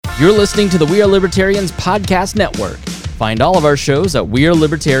You're listening to the We Are Libertarians Podcast Network. Find all of our shows at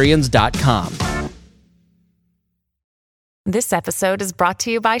wearelibertarians.com. This episode is brought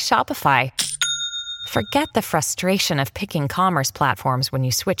to you by Shopify. Forget the frustration of picking commerce platforms when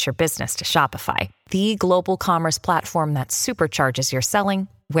you switch your business to Shopify, the global commerce platform that supercharges your selling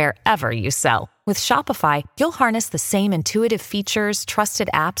wherever you sell. With Shopify, you'll harness the same intuitive features,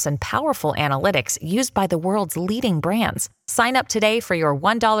 trusted apps, and powerful analytics used by the world's leading brands. Sign up today for your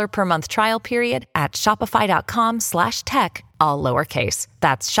 $1 per month trial period at shopify.com/tech, all lowercase.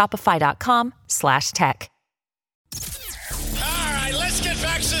 That's shopify.com/tech. All right, let's get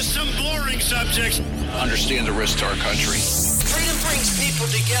back to some boring subjects. Understand the risk to our country. Freedom brings people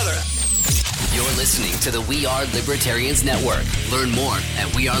together. You're listening to the We Are Libertarians Network. Learn more at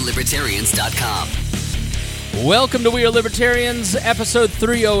wearelibertarians.com. Welcome to We Are Libertarians, episode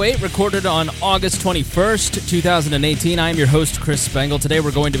 308, recorded on August 21st, 2018. I'm your host, Chris Spangle. Today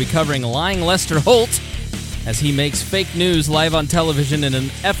we're going to be covering lying Lester Holt as he makes fake news live on television in an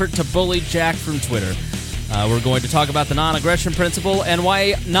effort to bully Jack from Twitter. We're going to talk about the non-aggression principle and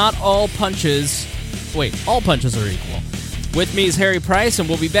why not all punches... Wait, all punches are equal. With me is Harry Price, and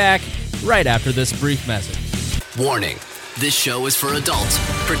we'll be back right after this brief message. Warning, this show is for adults,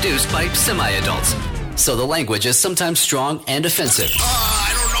 produced by semi-adults. So the language is sometimes strong and offensive.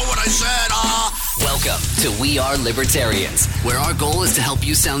 I don't know what I said. Welcome to We Are Libertarians, where our goal is to help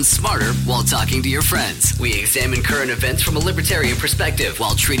you sound smarter while talking to your friends. We examine current events from a libertarian perspective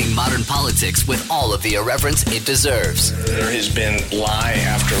while treating modern politics with all of the irreverence it deserves. There has been lie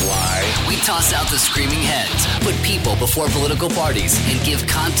after lie. We toss out the screaming heads, put people before political parties, and give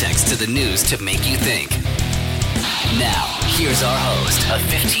context to the news to make you think. Now, here's our host, a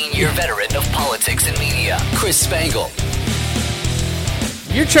 15-year veteran of politics and media, Chris Spangle.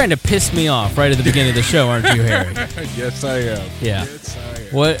 You're trying to piss me off right at the beginning of the show, aren't you, Harry? Yes, I am. Yeah. Yes, I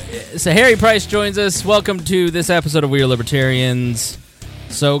am. So Harry Price joins us. Welcome to this episode of We Are Libertarians.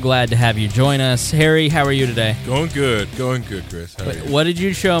 So glad to have you join us. Harry, how are you today? Going good, Chris. How are you? What did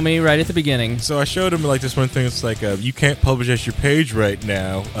you show me right at the beginning? So I showed him like this one thing. It's like you can't publish as your page right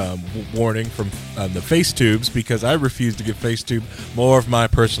now. Warning from the FaceTubes, because I refuse to give FaceTube more of my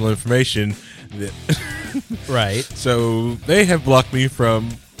personal information. Right. So they have blocked me from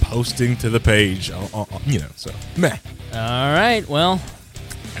posting to the page. So meh. All right. Well,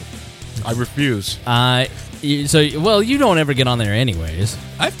 I refuse. you don't ever get on there anyways.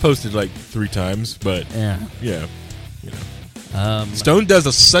 I've posted like 3 times, but Yeah. Stone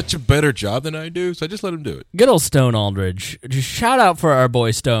does such a better job than I do, so I just let him do it. Good old Stone Aldridge. Just shout out for our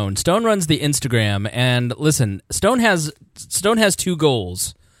boy Stone. Stone runs the Instagram, and listen, Stone has 2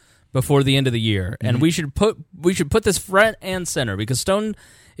 goals before the end of the year, and we should put this front and center, because Stone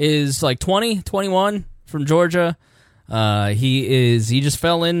is like 21 from Georgia. He just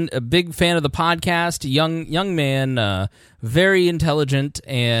fell in, a big fan of the podcast, young man, very intelligent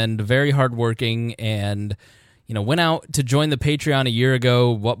and very hardworking, and went out to join the Patreon a year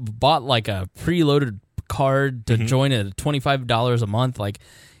ago. Bought like a preloaded card to join at $25 a month,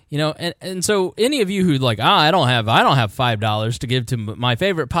 and so any of you who like, I don't have $5 to give to my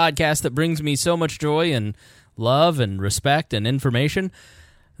favorite podcast that brings me so much joy and love and respect and information.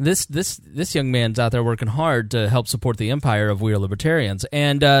 This young man's out there working hard to help support the empire of We Are Libertarians.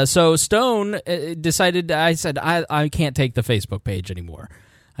 And so Stone decided, I said, I can't take the Facebook page anymore.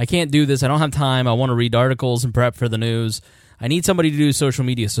 I can't do this. I don't have time. I want to read articles and prep for the news. I need somebody to do social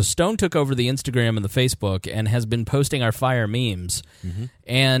media. So Stone took over the Instagram and the Facebook and has been posting our fire memes.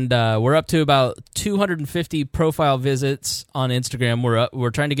 And we're up to about 250 profile visits on Instagram.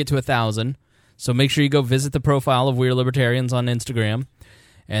 We're trying to get to 1,000. So make sure you go visit the profile of We Are Libertarians on Instagram.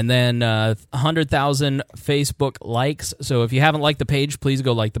 And then 100,000 Facebook likes. So if you haven't liked the page, please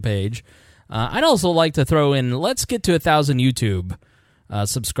go like the page. I'd also like to throw in, let's get to 1,000 YouTube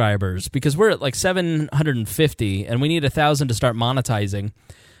subscribers, because we're at like 750 and we need 1,000 to start monetizing.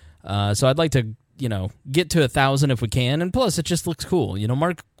 So I'd like to, get to 1,000 if we can. And plus, it just looks cool.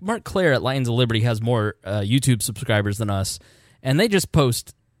 Mark Claire at Lions of Liberty has more YouTube subscribers than us, and they just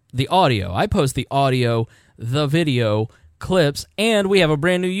post the audio. I post the audio, the video, clips, and we have a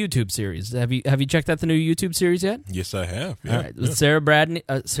brand new YouTube series. Have you checked out the new YouTube series yet? Yes, I have. Yeah, all right, with Sarah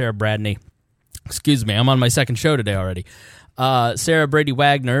Bradney. Excuse me, I'm on my second show today already. Sarah Brady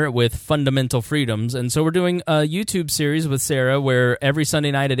Wagner with Fundamental Freedoms, and so we're doing a YouTube series with Sarah where every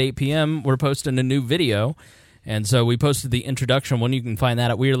Sunday night at 8 p.m. we're posting a new video, And so we posted the introduction one. You can find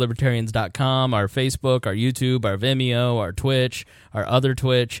that at wearelibertarians.com, our Facebook, our YouTube, our Vimeo, our Twitch, our other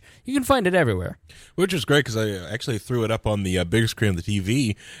Twitch. You can find it everywhere. Which is great because I actually threw it up on the big screen of the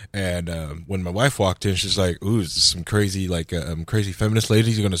TV, and when my wife walked in, she's like, "Ooh, is this some crazy crazy feminist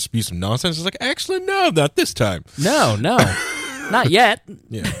ladies are going to spew some nonsense?" I was like, "Actually, no, not this time." No, not yet.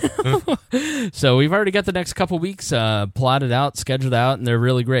 Yeah. So we've already got the next couple weeks plotted out, scheduled out, and they're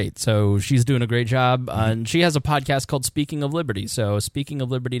really great. So she's doing a great job, and she has a podcast called Speaking of Liberty. So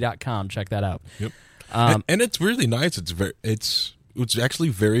speakingofliberty.com, check that out. Yep. And it's really nice. It's actually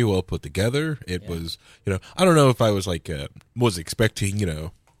very well put together. It was, I don't know if I was was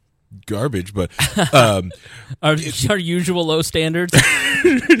expecting, garbage, but our usual low standards.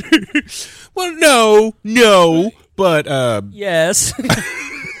 Well, no, but yes.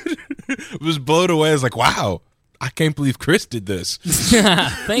 it was blown away. I was like, wow, I can't believe Chris did this.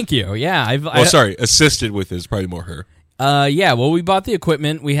 Thank you. Yeah, assisted with it is probably more her. Yeah, well, we bought the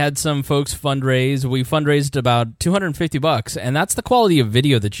equipment. We had some folks fundraise. We fundraised about $250, and that's the quality of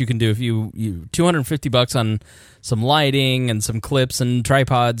video that you can do if you $250 on some lighting and some clips and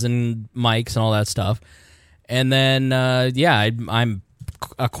tripods and mics and all that stuff. And then, I'm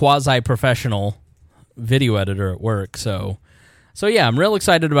a quasi-professional video editor at work, so yeah, I'm real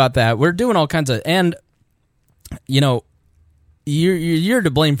excited about that. We're doing all kinds of, and you're to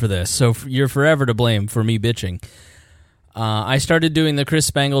blame for this, so you're forever to blame for me bitching. I started doing the Chris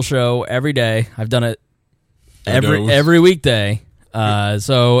Spangle Show every day. I've done it every weekday.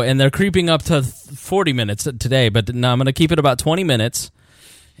 And they're creeping up to 40 minutes today, but no, I'm going to keep it about 20 minutes.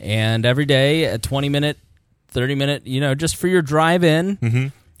 And every day, a 20-minute, 30-minute, just for your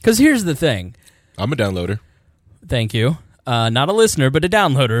drive-in. Because here's the thing. I'm a downloader. Thank you. Not a listener, but a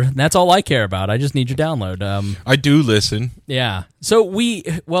downloader. That's all I care about. I just need your download. I do listen. Yeah. So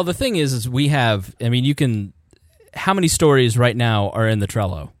the thing is we have, you can... How many stories right now are in the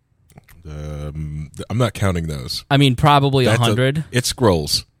Trello? I'm not counting those. Probably 100. It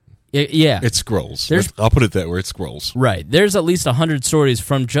scrolls. Yeah. It scrolls. I'll put it that way. It scrolls. Right. There's at least 100 stories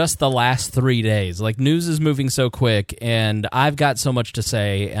from just the last 3 days. News is moving so quick, and I've got so much to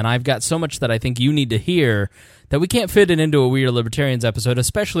say, and I've got so much that I think you need to hear that we can't fit it into a We Are Libertarians episode,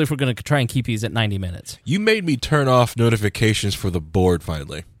 especially if we're going to try and keep these at 90 minutes. You made me turn off notifications for the board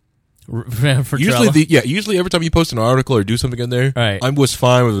finally. For usually every time you post an article or do something in there, right. I was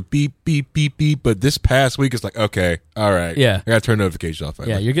fine with a beep, beep, beep, beep, but this past week it's like, okay, all right. Yeah. I got to turn notifications off.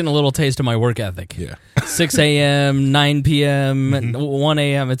 Yeah, you're getting a little taste of my work ethic. Yeah. 6 a.m., 9 p.m., 1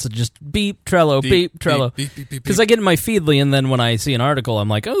 a.m., it's just beep, Trello, beep, Trello. Because I get in my Feedly, and then when I see an article, I'm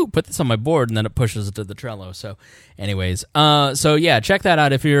like, oh, put this on my board, and then it pushes it to the Trello. So anyways, check that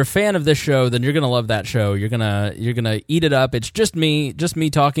out. If you're a fan of this show, then you're going to love that show. You're gonna eat it up. It's just me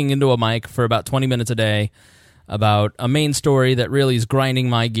talking into a mic for about 20 minutes a day about a main story that really is grinding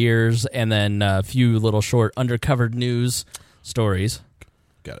my gears, and then a few little short undercover news stories.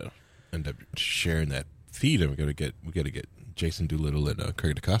 Gotta end up sharing that feed, and we gotta get Jason Doolittle and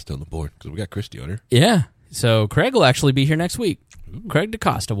Craig DaCosta on the board because we got Christy on her. Yeah, so Craig will actually be here next week. Ooh. Craig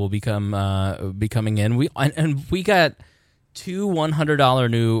DaCosta will be coming in. We got 2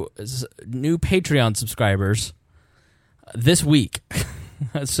 $100 new Patreon subscribers this week.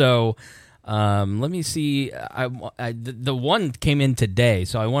 So let me see. The one came in today,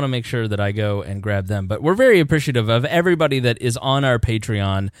 so I want to make sure that I go and grab them. But we're very appreciative of everybody that is on our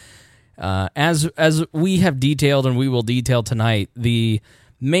Patreon. As we have detailed, and we will detail tonight, the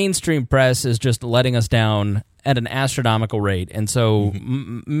mainstream press is just letting us down at an astronomical rate, and so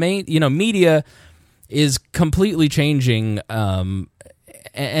media is completely changing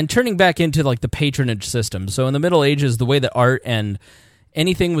and turning back into the patronage system. So in the Middle Ages, the way that art and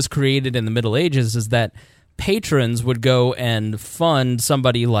anything was created in the Middle Ages is that patrons would go and fund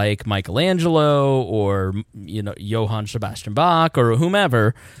somebody like Michelangelo or Johann Sebastian Bach or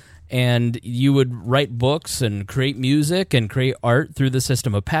whomever, and you would write books and create music and create art through the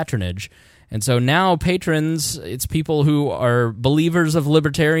system of patronage. And so now patrons, it's people who are believers of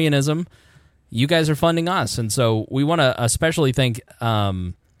libertarianism. You guys are funding us, and so we want to especially thank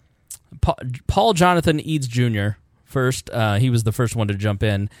Paul Jonathan Eads Jr. first. He was the first one to jump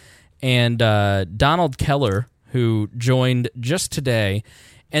in, and Donald Keller, who joined just today.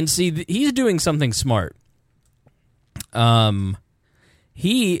 And see, he's doing something smart.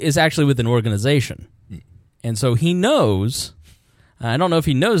 He is actually with an organization, and so he knows. I don't know if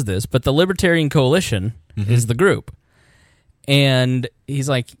he knows this, but the Libertarian Coalition is the group, and he's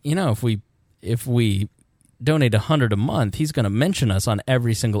like, if we donate $100 a month, he's going to mention us on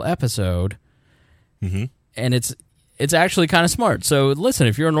every single episode, and it's actually kind of smart. So listen,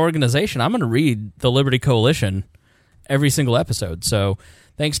 if you're an organization, I'm going to read the Liberty Coalition every single episode. So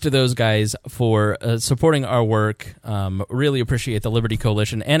thanks to those guys for supporting our work. Really appreciate the Liberty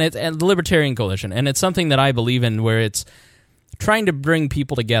Coalition and the Libertarian Coalition. And it's something that I believe in, where it's trying to bring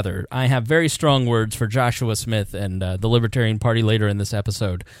people together. I have very strong words for Joshua Smith and the Libertarian Party later in this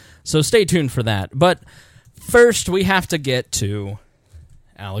episode. So stay tuned for that. But first, we have to get to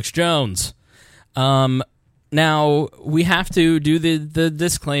Alex Jones. Now, we have to do the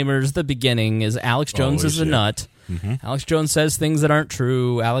disclaimers. The beginning is Alex Jones is a nut. Mm-hmm. Alex Jones says things that aren't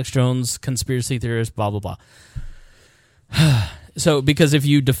true. Alex Jones, conspiracy theorist, blah, blah, blah. So, because if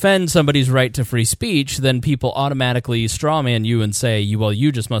you defend somebody's right to free speech, then people automatically strawman you and say, well,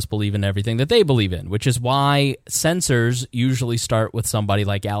 you just must believe in everything that they believe in, which is why censors usually start with somebody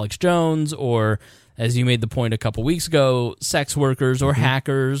like Alex Jones or, as you made the point a couple weeks ago, sex workers or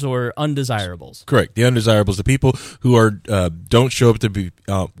hackers or undesirables. Correct. The undesirables, the people who are don't show up to be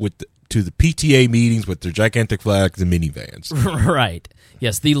to the PTA meetings with their gigantic flags and minivans. Right.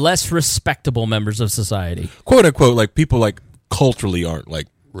 Yes, the less respectable members of society. Quote unquote, like people like culturally aren't like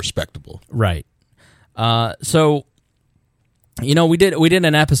respectable. Right. So, you know, we did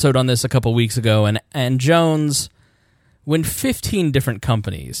an episode on this a couple weeks ago, and Jones, when 15 different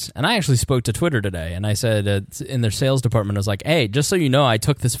companies, and I actually spoke to Twitter today, and I said in their sales department, I was like, hey, just so you know, I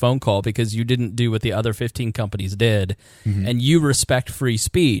took this phone call because you didn't do what the other 15 companies did, and you respect free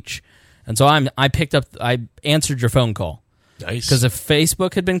speech. And so I answered your phone call. Nice. Because if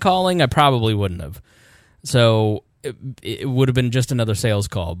Facebook had been calling, I probably wouldn't have. So it would have been just another sales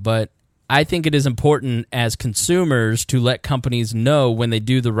call. But I think it is important as consumers to let companies know when they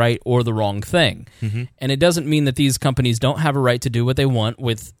do the right or the wrong thing. Mm-hmm. And it doesn't mean that these companies don't have a right to do what they want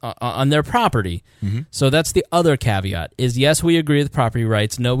with on their property. Mm-hmm. So that's the other caveat is, yes, we agree with property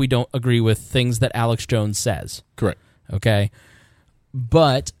rights. No, we don't agree with things that Alex Jones says. Correct. Okay?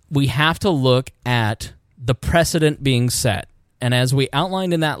 But we have to look at the precedent being set. And as we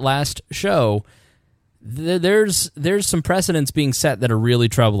outlined in that last show, there's some precedents being set that are really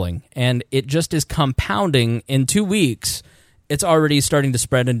troubling, and it just is compounding. In 2 weeks, it's already starting to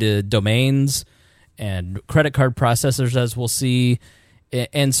spread into domains and credit card processors, as we'll see,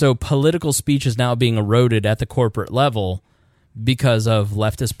 and so political speech is now being eroded at the corporate level because of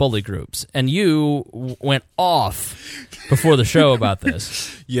leftist bully groups. And you went off before the show about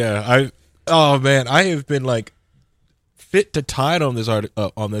this. Yeah, I have been like fit to tide on this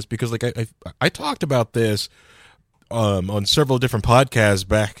on this because like I talked about this on several different podcasts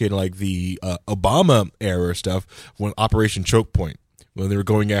back in like the Obama era stuff, when Operation Choke Point, when they were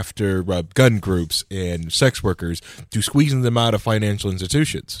going after gun groups and sex workers to squeezing them out of financial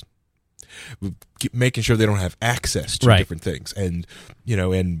institutions, making sure they don't have access to different things. And you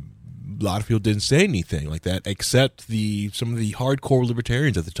know, and a lot of people didn't say anything like that except some of the hardcore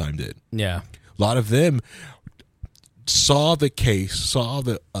libertarians at the time did. Yeah, a lot of them saw the case, saw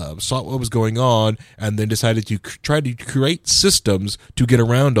what was going on, and then decided to try to create systems to get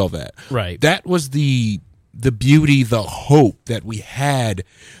around all that. Right. That was the beauty, the hope that we had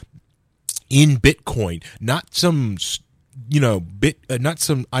in Bitcoin. Not some, not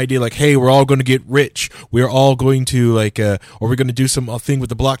some idea like, hey, we're all going to get rich. We're all going to or we're going to do some thing with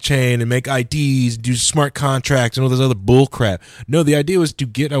the blockchain and make IDs, do smart contracts and all this other bull crap. No, the idea was to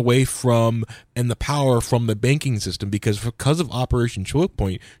get away from and the power from the banking system because of Operation Choke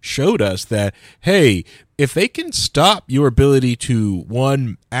Point showed us that, hey, if they can stop your ability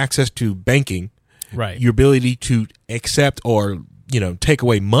to, access to banking, right, your ability to accept or, take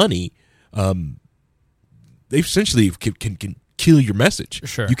away money, they essentially can kill your message.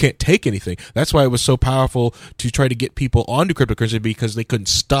 Sure. You can't take anything. That's why it was so powerful to try to get people onto cryptocurrency, because they couldn't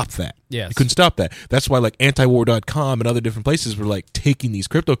stop that. Yes. They couldn't stop that. That's why like antiwar.com and other different places were like taking these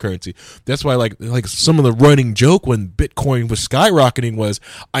cryptocurrency. That's why like some of the running joke when Bitcoin was skyrocketing was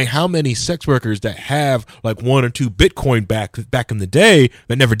how many sex workers that have like 1 or 2 Bitcoin back in the day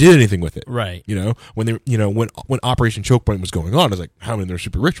that never did anything with it. Right. When they when Operation Choke Point was going on, I was like, how many they're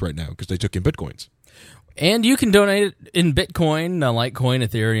super rich right now because they took in Bitcoins. And you can donate it in Bitcoin, Litecoin,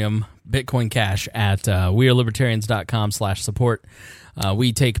 Ethereum, Bitcoin Cash at wearelibertarians.com/support.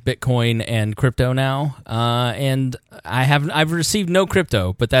 We take Bitcoin and crypto now, and I've received no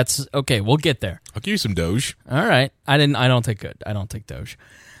crypto, but that's okay. We'll get there. I'll give you some Doge. All right. I don't take Doge.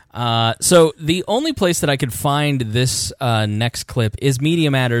 So the only place that I could find this next clip is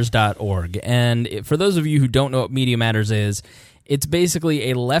MediaMatters.org. And for those of you who don't know what Media Matters is, it's basically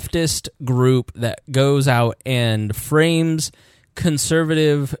a leftist group that goes out and frames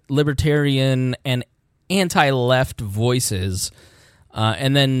conservative, libertarian, and anti-left voices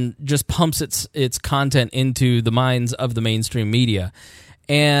and then just pumps its content into the minds of the mainstream media.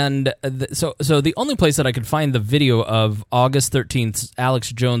 And so the only place that I could find the video of August 13th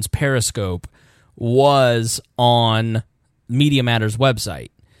Alex Jones Periscope was on Media Matters website.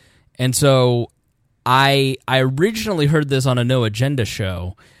 And so I originally heard this on a No Agenda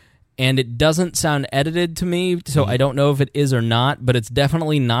show, and it doesn't sound edited to me, so I don't know if it is or not, but it's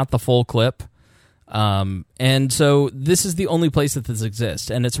definitely not the full clip. And so this is the only place that this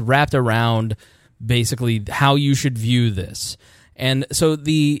exists, and it's wrapped around basically how you should view this. And so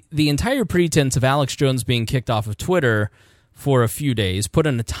the entire pretense of Alex Jones being kicked off of Twitter for a few days, put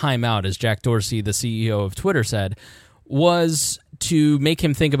in a timeout, as Jack Dorsey, the CEO of Twitter, said, was to make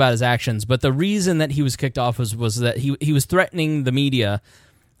him think about his actions. But the reason that he was kicked off was that he was threatening the media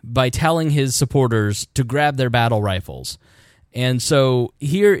by telling his supporters to grab their battle rifles. And so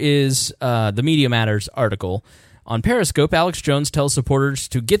here is the Media Matters article. On Periscope, Alex Jones tells supporters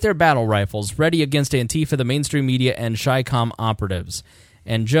to get their battle rifles ready against Antifa, the mainstream media, and Chi-Com operatives.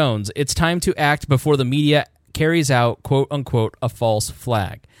 And Jones, it's time to act before the media carries out, quote-unquote, a false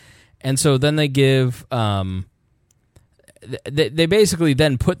flag. And so then they give... They basically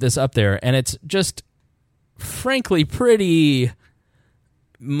then put this up there, and it's just, frankly, pretty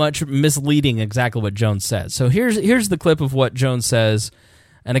much misleading exactly what Jones says. So here's the clip of what Jones says,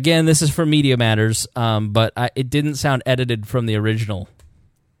 and again, this is for Media Matters, but it didn't sound edited from the original.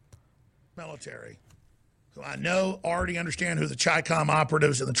 Military, who I know already understand who the Chi-Com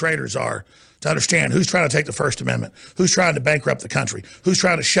operatives and the traitors are, to understand who's trying to take the First Amendment, who's trying to bankrupt the country, who's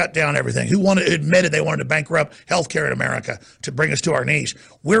trying to shut down everything, who admitted they wanted to bankrupt healthcare in America to bring us to our knees.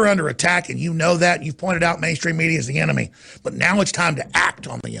 We're under attack, and you know that. You've pointed out mainstream media is the enemy. But now it's time to act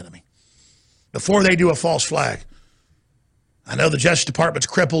on the enemy before they do a false flag. I know the Justice Department's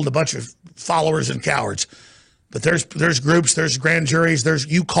crippled a bunch of followers and cowards, but there's groups, there's grand juries,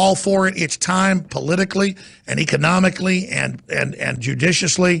 you call for it. It's time politically and economically and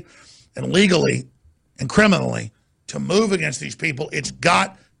judiciously and legally and criminally to move against these people. It's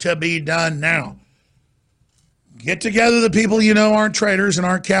got to be done now. Get together the people you know aren't traitors and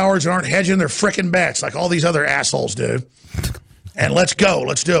aren't cowards and aren't hedging their frickin' bets like all these other assholes do. And let's go.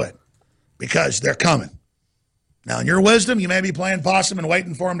 Let's do it. Because they're coming. Now, in your wisdom, you may be playing possum and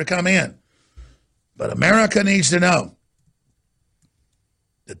waiting for them to come in. But America needs to know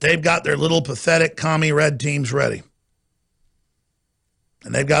that they've got their little pathetic commie red teams ready.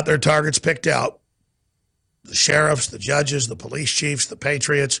 And they've got their targets picked out. The sheriffs, the judges, the police chiefs, the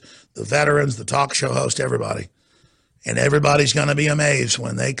patriots, the veterans, the talk show host, everybody. And everybody's going to be amazed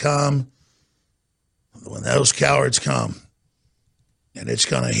when they come, when those cowards come. And it's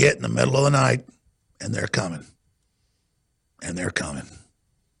going to hit in the middle of the night, and they're coming. And they're coming.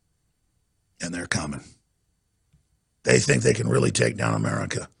 And they're coming. They think they can really take down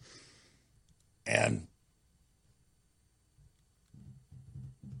America. And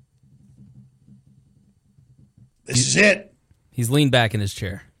this is it. He's leaned back in his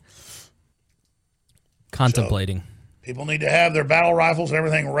chair, contemplating. So people need to have their battle rifles and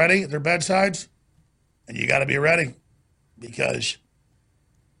everything ready at their bedsides. And you got to be ready because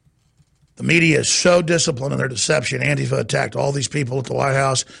the media is so disciplined in their deception. Antifa attacked all these people at the White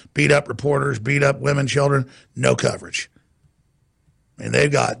House, beat up reporters, beat up women, children, no coverage. I mean,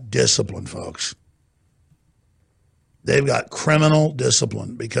 they've got discipline, folks. They've got criminal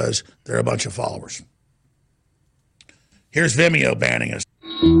discipline because they're a bunch of followers. Here's Vimeo banning us.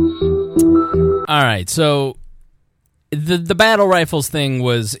 All right, so the battle rifles thing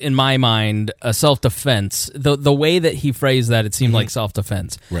was, in my mind, a self-defense. The way that he phrased that, it seemed like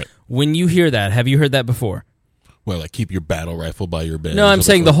self-defense. Right. When you hear that, have you heard that before? Well, like keep your battle rifle by your bed. No, I'm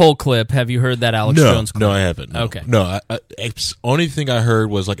saying the whole clip. Have you heard that Alex Jones clip? No, I haven't. No. Okay. No, only thing I heard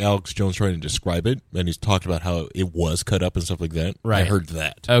was like Alex Jones trying to describe it, and he's talked about how it was cut up and stuff like that. Right. I heard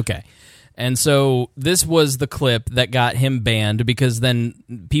that. Okay. And so this was the clip that got him banned because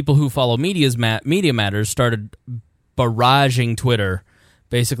then people who follow Media Matters started barraging Twitter,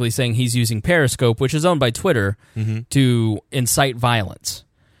 basically saying he's using Periscope, which is owned by Twitter, to incite violence.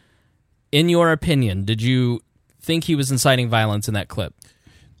 In your opinion, did you think he was inciting violence in that clip?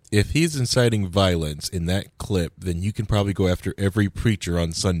 If he's inciting violence in that clip, then you can probably go after every preacher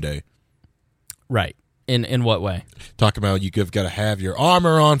on Sunday. Right. In what way? Talk about you've got to have your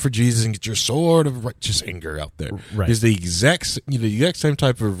armor on for Jesus and get your sword of righteous anger out there. Right. It's the exact same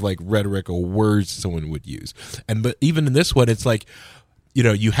type of like rhetoric or words someone would use. But even in this one, it's like,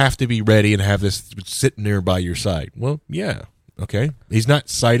 you have to be ready and have this sitting there by your side. Well, yeah. Okay. He's not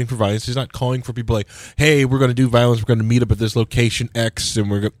citing for violence. He's not calling for people like, hey, we're going to do violence. We're going to meet up at this location X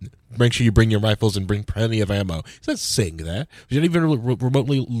and we're going. make sure you bring your rifles and bring plenty of ammo. He's not saying that. He's not even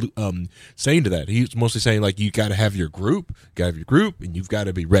remotely saying to that. He's mostly saying, like, you got to have your group, and you've got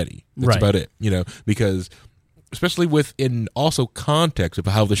to be ready. That's about it, because especially within also context of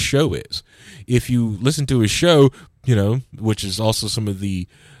how the show is. If you listen to his show, which is also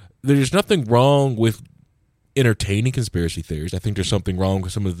there's nothing wrong with entertaining conspiracy theories. I think there's something wrong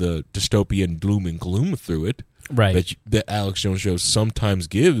with some of the dystopian gloom and gloom through it. Right. That Alex Jones show sometimes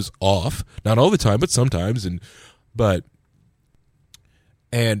gives off. Not all the time, but sometimes. And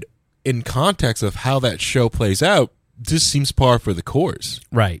in context of how that show plays out, this seems par for the course.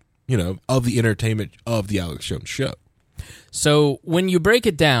 Right. Of the entertainment of the Alex Jones show. So when you break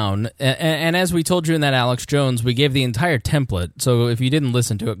it down, and as we told you in that Alex Jones, we gave the entire template. So if you didn't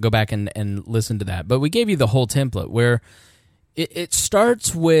listen to it, go back and listen to that. But we gave you the whole template where it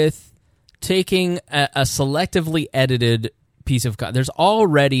starts with taking a selectively edited piece of content. There's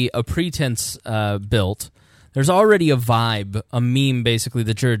already a pretense built. There's already a vibe, a meme basically,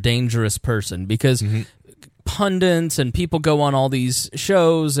 that you're a dangerous person because pundits and people go on all these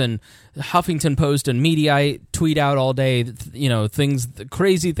shows and Huffington Post and Mediaite tweet out all day,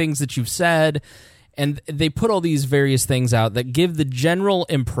 crazy things that you've said, and they put all these various things out that give the general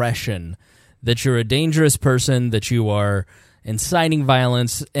impression that you're a dangerous person, that you are inciting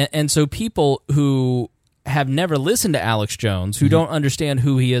violence, and so people who have never listened to Alex Jones, who don't understand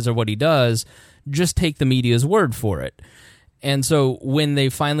who he is or what he does, just take the media's word for it. And so when they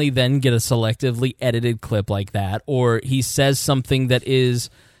finally then get a selectively edited clip like that, or he says something that is,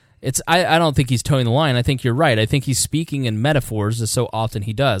 I don't think he's towing the line. I think you're right. I think he's speaking in metaphors as so often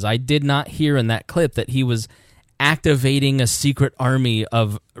he does. I did not hear in that clip that he was activating a secret army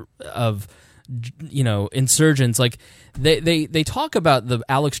of insurgents. Like they talk about the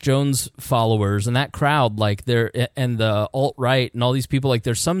Alex Jones followers and that crowd, like and the alt-right and all these people, like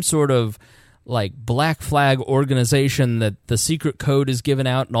there's some sort of like black flag organization that the secret code is given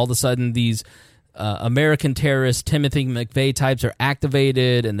out, and all of a sudden these American terrorist Timothy McVeigh types are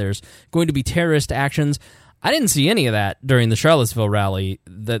activated, and there's going to be terrorist actions. I didn't see any of that during the Charlottesville rally,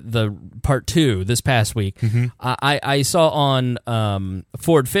 the part 2 this past week. I saw on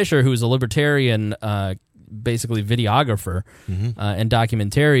Ford Fisher, who's a libertarian, basically videographer and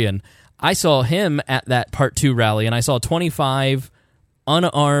documentarian. I saw him at that part 2 rally, and I saw 25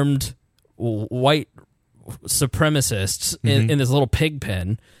 unarmed white supremacists in this little pig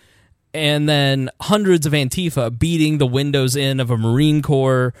pen, and then hundreds of Antifa beating the windows in of a Marine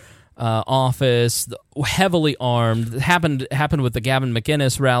Corps office, heavily armed. It happened with the Gavin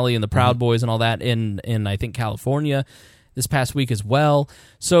McInnes rally and the Proud Boys and all that in I think California this past week as well.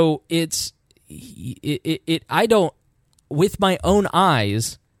 So I don't, with my own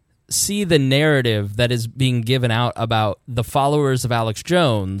eyes, see the narrative that is being given out about the followers of Alex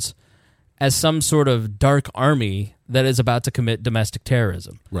Jones as some sort of dark army that is about to commit domestic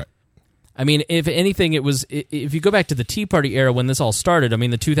terrorism. Right. I mean, if anything, if you go back to the Tea Party era when this all started, I mean,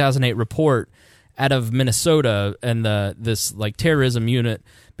 the 2008 report out of Minnesota and this like terrorism unit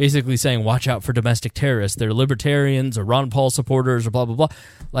basically saying, watch out for domestic terrorists. They're libertarians or Ron Paul supporters or blah, blah, blah.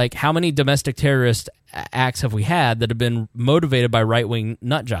 Like, how many domestic terrorist acts have we had that have been motivated by right-wing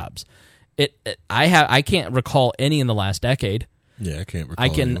nut jobs? I can't recall any in the last decade. Yeah, I can't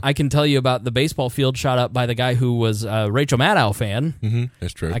recall. I can tell you about the baseball field shot up by the guy who was a Rachel Maddow fan.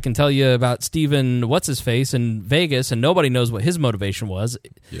 That's true. I can tell you about Steven What's-His-Face in Vegas, and nobody knows what his motivation was.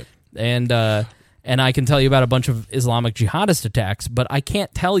 Yep. And I can tell you about a bunch of Islamic jihadist attacks, but I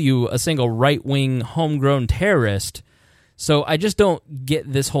can't tell you a single right-wing homegrown terrorist. So I just don't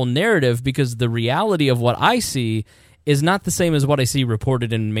get this whole narrative, because the reality of what I see is not the same as what I see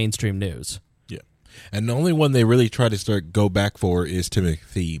reported in mainstream news. Yeah. And the only one they really try to go back for is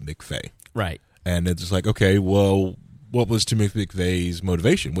Timothy McVeigh. Right. And it's just like, okay, well, what was Timothy McVeigh's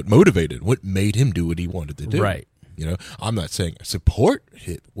motivation? What made him do what he wanted to do? Right. I'm not saying I support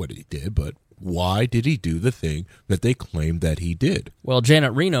what he did, but why did he do the thing that they claimed that he did? Well,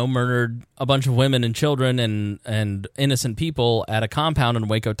 Janet Reno murdered a bunch of women and children and innocent people at a compound in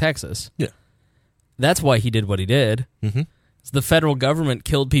Waco, Texas. Yeah. That's why he did what he did. Mm-hmm. The federal government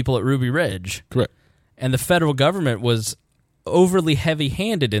killed people at Ruby Ridge. Correct. And the federal government was overly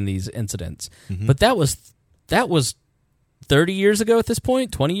heavy-handed in these incidents. Mm-hmm. But that was 30 years ago at this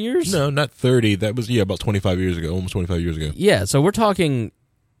point? 20 years? No, not 30. That was, about 25 years ago, almost 25 years ago. Yeah, so we're talking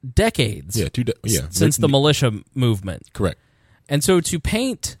decades. Yeah, since the militia movement. Correct. And so to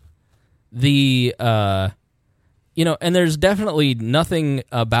paint the, and there's definitely nothing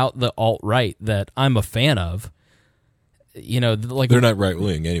about the alt-right that I'm a fan of. Like they're not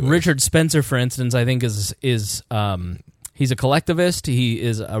right-wing anyway. Richard Spencer, for instance, I think is he's He's a collectivist. He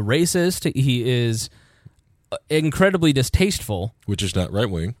is a racist. He is incredibly distasteful. Which is not right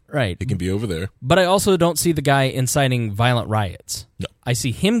wing. Right. It can be over there. But I also don't see the guy inciting violent riots. No. I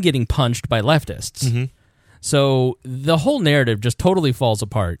see him getting punched by leftists. Mm-hmm. So the whole narrative just totally falls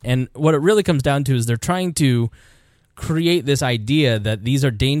apart. And what it really comes down to is they're trying to create this idea that these are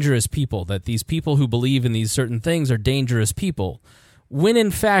dangerous people, that these people who believe in these certain things are dangerous people, when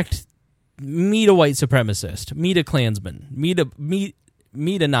in fact, meet a white supremacist, meet a Klansman, meet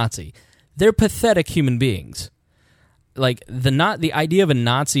a Nazi. They're pathetic human beings. Like, the idea of a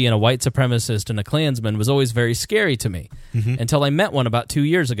Nazi and a white supremacist and a Klansman was always very scary to me until I met one about 2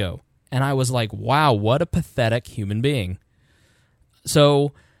 years ago. And I was like, wow, what a pathetic human being.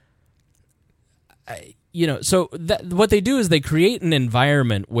 So, what they do is they create an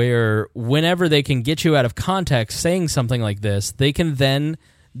environment where whenever they can get you out of context saying something like this, they can then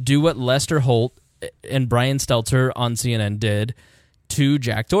do what Lester Holt and Brian Stelter on CNN did to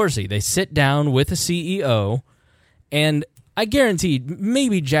Jack Dorsey. They sit down with a CEO, and I guarantee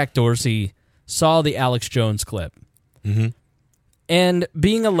maybe Jack Dorsey saw the Alex Jones clip. Mm-hmm. And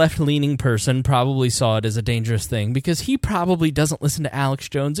being a left-leaning person probably saw it as a dangerous thing because he probably doesn't listen to Alex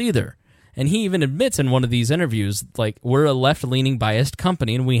Jones either. And he even admits in one of these interviews, like, we're a left-leaning biased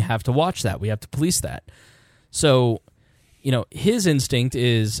company and we have to watch that. We have to police that. So, his instinct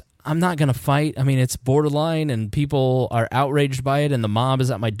is, I'm not going to fight. I mean, it's borderline and people are outraged by it and the mob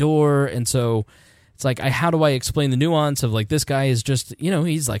is at my door. And so it's like, how do I explain the nuance of, like, this guy is just,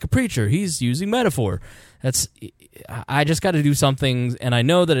 he's like a preacher. He's using metaphor. I just got to do something. And I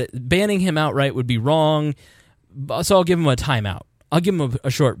know that banning him outright would be wrong. So I'll give him a timeout. I'll give him a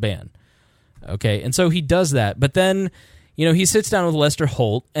short ban. Okay. And so he does that. But then, he sits down with Lester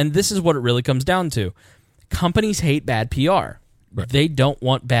Holt, and this is what it really comes down to. Companies hate bad PR. Right. They don't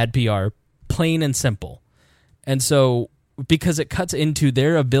want bad PR, plain and simple. And so, because it cuts into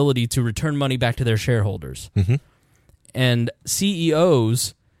their ability to return money back to their shareholders. Mm-hmm. And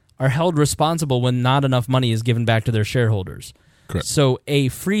CEOs are held responsible when not enough money is given back to their shareholders. Correct. So a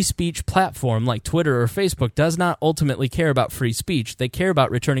free speech platform like Twitter or Facebook does not ultimately care about free speech. They care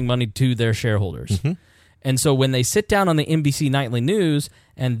about returning money to their shareholders. Mm-hmm. And so when they sit down on the NBC Nightly News,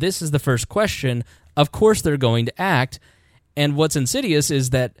 and this is the first question, of course they're going to act. And what's insidious is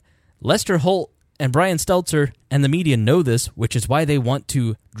that Lester Holt and Brian Stelter and the media know this, which is why they want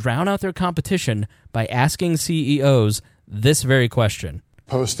to drown out their competition by asking CEOs this very question.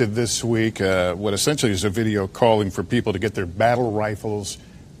 Posted this week what essentially is a video calling for people to get their battle rifles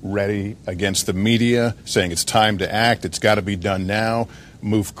ready against the media, saying it's time to act, it's got to be done now,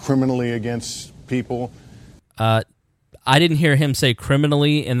 move criminally against people. I didn't hear him say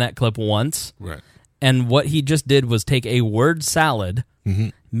criminally in that clip once. Right. And what he just did was take a word salad,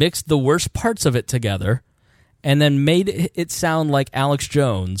 mixed the worst parts of it together, and then made it sound like Alex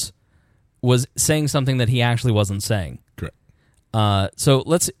Jones was saying something that he actually wasn't saying. Correct. So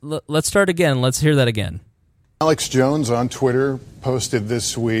let's start again. Let's hear that again. Alex Jones on Twitter posted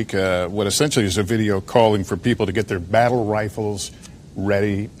this week what essentially is a video calling for people to get their battle rifles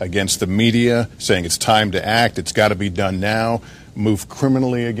ready against the media, saying it's time to act, it's got to be done now, move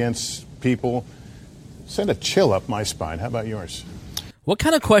criminally against people. Send a chill up my spine. How about yours? What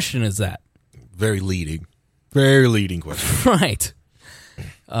kind of question is that? Very leading question. Right.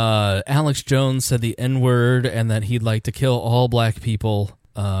 Alex Jones said the N-word and that he'd like to kill all black people.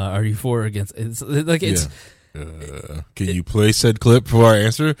 Are you for or against? It's like it's. Yeah. Can you play said clip before I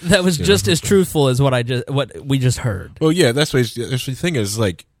answer? That was just as truthful as what we just heard. Well, yeah, that's what the thing is.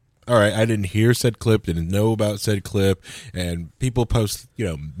 Like, all right, I didn't hear said clip, didn't know about said clip, and people post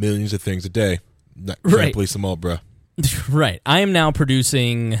millions of things a day. Can't police them all, bro. Right. I am now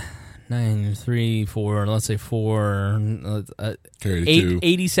producing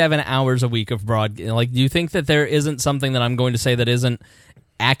 87 hours a week of broad. Like, do you think that there isn't something that I'm going to say that isn't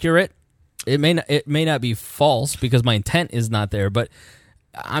accurate? It may not be false because my intent is not there, but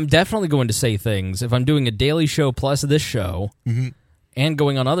I'm definitely going to say things. If I'm doing a daily show plus this show and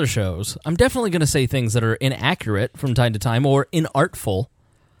going on other shows, I'm definitely going to say things that are inaccurate from time to time or inartful.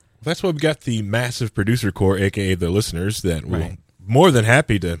 That's why we've got the massive producer corps, a.k.a. the listeners, that we're more than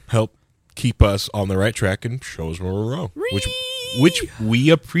happy to help keep us on the right track and show us where we're wrong, which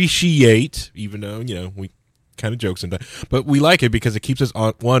we appreciate, even though, we kind of joke sometimes. But we like it because it keeps us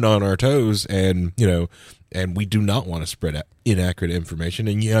on our toes, and, and we do not want to spread out inaccurate information,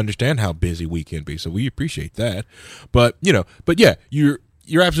 and you understand how busy we can be, so we appreciate that. But, yeah, you're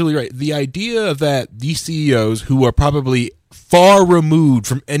absolutely right. The idea that these CEOs who are probably far removed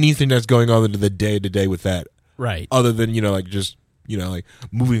from anything that's going on into the day-to-day with that. Right. Other than, like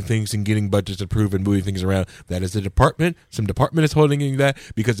moving things and getting budgets approved and moving things around. That is a department. Some department is holding that,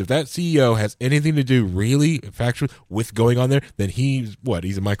 because if that CEO has anything to do really factual with going on there, then he's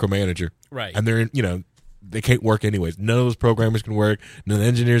a micromanager. Right. And they're, they can't work anyways. None of those programmers can work. None of the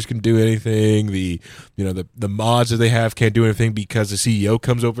engineers can do anything. The mods that they have can't do anything because the CEO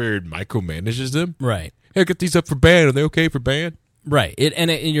comes over and micromanages them. Right. Hey, get these up for ban. Are they okay for ban? Right.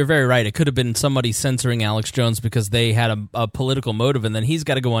 And you're very right. It could have been somebody censoring Alex Jones because they had a political motive, and then he's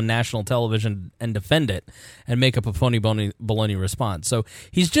got to go on national television and defend it and make up a phony baloney response. So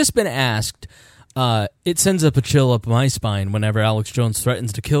he's just been asked, it sends up a chill up my spine whenever Alex Jones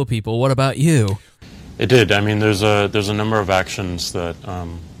threatens to kill people. What about you? It did. I mean, there's a number of actions that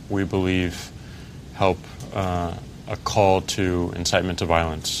we believe help a call to incitement to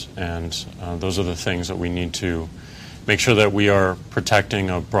violence, and those are the things that we need to make sure that we are protecting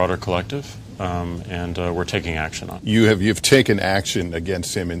a broader collective, and we're taking action on. You've taken action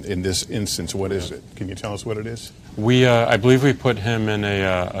against him in this instance. What is it? Can you tell us what it is? I believe we put him in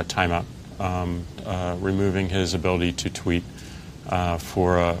a timeout, removing his ability to tweet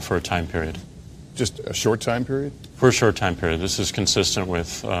for a time period. Just a short time period? For a short time period. This is consistent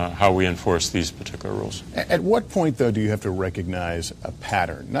with how we enforce these particular rules. At what point, though, do you have to recognize a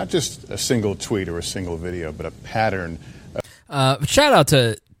pattern? Not just a single tweet or a single video, but a pattern. Shout out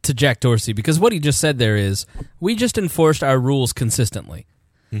to Jack Dorsey, because what he just said there is, we just enforced our rules consistently.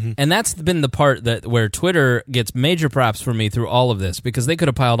 Mm-hmm. And that's been the part where Twitter gets major props for me through all of this, because they could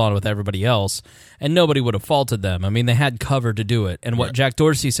have piled on with everybody else, and nobody would have faulted them. I mean, they had cover to do it. And what Jack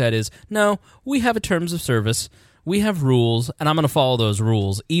Dorsey said is, no, we have a terms of service, we have rules, and I'm going to follow those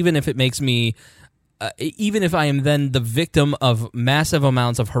rules, even if it makes me, even if I am then the victim of massive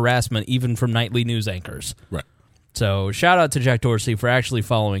amounts of harassment, even from nightly news anchors. Right. So shout out to Jack Dorsey for actually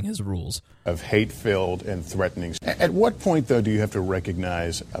following his rules. Of hate-filled and threatening. At what point, though, do you have to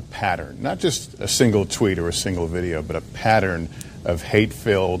recognize a pattern? Not just a single tweet or a single video, but a pattern of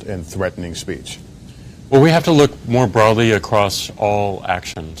hate-filled and threatening speech? Well, we have to look more broadly across all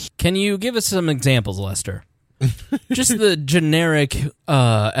actions. Can you give us some examples, Lester? Just the generic,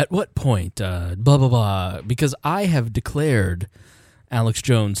 at what point, blah, blah, blah, because I have declared Alex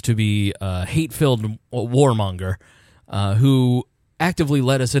Jones to be a hate-filled warmonger who actively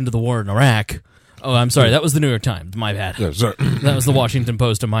led us into the war in Iraq. Oh, I'm sorry. That was the New York Times. My bad. Yeah, sorry. That was the Washington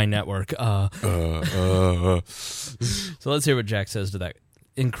Post of my network. So let's hear what Jack says to that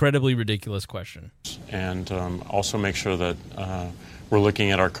incredibly ridiculous question. And also make sure that we're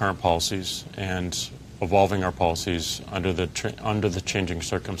looking at our current policies and evolving our policies under the changing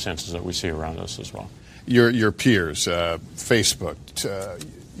circumstances that we see around us as well. Your peers, Facebook,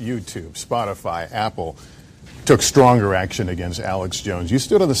 YouTube, Spotify, Apple, took stronger action against Alex Jones. You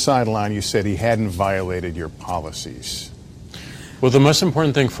stood on the sideline. You said he hadn't violated your policies. Well, the most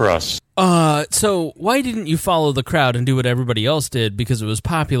important thing for us. So why didn't you follow the crowd and do what everybody else did because it was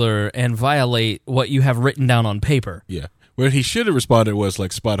popular and violate what you have written down on paper? Yeah. What he should have responded was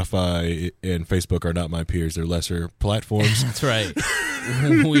like, Spotify and Facebook are not my peers. They're lesser platforms. That's right.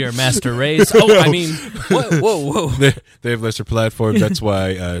 We are master race. Oh, I mean, whoa. They have lesser platforms. That's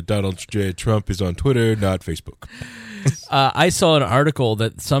why Donald J. Trump is on Twitter, not Facebook. I saw an article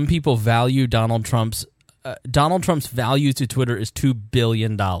that some people value Donald Trump's value to Twitter is $2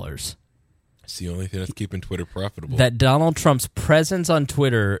 billion. It's the only thing that's keeping Twitter profitable. That Donald Trump's presence on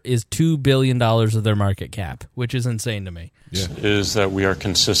Twitter is $2 billion of their market cap, which is insane to me. Yeah. Is that we are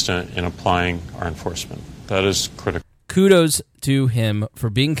consistent in applying our enforcement. That is critical. Kudos to him for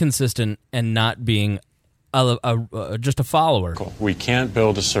being consistent and not being just a follower. We can't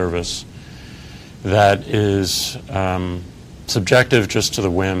build a service that is subjective just to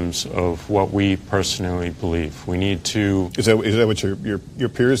the whims of what we personally believe. We need to... Is that what your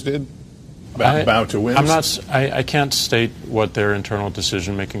peers did? Bow to whims? I can't state what their internal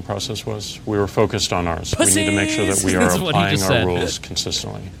decision-making process was. We were focused on ours. Pussies! We need to make sure that we are applying our rules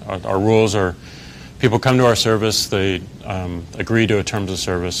consistently. Our rules are... People come to our service, they agree to a terms of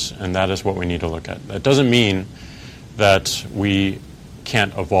service, and that is what we need to look at. That doesn't mean that we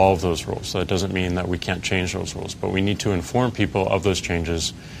can't evolve those rules. That doesn't mean that we can't change those rules. But we need to inform people of those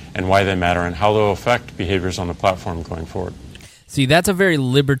changes and why they matter and how they'll affect behaviors on the platform going forward. See, that's a very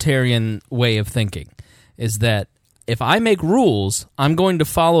libertarian way of thinking, is that if I make rules, I'm going to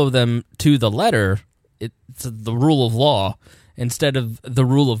follow them to the letter. It's the rule of law instead of the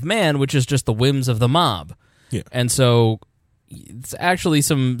rule of man, which is just the whims of the mob. Yeah. And so it's actually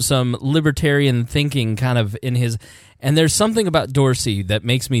some libertarian thinking kind of in his... And there's something about Dorsey that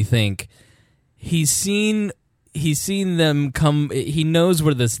makes me think he's seen them come... He knows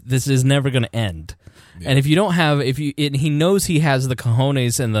where this is never going to end. And if you don't have, he knows he has the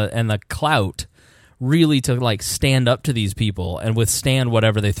cojones and the clout really to like stand up to these people and withstand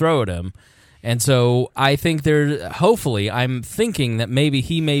whatever they throw at him. And so I think I'm thinking that maybe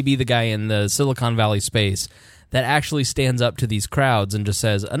he may be the guy in the Silicon Valley space that actually stands up to these crowds and just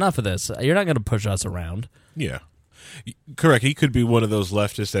says, enough of this. You're not going to push us around. Yeah. Correct. He could be one of those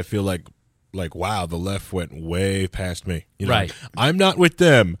leftists that feel like, wow, the left went way past me. You know, right. I'm not with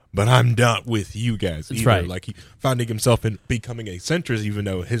them, but I'm not with you guys either. That's right. Like he finding himself in becoming a centrist, even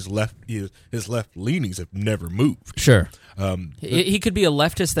though his left leanings have never moved. Sure. He could be a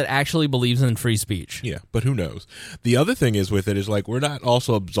leftist that actually believes in free speech. Yeah, but who knows? The other thing is with it is like we're not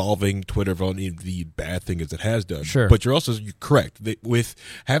also absolving Twitter of any of the bad things it has done. Sure. But you're correct with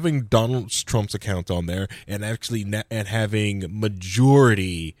having Donald Trump's account on there and actually and having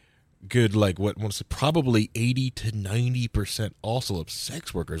majority good, like what wants to probably 80 to 90% also of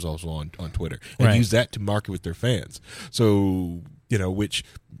sex workers also on Twitter and use that to market with their fans. So those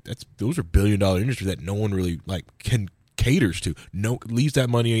are $1 billion industry that no one really caters to. Leaves that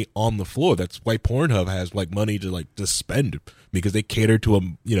money on the floor. That's why Pornhub has like money to spend because they cater to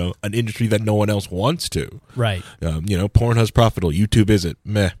an industry that no one else wants to. Right. Pornhub's profitable. YouTube isn't.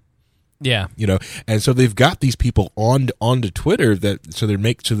 Meh. Yeah. And so they've got these people onto Twitter so they're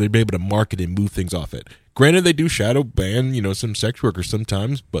able to market and move things off it. Granted, they do shadow ban some sex workers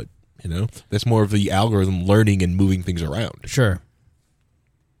sometimes, but that's more of the algorithm learning and moving things around. Sure.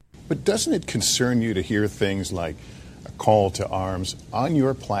 But doesn't it concern you to hear things like a call to arms on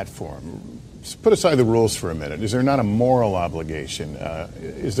your platform? Just put aside the rules for a minute. Is there not a moral obligation?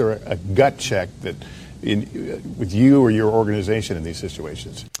 Is there a gut check that with you or your organization in these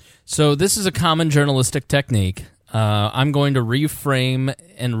situations? So this is a common journalistic technique. I'm going to reframe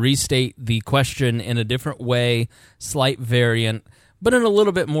and restate the question in a different way, slight variant, but in a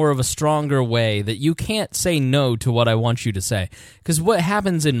little bit more of a stronger way that you can't say no to what I want you to say. Because what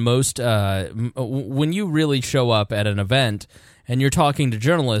happens in most, when you really show up at an event and you're talking to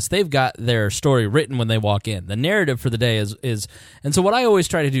journalists, they've got their story written when they walk in. The narrative for the day is and so what I always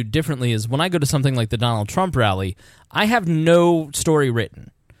try to do differently is when I go to something like the Donald Trump rally, I have no story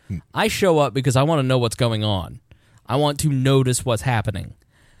written. I show up because I want to know what's going on. I want to notice what's happening.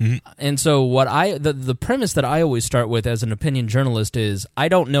 Mm-hmm. And so the premise that I always start with as an opinion journalist is I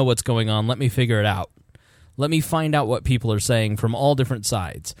don't know what's going on. Let me figure it out. Let me find out what people are saying from all different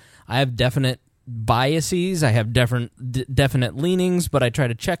sides. I have definite biases. I have definite leanings, but I try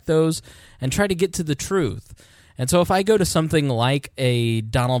to check those and try to get to the truth. And so if I go to something like a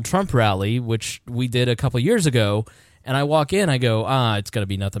Donald Trump rally, which we did a couple years ago, and I walk in, I go, it's going to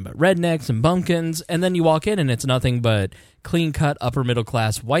be nothing but rednecks and bumpkins. And then you walk in, and it's nothing but clean-cut,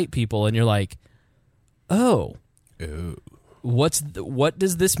 upper-middle-class white people. And you're like, oh. What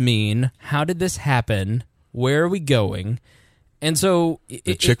does this mean? How did this happen? Where are we going? And so...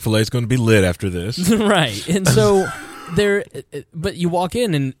 The Chick-fil-A is going to be lit after this. Right. And so... but you walk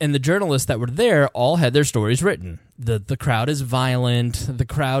in and the journalists that were there all had their stories written. The crowd is violent. The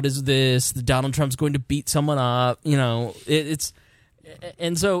crowd is this. Donald Trump's going to beat someone up. It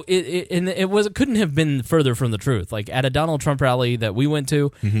couldn't have been further from the truth. Like at a Donald Trump rally that we went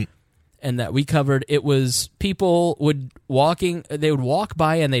to and that we covered, it was people would walk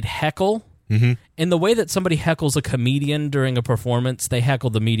by and they'd heckle. Mm-hmm. In the way that somebody heckles a comedian during a performance, they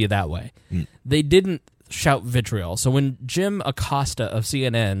heckle the media that way. They didn't shout vitriol. So when Jim Acosta of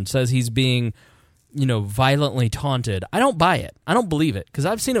CNN says he's being, violently taunted, I don't buy it. I don't believe it because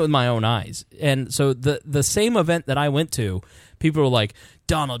I've seen it with my own eyes. And so the same event that I went to, people were like,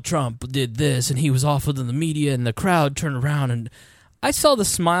 Donald Trump did this and he was awful to the media, and the crowd turned around, and I saw the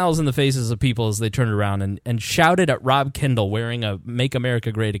smiles in the faces of people as they turned around and shouted at Rob Kendall wearing a Make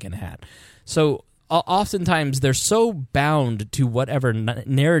America Great Again hat. So oftentimes they're so bound to whatever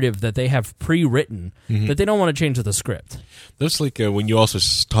narrative that they have pre-written that they don't want to change the script. That's like when you also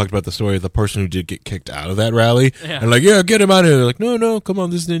talked about the story of the person who did get kicked out of that rally. Yeah. And like, yeah, get him out of here. They're like, no, come on,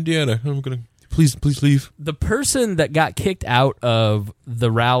 this is Indiana. I'm going to, please leave. The person that got kicked out of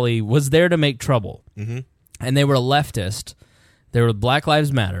the rally was there to make trouble. Mm-hmm. And they were a leftist. They were Black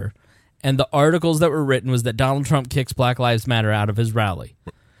Lives Matter. And the articles that were written was that Donald Trump kicks Black Lives Matter out of his rally.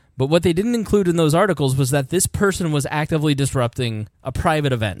 But what they didn't include in those articles was that this person was actively disrupting a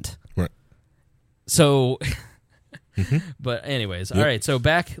private event. Right. So, but anyways, all right. So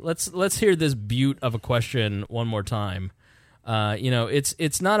back, let's hear this beaut of a question one more time.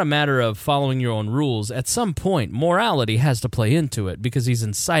 It's not a matter of following your own rules. At some point, morality has to play into it because he's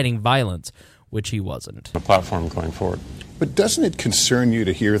inciting violence, which he wasn't. A platform going forward. But doesn't it concern you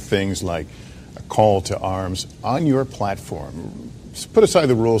to hear things like a call to arms on your platform? put aside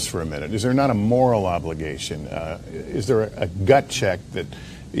the rules for a minute. Is there not a moral obligation? Is there a gut check that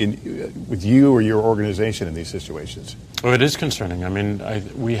with you or your organization in these situations? Well, it is concerning. I mean,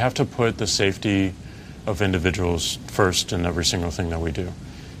 we have to put the safety of individuals first in every single thing that we do.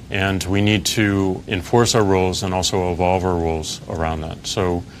 And we need to enforce our rules and also evolve our rules around that.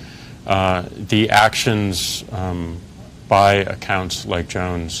 So the actions by accounts like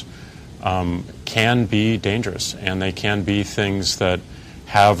Jones can be dangerous, and they can be things that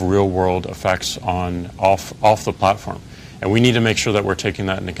have real-world effects off the platform. And we need to make sure that we're taking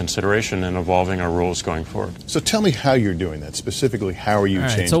that into consideration and evolving our rules going forward. So tell me how you're doing that. Specifically, how are you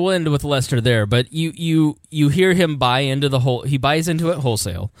changing? So we'll end with Lester there, but you hear him buy into he buys into it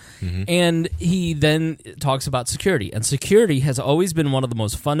wholesale, and he then talks about security. And security has always been one of the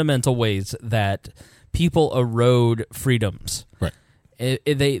most fundamental ways that people erode freedoms. Right.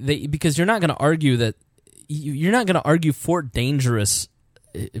 Because you're not going to argue that you're not going to argue for dangerous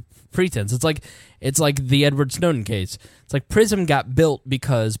pretense. It's like the Edward Snowden case. It's like PRISM got built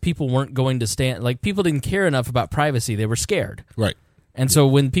because people weren't going to stand. Like, people didn't care enough about privacy; they were scared. Right. And so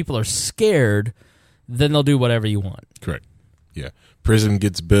when people are scared, then they'll do whatever you want. Correct. Yeah. PRISM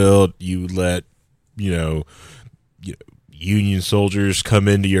gets built. You let Union soldiers come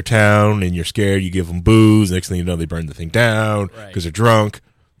into your town, and you're scared. You give them booze. Next thing you know, they burn the thing down because they're drunk.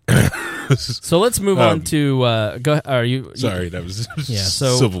 So let's move on to go. Are you? Sorry, that was a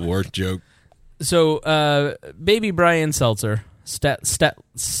Civil War joke. So, baby Brian Stelter, Stelter.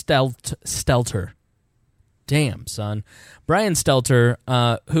 Damn, son. Brian Stelter,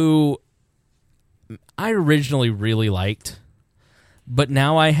 who I originally really liked, but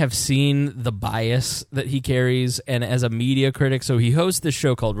now I have seen the bias that he carries, and as a media critic, so he hosts this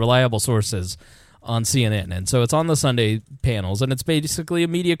show called Reliable Sources on CNN, and so it's on the Sunday panels, and it's basically a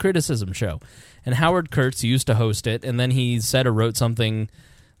media criticism show. And Howard Kurtz used to host it, and then he said or wrote something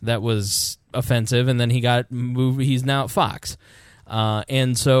that was offensive, and then he got moved. He's now at Fox,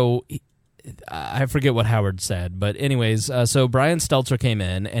 and so I forget what Howard said, but anyways, so Brian Stelter came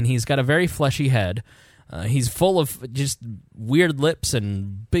in, and he's got a very fleshy head. He's full of just weird lips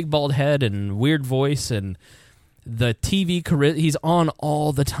and big bald head and weird voice, and the TV he's on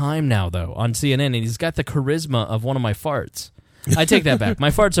all the time now, though, on CNN, and he's got the charisma of one of my farts. I take that back.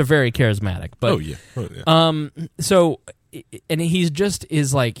 My farts are very charismatic, but so, and he's just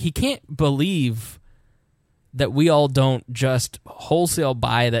is like, he can't believe that we all don't just wholesale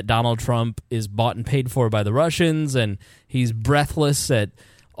buy that Donald Trump is bought and paid for by the Russians, and he's breathless at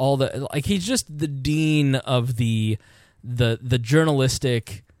all the, like, he's just the dean of the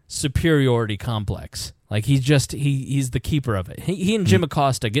journalistic superiority complex. Like, he's the keeper of it. He and Jim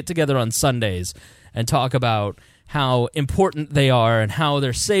Acosta get together on Sundays and talk about how important they are and how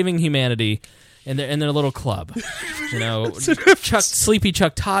they're saving humanity in their little club. You know, Sleepy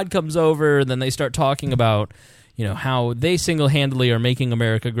Chuck Todd comes over, and then they start talking about, you know, how they single-handedly are making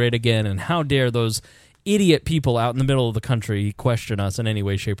America great again, and how dare those idiot people out in the middle of the country question us in any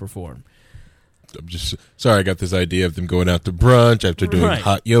way, shape, or form. I'm just sorry, I got this idea of them going out to brunch after doing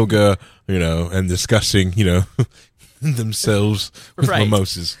hot yoga, you know, and discussing, you know, themselves with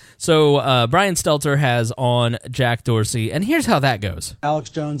mimosas. So Brian Stelter has on Jack Dorsey, and here's how that goes. Alex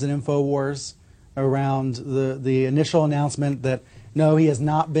Jones and InfoWars around the initial announcement that no, he has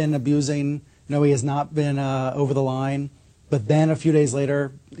not been abusing, no, he has not been over the line, but then a few days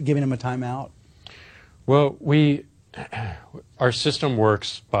later, giving him a timeout. Well, our system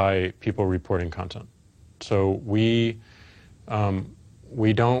works by people reporting content. So we're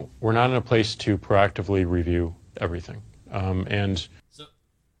not in a place to proactively review everything. I'm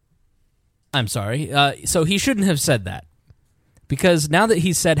sorry. So he shouldn't have said that, because now that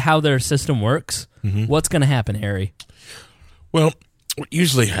he's said how their system works, what's going to happen, Harry? Well, what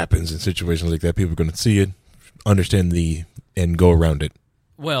usually happens in situations like that, people are going to see it, understand and go around it.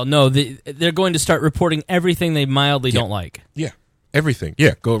 Well, no, they're going to start reporting everything they mildly don't like. Yeah, everything.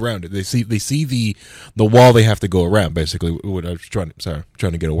 Yeah, go around it. They see the wall they have to go around. Basically, what I was trying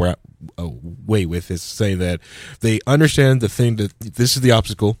to get away with is saying that they understand the thing that this is the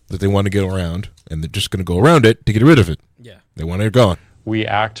obstacle that they want to get around, and they're just going to go around it to get rid of it. Yeah, they want it gone. We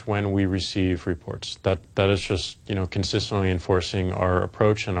act when we receive reports. That is just, you know, consistently enforcing our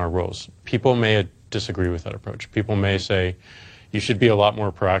approach and our rules. People may disagree with that approach. People may say, you should be a lot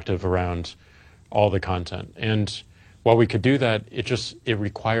more proactive around all the content. And while we could do that, it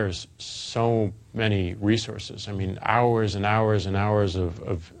requires so many resources. I mean, hours and hours and hours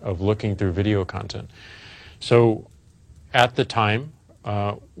of looking through video content. So at the time,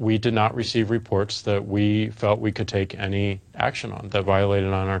 we did not receive reports that we felt we could take any action on that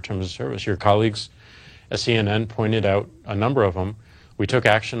violated on our terms of service. Your colleagues as CNN pointed out a number of them, we took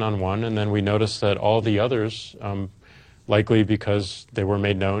action on one, and then we noticed that all the others, likely because they were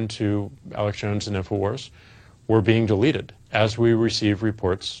made known to Alex Jones and InfoWars, were being deleted. As we receive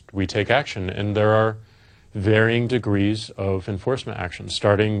reports, we take action, and there are varying degrees of enforcement action,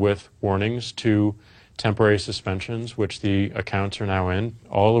 starting with warnings to temporary suspensions, which the accounts are now in,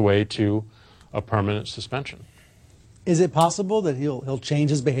 all the way to a permanent suspension. Is it possible that he'll change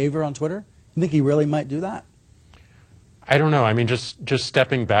his behavior on Twitter? You think he really might do that? I don't know. I mean, just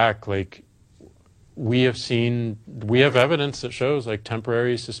stepping back, like, we have evidence that shows like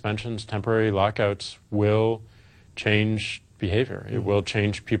temporary suspensions, temporary lockouts will change behavior. It will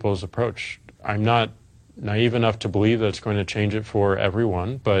change people's approach. I'm not naive enough to believe that it's going to change it for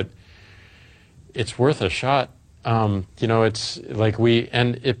everyone, but it's worth a shot. It's like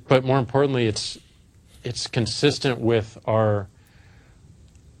but more importantly, it's consistent with our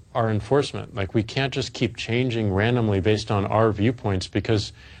enforcement. Like, we can't just keep changing randomly based on our viewpoints,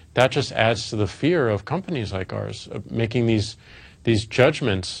 because that just adds to the fear of companies like ours, of making these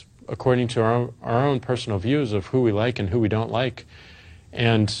judgments according to our own personal views of who we like and who we don't like,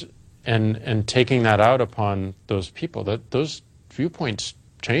 and taking that out upon those people. That those viewpoints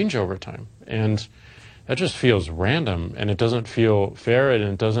change over time, and that just feels random, and it doesn't feel fair, and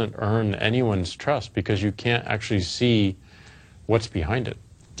it doesn't earn anyone's trust, because you can't actually see what's behind it.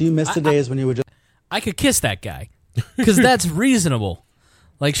 Do you miss the days when you would just... I could kiss that guy, because that's reasonable.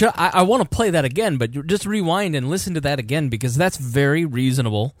 Like, sure, I want to play that again, but just rewind and listen to that again, because that's very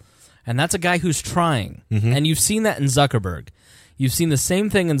reasonable, and that's a guy who's trying. Mm-hmm. And you've seen that in Zuckerberg. You've seen the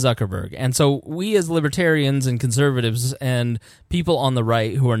same thing in Zuckerberg. And so we as libertarians and conservatives and people on the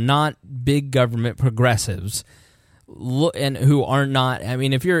right who are not big government progressives and who are not, I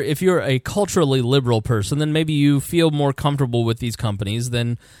mean, if you're a culturally liberal person, then maybe you feel more comfortable with these companies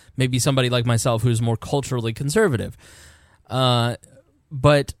than maybe somebody like myself who's more culturally conservative.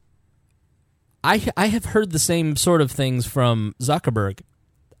 But I have heard the same sort of things from Zuckerberg.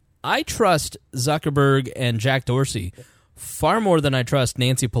 I trust Zuckerberg and Jack Dorsey far more than I trust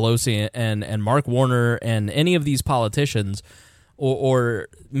Nancy Pelosi and Mark Warner and any of these politicians or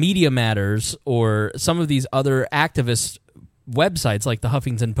Media Matters or some of these other activist websites like the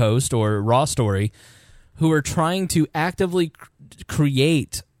Huffington Post or Raw Story, who are trying to actively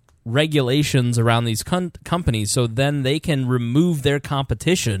create regulations around these companies so then they can remove their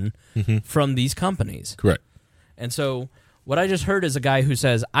competition from these companies. Correct. And so what I just heard is a guy who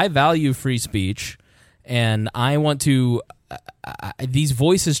says, I value free speech, and I want to these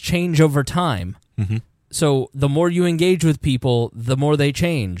voices change over time. Mm-hmm. So the more you engage with people, the more they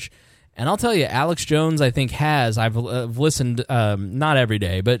change. And I'll tell you, Alex Jones, I think, I've listened, not every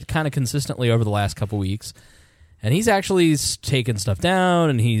day, but kind of consistently over the last couple weeks. And he's actually taken stuff down,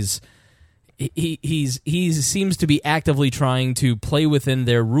 and he seems to be actively trying to play within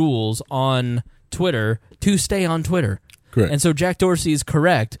their rules on Twitter to stay on Twitter. Correct. And so Jack Dorsey is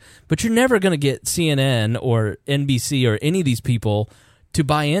correct, but you're never going to get CNN or NBC or any of these people to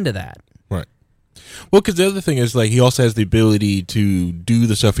buy into that. Right. Well, because the other thing is, like, he also has the ability to do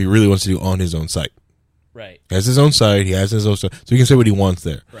the stuff he really wants to do on his own site. Right. He has his own site. He has his own stuff, so he can say what he wants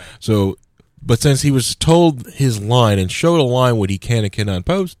there. Right. So, but since he was told his line and showed a line what he can and cannot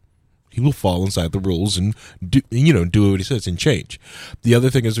post, he will fall inside the rules and do what he says and change. The other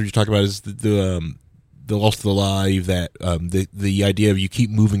thing is what you're talking about is the also the lie that the idea of you keep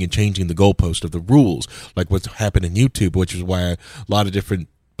moving and changing the goalpost of the rules, like what's happened in YouTube, which is why a lot of different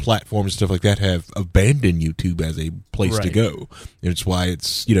platforms and stuff like that have abandoned YouTube as a place to go. And it's why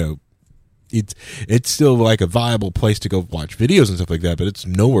it's still like a viable place to go watch videos and stuff like that, but it's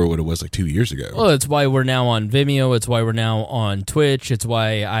nowhere what it was like 2 years ago. Well, it's why we're now on Vimeo. It's why we're now on Twitch. It's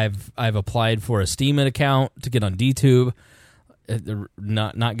why I've applied for a Steemit account to get on DTube.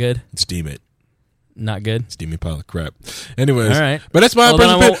 Not good. Steemit. Not good. Steamy pile of crap. Anyways, all right. But that's my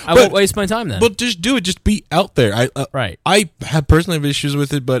I won't waste my time then. But just do it. Just be out there. I have personally have issues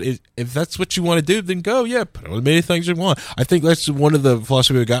with it, but if that's what you want to do, then go. Yeah, put on as many things you want. I think that's one of the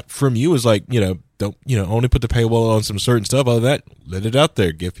philosophy we got from you is like, don't only put the paywall on some certain stuff. Other than that, let it out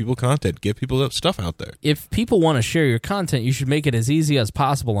there. Give people content. Give people stuff out there. If people want to share your content, you should make it as easy as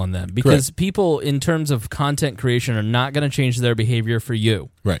possible on them, because people, in terms of content creation, are not going to change their behavior for you.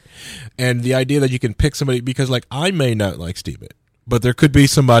 Right. And the idea that you can pick somebody, because like I may not like Steemit, but there could be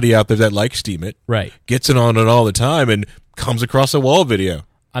somebody out there that likes Steemit, right? Gets it on it all the time and comes across a wall video.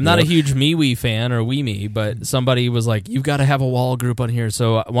 I'm not a huge MeWe fan or WeMe, but somebody was like, you've got to have a wall group on here.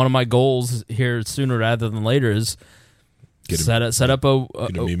 So one of my goals here sooner rather than later is set up a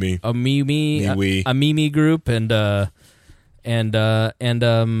MeWe group and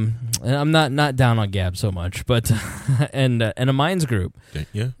I'm not down on Gab so much, but and a Minds group.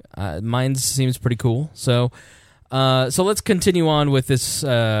 Yeah, Minds seems pretty cool. So let's continue on with this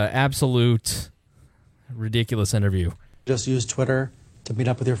absolute ridiculous interview. Just use Twitter to meet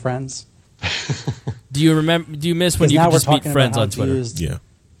up with your friends. Do you miss when you could just meet friends on Twitter? Yeah,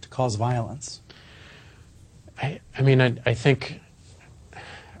 to cause violence. I mean, I think.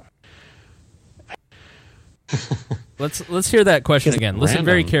 Let's hear that question again. Listen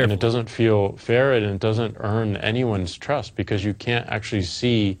very carefully. And it doesn't feel fair, and it doesn't earn anyone's trust because you can't actually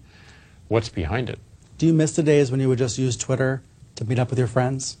see what's behind it. Do you miss the days when you would just use Twitter to meet up with your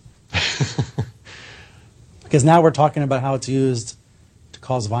friends? Because now we're talking about how it's used to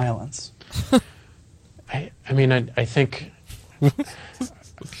cause violence. I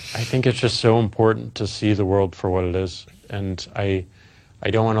think it's just so important to see the world for what it is, and I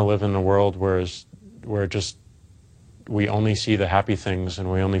don't want to live in a world where just we only see the happy things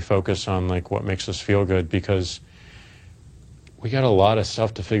and we only focus on like what makes us feel good, because we got a lot of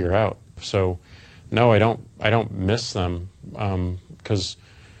stuff to figure out. So no, I don't miss them, because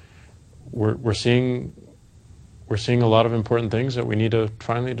we're seeing a lot of important things that we need to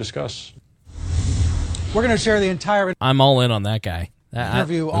finally discuss. We're going to share the entire I'm all in on that guy.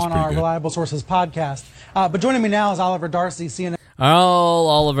 Interview on our Reliable Sources podcast. But joining me now is Oliver Darcy, CNN.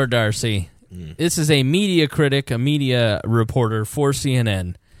 Oliver Darcy. This is a media critic, a media reporter for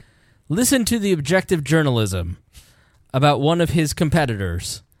CNN. Listen to the objective journalism about one of his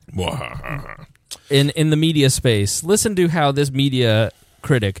competitors in the media space. Listen to how this media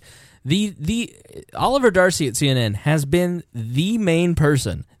critic, the Oliver Darcy at CNN, has been the main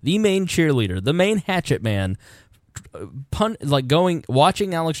person, the main cheerleader, the main hatchet man,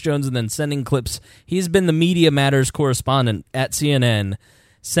 watching Alex Jones and then sending clips. He's been the Media Matters correspondent at CNN,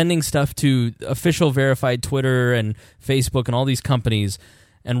 sending stuff to official verified Twitter and Facebook and all these companies,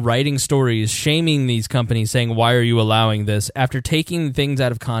 and writing stories shaming these companies, saying, why are you allowing this, after taking things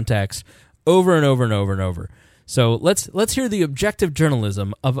out of context over and over and over and over. So let's hear the objective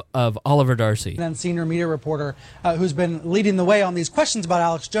journalism of Oliver Darcy. And senior media reporter who's been leading the way on these questions about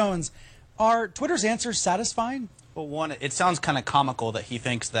Alex Jones. Are Twitter's answers satisfying? Well, one, it sounds kind of comical that he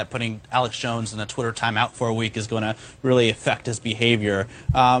thinks that putting Alex Jones in a Twitter timeout for a week is going to really affect his behavior.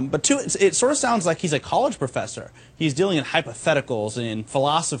 But two, it sort of sounds like he's a college professor. He's dealing in hypotheticals and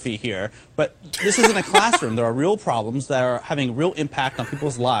philosophy here. But this isn't a classroom. There are real problems that are having real impact on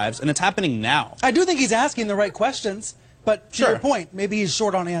people's lives, and it's happening now. I do think he's asking the right questions. But to your point, maybe he's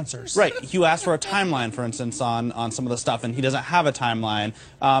short on answers. Right. You asked for a timeline, for instance, on some of the stuff, and he doesn't have a timeline.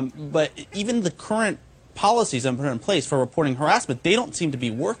 But even the current policies that are put in place for reporting harassment, they don't seem to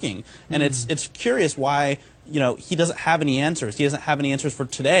be working. And it's curious why, he doesn't have any answers. He doesn't have any answers for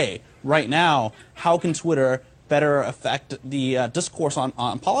today, right now. How can Twitter better affect the discourse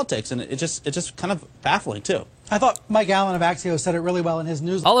on politics? And it's just kind of baffling, too. I thought Mike Allen of Axios said it really well in his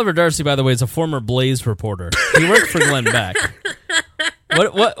news. Oliver Darcy, by the way, is a former Blaze reporter. He worked for Glenn Beck.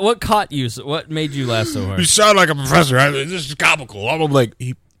 What caught you? What made you laugh so hard? You sound like a professor. This is comical. I'm like,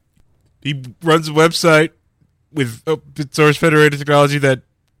 he runs a website with open source federated technology that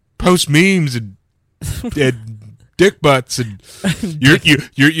posts memes and dick butts, and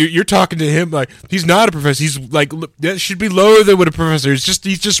you're talking to him like he's not a professor. He's like, that should be lower than what a professor is.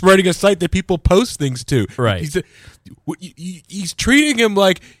 He's just running a site that people post things to. Right. He's treating him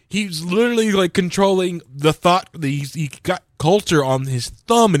like he's literally like controlling the thought. He got culture on his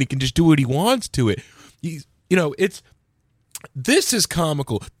thumb, and he can just do what he wants to it. This is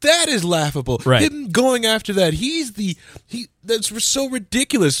comical. That is laughable. Right. Him going after that. That's so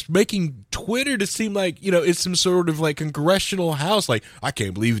ridiculous. Making Twitter to seem like, it's some sort of like congressional house. Like, I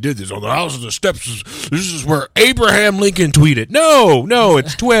can't believe he did this on the House of the Steps. This is where Abraham Lincoln tweeted. No,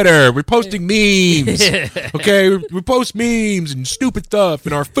 it's Twitter. We're posting memes. Okay, we post memes and stupid stuff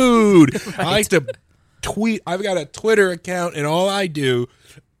and our food. Right. I like to tweet. I've got a Twitter account, and all I do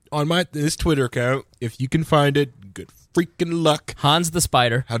on this Twitter account, if you can find it, good freaking luck. Hans the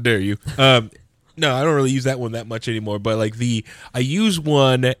Spider. How dare you? No, I don't really use that one that much anymore. But like I use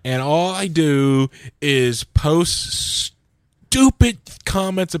one, and all I do is post stupid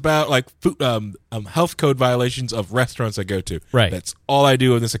comments about like food, health code violations of restaurants I go to. Right. That's all I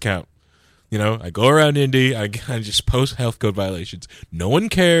do on this account. I go around Indy, I just post health code violations. No one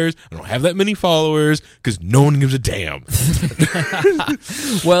cares. I don't have that many followers because no one gives a damn.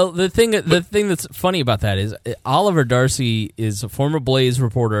 Well, the thing that's funny about that is Oliver Darcy is a former Blaze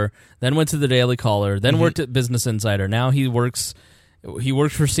reporter, then went to the Daily Caller, then worked at Business Insider. Now he works for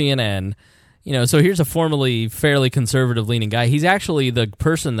CNN. so here's a formerly fairly conservative-leaning guy. He's actually the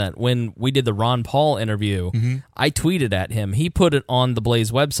person that when we did the Ron Paul interview, I tweeted at him. He put it on the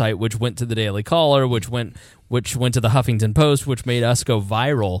Blaze website, which went to the Daily Caller, which went to the Huffington Post, which made us go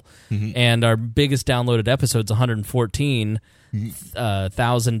viral. And our biggest downloaded episode's 114,000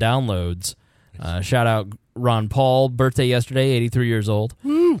 downloads. Shout out Ron Paul, birthday yesterday, 83 years old,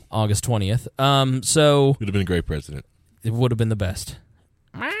 August 20th. So would have been a great president. It would have been the best.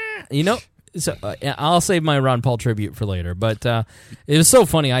 So I'll save my Ron Paul tribute for later. But it was so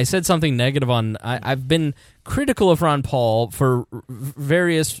funny. I said something negative on. I've been critical of Ron Paul for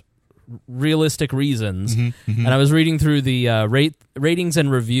various realistic reasons, and I was reading through the ratings and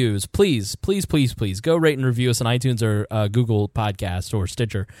reviews. Please go rate and review us on iTunes or Google Podcast or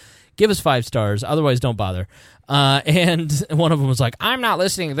Stitcher. Give us 5 stars. Otherwise, don't bother. And one of them was like, I'm not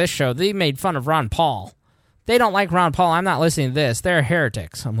listening to this show. They made fun of Ron Paul. They don't like Ron Paul. I'm not listening to this. They're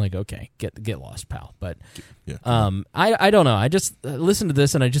heretics. I'm like, okay, get lost, pal. But I don't know. I just listen to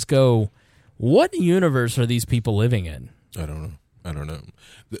this and I just go, what universe are these people living in? I don't know.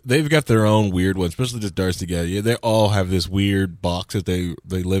 They've got their own weird ones, especially this Darcy guy. Yeah, they all have this weird box that they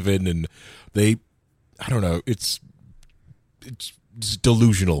live in, and I don't know. It's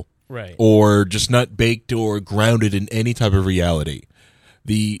delusional. Right. Or just not baked or grounded in any type of reality.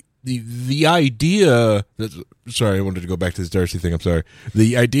 The idea that, sorry, I wanted to go back to this Darcy thing. I'm sorry.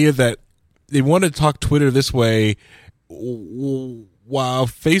 The idea that they want to talk Twitter this way while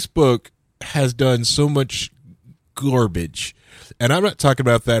Facebook has done so much garbage. And I'm not talking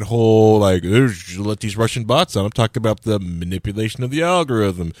about that whole, like, let these Russian bots on. I'm talking about the manipulation of the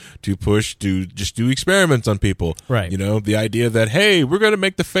algorithm to just do experiments on people. Right. The idea that, hey, we're going to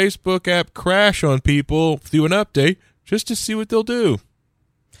make the Facebook app crash on people through an update just to see what they'll do.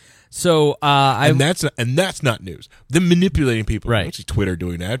 So and that's not news. Them manipulating people. Right. I don't see Twitter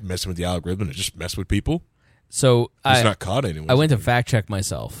doing that, messing with the algorithm to just mess with people. So it's not caught anyone. I went to fact check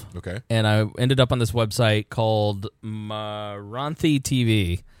myself. Okay. And I ended up on this website called Maranthi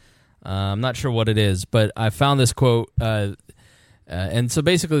TV. I'm not sure what it is, but I found this quote. And so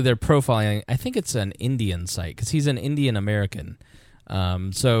basically they're profiling. I think it's an Indian site because he's an Indian American.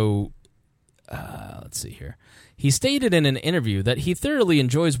 Let's see here. He stated in an interview that he thoroughly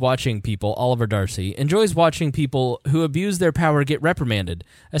enjoys watching people, Oliver Darcy, enjoys watching people who abuse their power get reprimanded,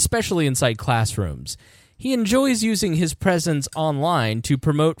 especially inside classrooms. He enjoys using his presence online to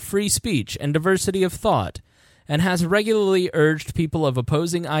promote free speech and diversity of thought, and has regularly urged people of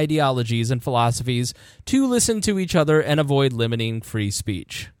opposing ideologies and philosophies to listen to each other and avoid limiting free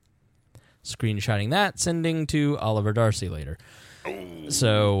speech. Screenshotting that, sending to Oliver Darcy later.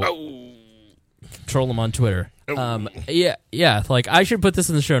 So, troll him on Twitter. Yeah, like I should put this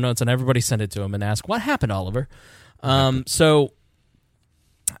in the show notes and everybody send it to him and ask, what happened, Oliver? So,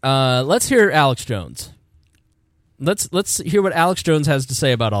 let's hear Alex Jones. Let's hear what Alex Jones has to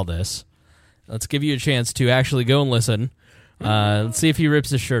say about all this. Let's give you a chance to actually go and listen. Let's see if he rips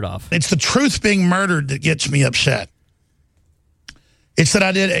his shirt off. It's the truth being murdered that gets me upset. It's that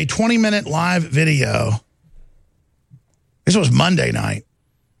I did a 20-minute live video. This was Monday night.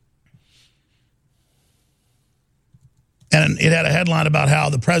 And it had a headline about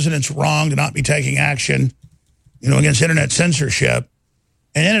how the president's wrong to not be taking action, against internet censorship.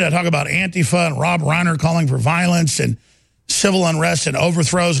 And in it, I talk about Antifa and Rob Reiner calling for violence and civil unrest and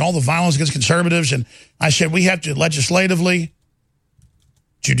overthrows and all the violence against conservatives. And I said we have to legislatively,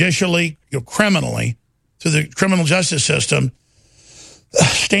 judicially, criminally, through the criminal justice system,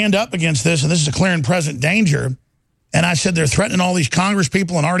 stand up against this. And this is a clear and present danger. And I said they're threatening all these Congress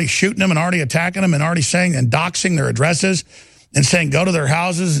people and already shooting them and already attacking them and already saying and doxing their addresses and saying go to their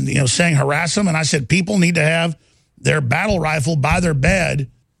houses and, saying harass them. And I said people need to have their battle rifle by their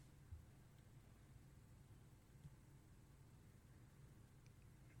bed.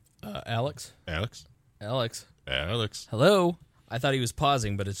 Alex? Alex? Hello? I thought he was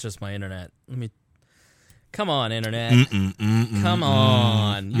pausing, but it's just my internet. Come on, internet. Come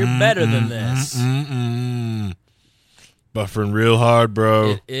on. You're better than this. Buffering real hard,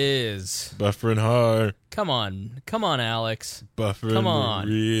 bro. It is. Buffering hard. Come on, Alex. Buffering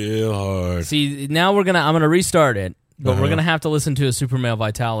real hard. See, now I'm gonna restart it, but we're gonna have to listen to a Super Male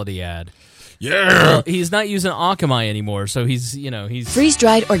Vitality ad. Yeah. Well, he's not using Akamai anymore, so he's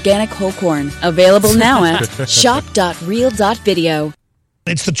freeze-dried organic whole corn, available now at shop.real.video.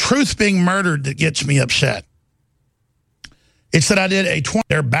 It's the truth being murdered that gets me upset. It's that I did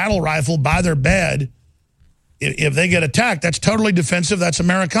their battle rifle by their bed. If they get attacked, that's totally defensive. That's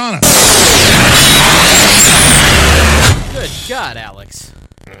Americana. Good God, Alex.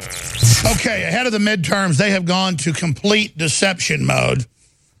 Okay, ahead of the midterms, they have gone to complete deception mode.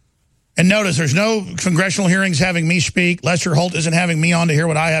 And notice there's no congressional hearings having me speak. Lester Holt isn't having me on to hear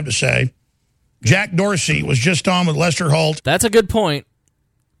what I have to say. Jack Dorsey was just on with Lester Holt. That's a good point.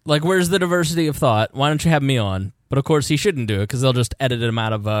 Like, where's the diversity of thought? Why don't you have me on? But, of course, he shouldn't do it because they'll just edit him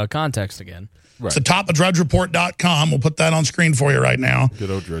out of context again. Right. It's the top of drudgereport.com. We'll put that on screen for you right now.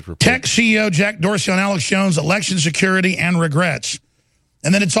 Good old Drudge Report. Tech CEO Jack Dorsey on Alex Jones, election security and regrets.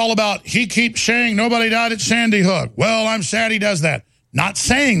 And then it's all about, he keeps saying nobody died at Sandy Hook. Well, I'm sad he does that. Not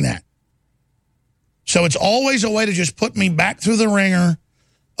saying that. So it's always a way to just put me back through the ringer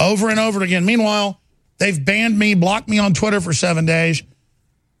over and over again. Meanwhile, they've banned me, blocked me on Twitter for 7 days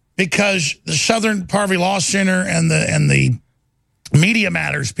because the Southern Poverty Law Center and the Media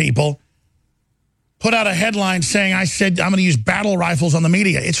Matters people put out a headline saying I said I'm going to use battle rifles on the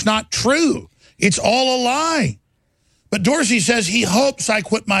media. It's not true. It's all a lie. But Dorsey says he hopes I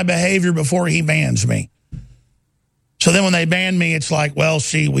quit my behavior before he bans me. So then when they ban me, it's like, well,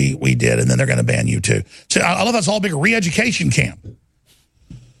 see, we did, and then they're going to ban you too. So I love that's all big re-education camp.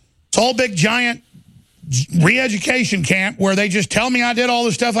 It's all big, giant re-education camp where they just tell me I did all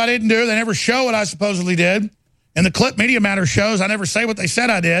the stuff I didn't do. They never show what I supposedly did. And the clip Media Matters shows I never say what they said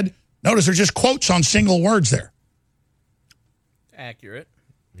I did. Notice there's just quotes on single words there. Accurate.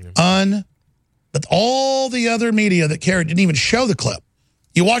 But all the other media that cared didn't even show the clip.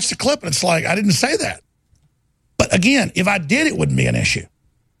 You watch the clip and it's like, I didn't say that. But again, if I did, it wouldn't be an issue.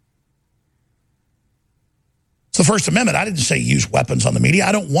 It's the First Amendment. I didn't say use weapons on the media.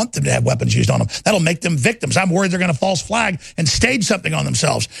 I don't want them to have weapons used on them. That'll make them victims. I'm worried they're going to false flag and stage something on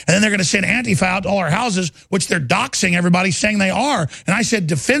themselves. And then they're going to send Antifa out to all our houses, which they're doxing everybody saying they are. And I said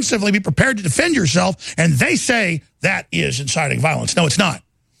defensively, be prepared to defend yourself. And they say that is inciting violence. No, it's not.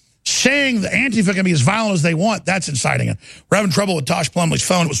 Saying the Antifa can be as violent as they want, that's inciting it. We're having trouble with Tosh Plumlee's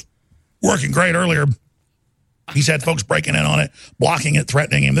phone. It was working great earlier. He's had folks breaking in on it, blocking it,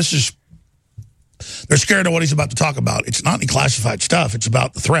 threatening him. They're scared of what he's about to talk about. It's not any classified stuff. It's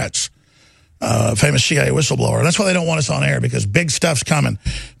about the threats. Famous CIA whistleblower. And that's why they don't want us on air, because big stuff's coming.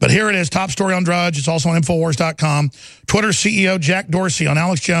 But here it is, top story on Drudge. It's also on Infowars.com. Twitter CEO Jack Dorsey on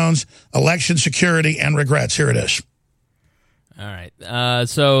Alex Jones, election security and regrets. Here it is. All right.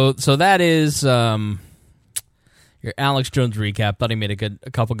 So that is your Alex Jones recap. Thought he made a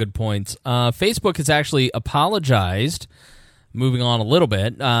couple good points. Facebook has actually apologized. Moving on a little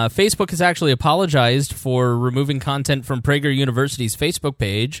bit, Facebook has actually apologized for removing content from Prager University's Facebook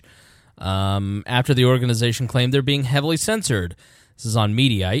page after the organization claimed they're being heavily censored. This is on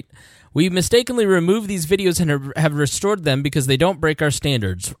Mediaite. We mistakenly removed these videos and have restored them because they don't break our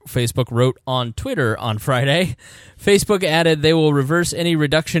standards, Facebook wrote on Twitter on Friday. Facebook added they will reverse any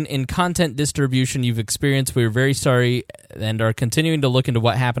reduction in content distribution you've experienced. We are very sorry and are continuing to look into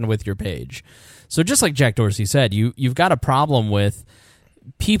what happened with your page. So just like Jack Dorsey said, you've got a problem with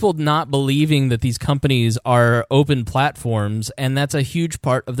people not believing that these companies are open platforms, and that's a huge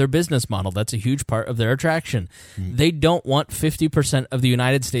part of their business model. That's a huge part of their attraction. They don't want 50% of the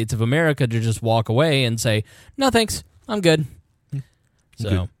United States of America to just walk away and say, no thanks, I'm good.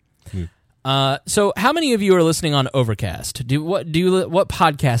 So so how many of you are listening on Overcast? What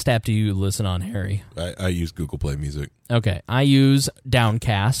podcast app do you listen on, Harry? I use Google Play Music. Okay, I use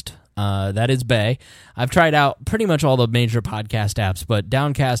Downcast. That is Bay. I've tried out pretty much all the major podcast apps, but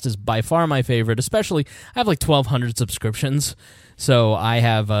Downcast is by far my favorite, especially I have like 1,200 subscriptions, so I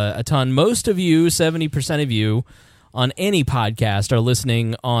have a ton. Most of you, 70% of you, on any podcast are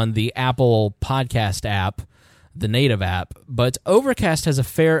listening on the Apple Podcast app, the native app, but Overcast has a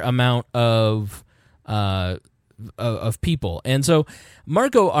fair amount of people. And so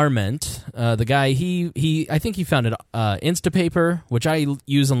Marco Arment, the guy, I think he founded Instapaper, which I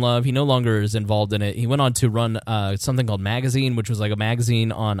use and love. He no longer is involved in it. He went on to run something called Magazine, which was like a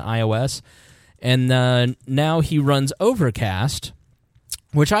magazine on iOS. And now he runs Overcast,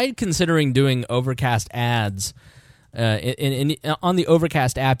 which I'm considering doing Overcast ads. On the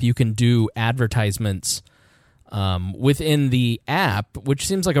Overcast app, you can do advertisements within the app, which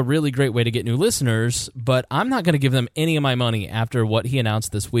seems like a really great way to get new listeners, but I'm not going to give them any of my money after what he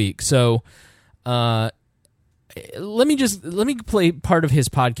announced this week. So let me play part of his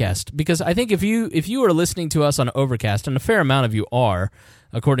podcast, because I think if you are listening to us on Overcast, and a fair amount of you are,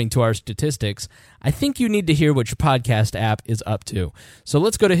 according to our statistics, I think you need to hear what your podcast app is up to. So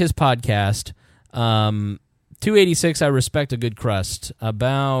let's go to his podcast. 286, I respect a good crust.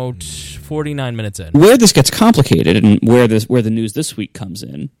 About 49 minutes in. Where this gets complicated, and where the news this week comes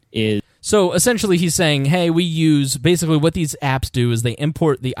in, is... So essentially he's saying, hey, we use... Basically what these apps do is they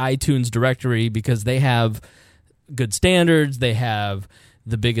import the iTunes directory because they have good standards, they have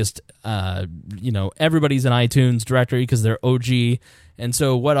the biggest, everybody's in iTunes directory because they're OG. And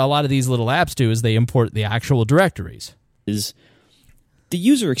so what a lot of these little apps do is they import the actual directories. Is the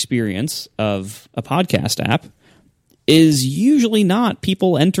user experience of a podcast app is usually not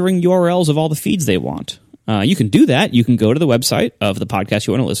people entering URLs of all the feeds they want. You can do that. You can go to the website of the podcast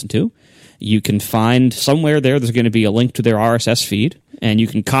you want to listen to. You can find somewhere there's going to be a link to their RSS feed, and you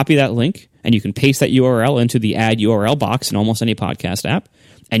can copy that link, and you can paste that URL into the add URL box in almost any podcast app,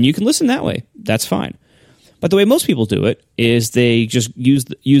 and you can listen that way. That's fine. But the way most people do it is they just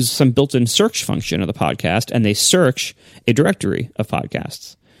use some built-in search function of the podcast, and they search a directory of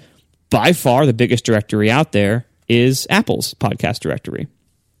podcasts. By far, the biggest directory out there is Apple's podcast directory.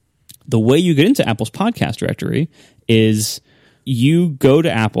 The way you get into Apple's podcast directory is you go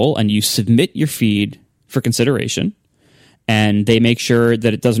to Apple and you submit your feed for consideration, and they make sure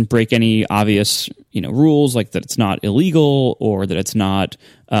that it doesn't break any obvious, rules, like that it's not illegal or that it's not,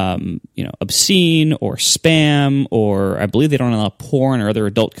 obscene or spam, or I believe they don't allow porn or other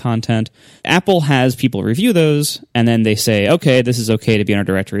adult content. Apple has people review those, and then they say, okay, this is okay to be in our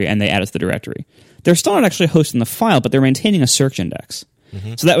directory, and they add it to the directory. They're still not actually hosting the file, but they're maintaining a search index.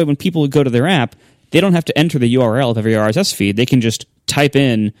 Mm-hmm. So that way when people go to their app, they don't have to enter the URL of every RSS feed. They can just type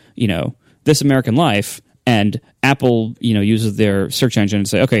in, This American Life, and Apple, uses their search engine and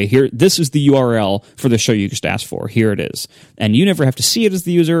say, okay, here, this is the URL for the show you just asked for. Here it is. And you never have to see it as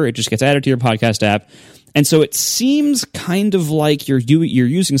the user. It just gets added to your podcast app. And so it seems kind of like you're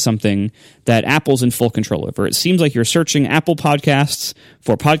using something that Apple's in full control over. It seems like you're searching Apple Podcasts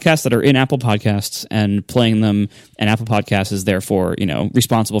for podcasts that are in Apple Podcasts and playing them, and Apple Podcasts is therefore,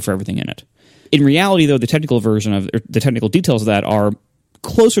 responsible for everything in it. In reality, though, the technical details of that are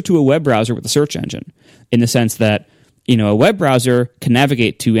closer to a web browser with a search engine, in the sense that, a web browser can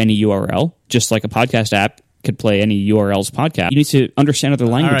navigate to any URL, just like a podcast app could play any URL's podcast. You need to understand other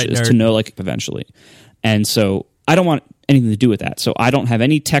languages to know, eventually. And so I don't want anything to do with that. So I don't have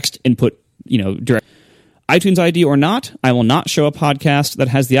any text input, direct. iTunes ID or not, I will not show a podcast that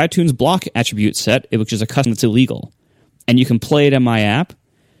has the iTunes block attribute set, which is a custom that's illegal. And you can play it in my app.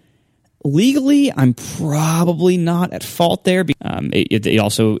 Legally, I'm probably not at fault there. It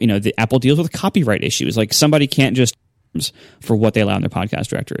also, the Apple deals with copyright issues. Like, somebody can't just for what they allow in their podcast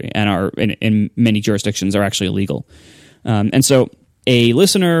directory, and are in many jurisdictions are actually illegal. And so a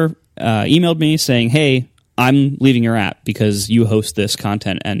listener emailed me saying, hey, I'm leaving your app because you host this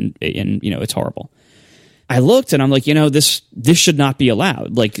content and it's horrible. I looked and I'm like, this should not be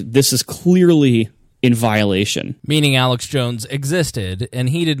allowed. Like, this is clearly in violation. Meaning Alex Jones existed, and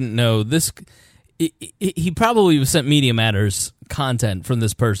he didn't know this. He probably was sent Media Matters content from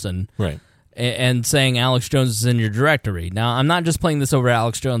this person. Right. And saying Alex Jones is in your directory. Now, I'm not just playing this over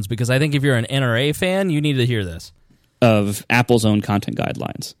Alex Jones, because I think if you're an NRA fan, you need to hear this. Of Apple's own content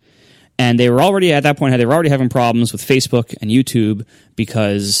guidelines. And they were already, at that point, they were already having problems with Facebook and YouTube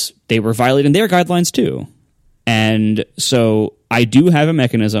because they were violating their guidelines too. And so I do have a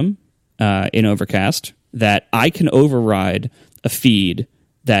mechanism in Overcast that I can override a feed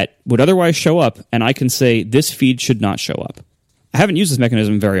that would otherwise show up, and I can say this feed should not show up. I haven't used this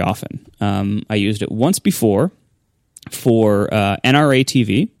mechanism very often. I used it once before for NRA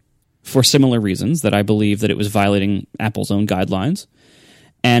TV for similar reasons, that I believe that it was violating Apple's own guidelines.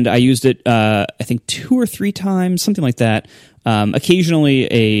 And I used it, I think, 2 or 3 times, something like that. Occasionally,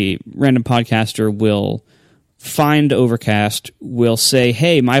 a random podcaster will find Overcast, will say,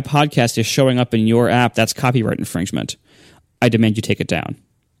 hey, my podcast is showing up in your app. That's copyright infringement. I demand you take it down.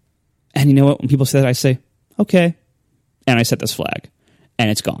 And you know what? When people say that, I say, okay. And I set this flag.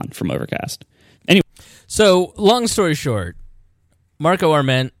 And it's gone from Overcast. Anyway. So, long story short, Marco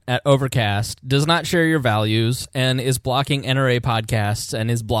Arment at Overcast does not share your values and is blocking NRA podcasts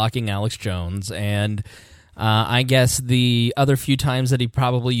and is blocking Alex Jones. And I guess the other few times that he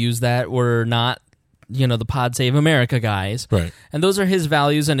probably used that were not, the Pod Save America guys. Right. And those are his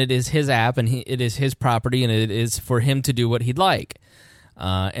values, and it is his app, and it is his property, and it is for him to do what he'd like.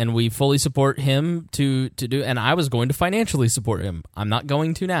 And we fully support him to do, and I was going to financially support him. I'm not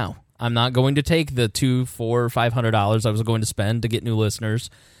going to now. I'm not going to take the $200, $400, $500 I was going to spend to get new listeners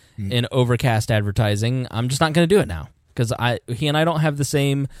in Overcast advertising. I'm just not going to do it now, because he and I don't have the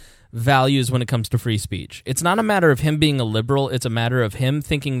same values when it comes to free speech. It's not a matter of him being a liberal. It's a matter of him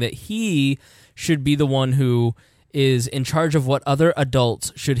thinking that he should be the one who is in charge of what other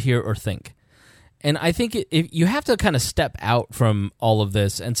adults should hear or think. And I think you have to kind of step out from all of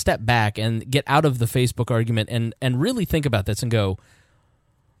this and step back and get out of the Facebook argument and really think about this and go,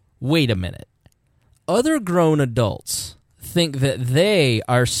 wait a minute. Other grown adults think that they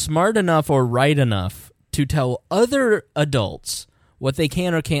are smart enough or right enough to tell other adults what they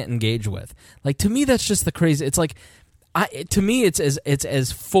can or can't engage with. Like, to me, that's just the crazy. It's like, to me, it's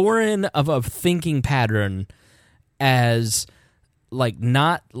as foreign of a thinking pattern as like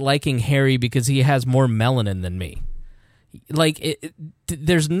not liking Harry because he has more melanin than me. Like,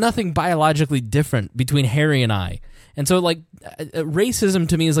 there's nothing biologically different between Harry and I. And so, like, racism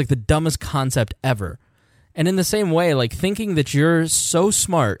to me is like the dumbest concept ever. And in the same way, like, thinking that you're so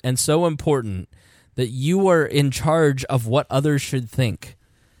smart and so important that you are in charge of what others should think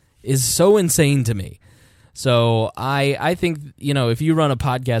is so insane to me. So I think, you know, if you run a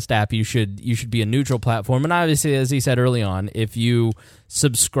podcast app, you should be a neutral platform. And obviously, as he said early on, if you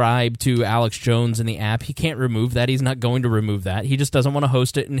subscribe to Alex Jones in the app, he can't remove that. He's not going to remove that. He just doesn't want to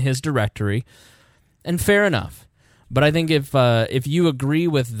host it in his directory. And fair enough. But I think if you agree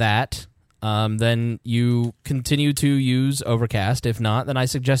with that, then you continue to use Overcast. If not, then I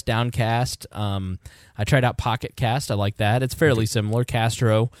suggest Downcast. I tried out Pocket Cast. I like that. It's fairly similar.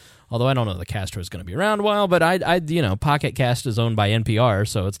 Castro. Although I don't know that Castro is going to be around a while, but Pocket Cast is owned by NPR,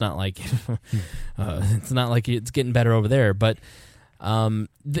 so it's not like it's getting better over there. But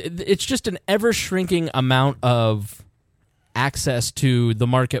it's just an ever shrinking amount of access to the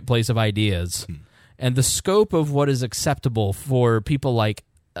marketplace of ideas, and the scope of what is acceptable for people like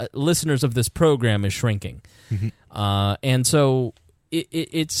listeners of this program is shrinking, and so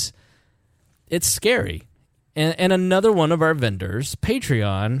it's scary. And another one of our vendors,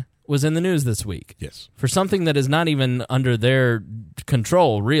 Patreon, was in the news this week. Yes. For something that is not even under their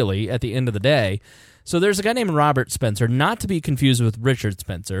control, really, at the end of the day. So there's a guy named Robert Spencer, not to be confused with Richard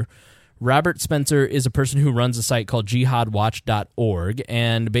Spencer. Robert Spencer is a person who runs a site called jihadwatch.org,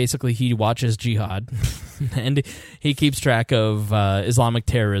 and basically he watches jihad, and he keeps track of Islamic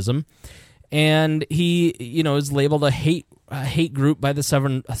terrorism. And he, is labeled a hate group by the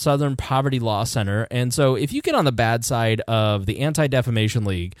Southern Poverty Law Center. And so if you get on the bad side of the Anti-Defamation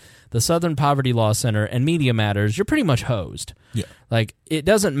League, the Southern Poverty Law Center, and Media Matters, you're pretty much hosed. Yeah. Like, it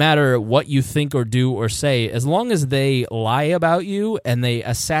doesn't matter what you think or do or say. As long as they lie about you and they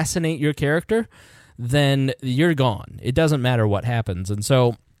assassinate your character, then you're gone. It doesn't matter what happens. And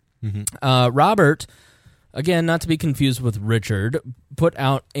so Robert, again, not to be confused with Richard, put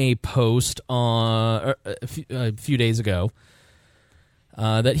out a post a few days ago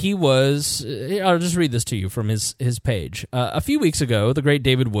that he was... I'll just read this to you from his page. A few weeks ago, the great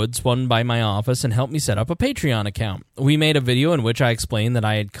David Wood swung by my office and helped me set up a Patreon account. We made a video in which I explained that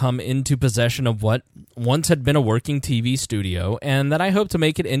I had come into possession of what once had been a working TV studio, and that I hope to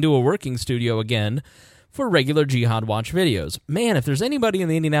make it into a working studio again for regular Jihad Watch videos. Man, if there's anybody in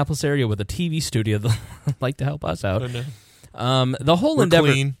the Indianapolis area with a TV studio that would like to help us out. The whole We're endeavor...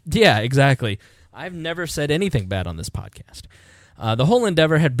 clean. Yeah, exactly. I've never said anything bad on this podcast. The whole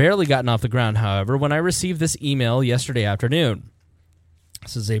endeavor had barely gotten off the ground, however, when I received this email yesterday afternoon.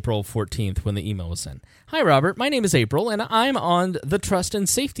 This is April 14th when the email was sent. Hi, Robert. My name is April, and I'm on the Trust and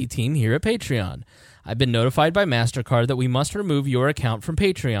Safety team here at Patreon. I've been notified by MasterCard that we must remove your account from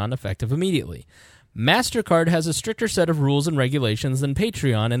Patreon effective immediately. MasterCard has a stricter set of rules and regulations than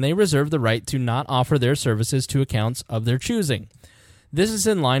Patreon, and they reserve the right to not offer their services to accounts of their choosing. This is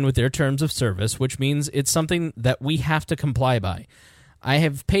in line with their terms of service, which means it's something that we have to comply by. I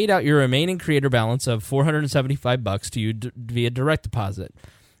have paid out your remaining creator balance of $475 to you via direct deposit.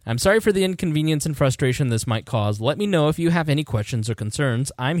 I'm sorry for the inconvenience and frustration this might cause. Let me know if you have any questions or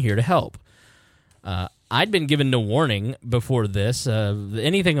concerns. I'm here to help. I'd been given no warning before this.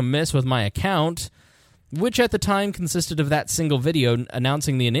 Anything amiss with my account, which at the time consisted of that single video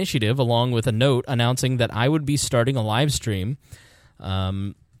announcing the initiative, along with a note announcing that I would be starting a live stream.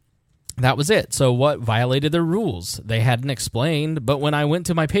 That was it. So what violated their rules? They hadn't explained, but when I went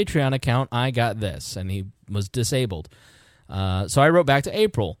to my Patreon account, I got this, and he was disabled. So I wrote back to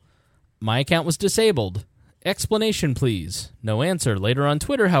April. My account was disabled. Explanation, please. No answer. Later on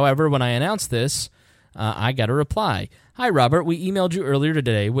Twitter, however, when I announced this, I got a reply. Hi, Robert. We emailed you earlier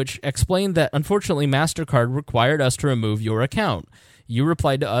today, which explained that, unfortunately, MasterCard required us to remove your account. You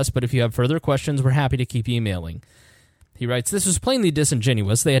replied to us, but if you have further questions, we're happy to keep emailing. He writes, this was plainly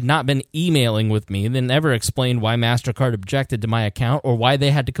disingenuous. They had not been emailing with me, then never explained why MasterCard objected to my account or why they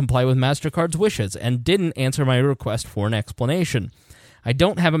had to comply with MasterCard's wishes, and didn't answer my request for an explanation. I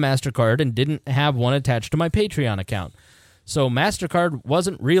don't have a MasterCard and didn't have one attached to my Patreon account. So MasterCard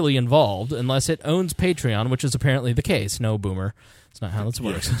wasn't really involved unless it owns Patreon, which is apparently the case. No, Boomer. That's not how this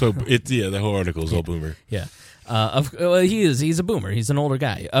works. Yeah. So the whole article is all Boomer. Yeah. He's a boomer. He's an older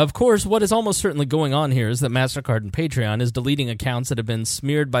guy. Of course, what is almost certainly going on here is that MasterCard and Patreon is deleting accounts that have been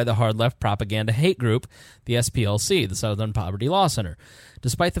smeared by the hard left propaganda hate group, the SPLC, the Southern Poverty Law Center,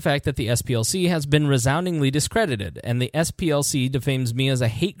 despite the fact that the SPLC has been resoundingly discredited, and the SPLC defames me as a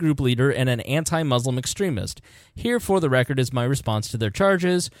hate group leader and an anti-Muslim extremist. Here, for the record, is my response to their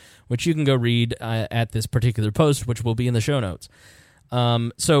charges, which you can go read at this particular post, which will be in the show notes.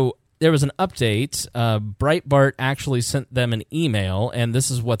 So there was an update. Breitbart actually sent them an email, and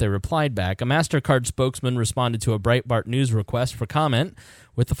this is what they replied back. A MasterCard spokesman responded to a Breitbart news request for comment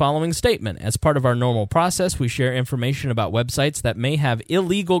with the following statement. As part of our normal process, we share information about websites that may have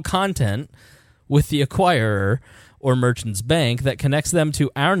illegal content with the acquirer or merchant's bank that connects them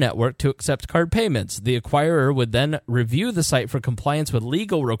to our network to accept card payments. The acquirer would then review the site for compliance with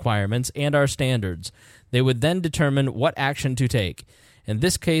legal requirements and our standards. They would then determine what action to take. In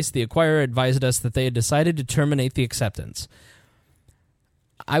this case, the acquirer advised us that they had decided to terminate the acceptance.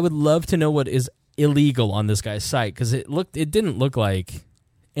 I would love to know what is illegal on this guy's site, because it didn't look like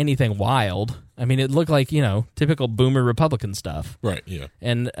anything wild. I mean, it looked like, typical boomer Republican stuff. Right, yeah.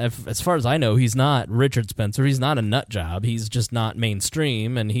 And as far as I know, he's not Richard Spencer. He's not a nut job. He's just not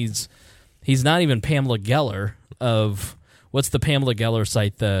mainstream, and he's not even Pamela Geller of... What's the Pamela Geller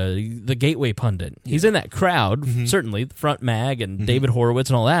site? The Gateway Pundit. He's in that crowd, certainly, the Front Mag and David Horowitz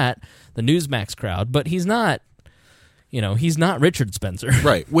and all that, the Newsmax crowd, but he's not, he's not Richard Spencer.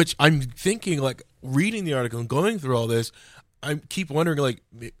 Right, which I'm thinking, like, reading the article and going through all this, I keep wondering, like,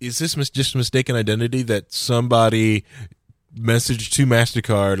 is this just mistaken identity that somebody messaged to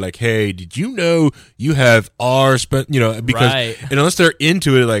MasterCard, like, hey, did you know you have our because, right. And unless they're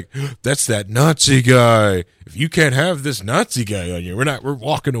into it, like, that's that Nazi guy. If you can't have this Nazi guy on you, we're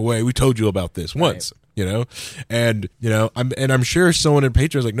walking away. We told you about this once, and, I'm sure someone in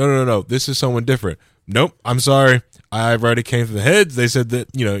Patreon is like, no, this is someone different. Nope, I'm sorry. I've already came from the heads. They said that,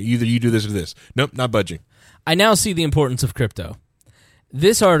 either you do this or this. Nope, not budging. I now see the importance of crypto.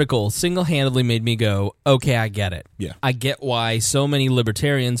 This article single-handedly made me go, okay, I get it. Yeah. I get why so many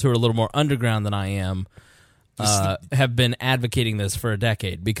libertarians who are a little more underground than I am have been advocating this for a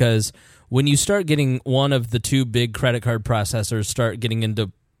decade. Because when you start getting one of the two big credit card processors start getting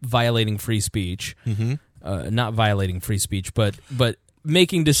into violating free speech, not violating free speech, but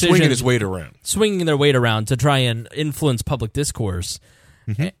making decisions... Swinging their weight around to try and influence public discourse...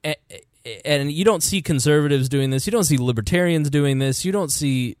 And you don't see conservatives doing this. You don't see libertarians doing this. You don't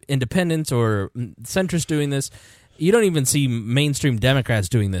see independents or centrists doing this. You don't even see mainstream Democrats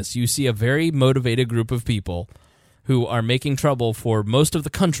doing this. You see a very motivated group of people who are making trouble for most of the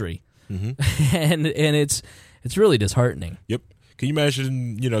country, and it's really disheartening. Yep. Can you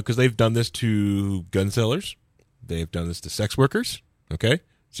imagine? Because they've done this to gun sellers, they've done this to sex workers. Okay,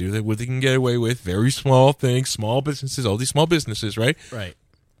 see what they can get away with. Very small things, small businesses, all these small businesses, right? Right.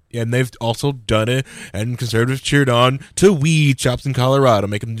 And they've also done it, and conservatives cheered on to weed shops in Colorado,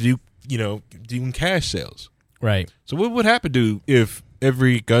 make them doing cash sales. Right. So what would happen if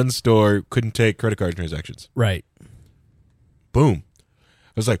every gun store couldn't take credit card transactions? Right. Boom.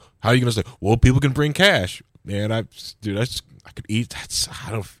 I was like, how are you going to say, well, people can bring cash? Man, I could eat.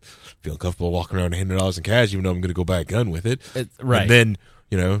 I don't feel comfortable walking around $100 in cash, even though I'm going to go buy a gun with it. Right. And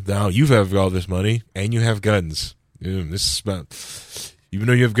then, now you have all this money, and you have guns. This is about... Even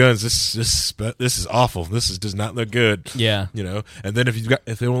though you have guns, this is awful. This does not look good. Yeah. And then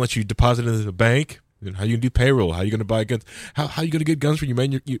if they won't let you deposit it in the bank, then how you gonna do payroll? How you gonna buy guns? How you gonna get guns from your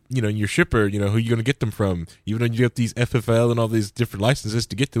man? Your shipper. Who you gonna get them from? Even though you have these FFL and all these different licenses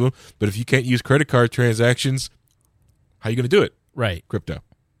to get to them, but if you can't use credit card transactions, how you gonna do it? Right. Crypto,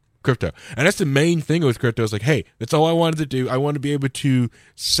 and that's the main thing with crypto. Is like, hey, that's all I wanted to do. I want to be able to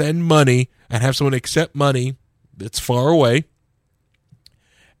send money and have someone accept money that's far away.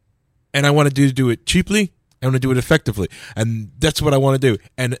 And I want to do it cheaply. I want to do it effectively. And that's what I want to do.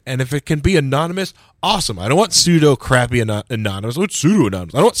 And if it can be anonymous, awesome. I don't want pseudo-crappy anonymous. I want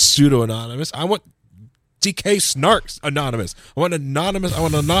pseudo-anonymous. I don't want pseudo-anonymous. I want DK Snarks anonymous. I want anonymous. I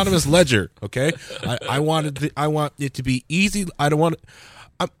want an anonymous ledger, okay? I want it to be easy. I don't want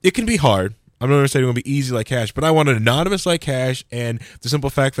it can be hard. I'm not going to say it's going to be easy like cash, but I want it anonymous like cash, and the simple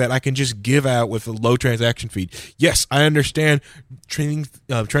fact that I can just give out with a low transaction fee. Yes, I understand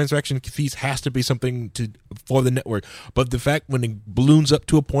transaction fees has to be something for the network, but the fact when it balloons up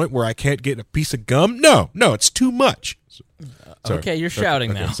to a point where I can't get a piece of gum, no, it's too much. Sorry. Okay, you're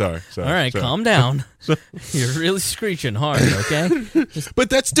shouting now. Sorry. All right, calm down. You're really screeching hard, okay? But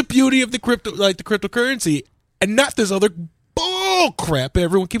that's the beauty of the cryptocurrency, and not this other bull crap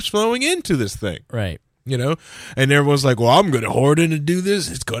everyone keeps flowing into this thing. Right. You know, and everyone's like, well, I'm going to hoard in and do this.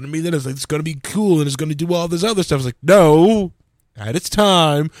 It's going to be this. It's going to be cool, and it's going to do all this other stuff. It's like, no, at its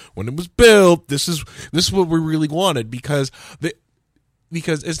time, when it was built, this is what we really wanted, because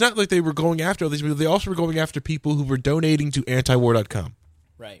it's not like they were going after all these people. They also were going after people who were donating to antiwar.com.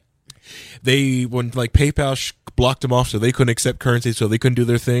 Right. When like PayPal blocked them off so they couldn't accept currency, so they couldn't do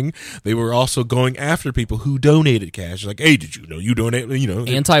their thing, they were also going after people who donated cash. Like, hey, did you know you donate? You know,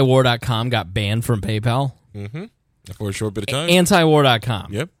 Antiwar.com got banned from PayPal. Mm-hmm. For a short bit of time.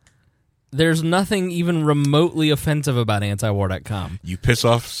 Antiwar.com. Yep. There's nothing even remotely offensive about antiwar.com. You piss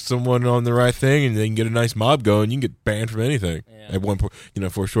off someone on the right thing, and they can get a nice mob going. You can get banned from anything at one point. You know,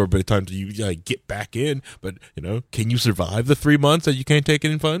 for a short bit of time, you get back in. But you know, can you survive the 3 months that you can't take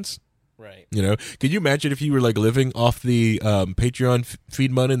it in funds? Right. You know, could you imagine if you were like living off the Patreon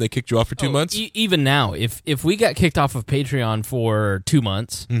feed money and they kicked you off for 2 months? Even now, if we got kicked off of Patreon for 2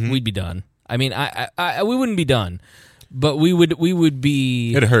 months, we'd be done. I mean, we wouldn't be done, but we would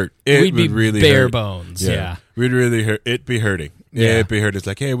be. It'd hurt. We'd be really bare hurt. bones. Yeah. We'd really hurt. It'd be hurting. Yeah. It'd be hurting. It's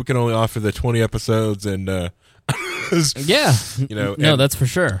like, hey, we can only offer the 20 episodes, and yeah, you know, no, that's for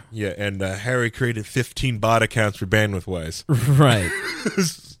sure. Yeah, and Harry created 15 bot accounts for bandwidth wise. Right.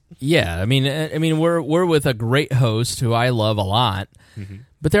 Yeah, I mean, we're with a great host who I love a lot,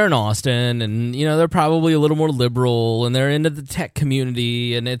 but they're in Austin, and you know they're probably a little more liberal, and they're into the tech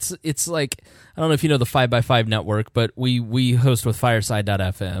community, and it's like, I don't know if you know the 5x5 network, but we host with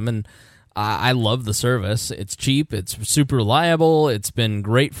Fireside.fm, and I love the service. It's cheap, it's super reliable, it's been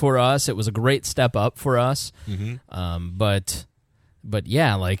great for us. It was a great step up for us, but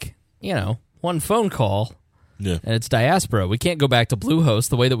yeah, like, you know, one phone call. Yeah. And it's diaspora. We can't go back to Bluehost.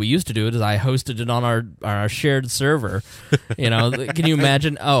 The way that we used to do it is I hosted it on our shared server. You know, can you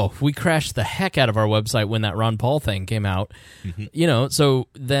imagine? Oh, we crashed the heck out of our website when that Ron Paul thing came out. You know, so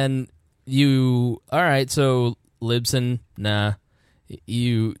then all right, so Libsyn, nah.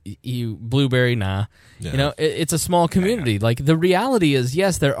 You Blueberry, nah. Yeah. You know, it's a small community. Like, the reality is,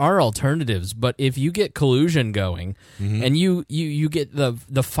 yes, there are alternatives, but if you get collusion going and you get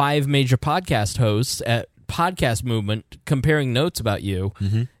the 5 major podcast hosts at Podcast Movement comparing notes about you,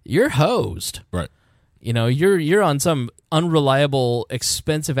 you're hosed. Right. You know, you're on some unreliable,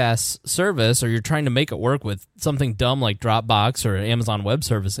 expensive ass service, or you're trying to make it work with something dumb like Dropbox or Amazon Web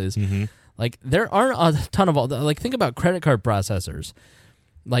Services. Like, there aren't a ton of think about credit card processors.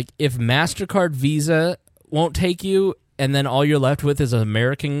 Like, if MasterCard, Visa won't take you, and then all you're left with is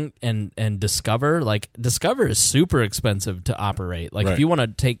American and Discover. Like, Discover is super expensive to operate. Like, if you want to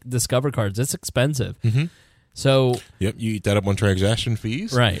take Discover cards, it's expensive. So yep, you eat that up on transaction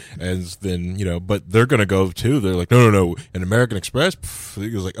fees, right? And then, you know, but they're going to go too. They're like, no. And American Express,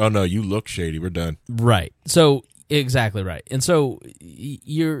 it was like, oh no, you look shady. We're done. Right. So exactly right. And so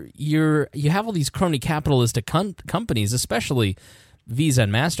you have all these crony capitalistic companies, especially Visa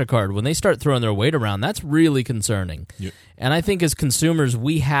and MasterCard. When they start throwing their weight around, that's really concerning. Yep. And I think as consumers,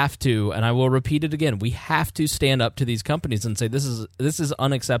 we have to, and I will repeat it again, we have to stand up to these companies and say this is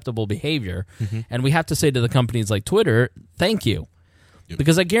unacceptable behavior. And we have to say to the companies like Twitter, thank you. Yep.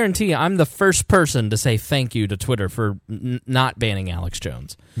 Because I guarantee you, I'm the first person to say thank you to Twitter for not banning Alex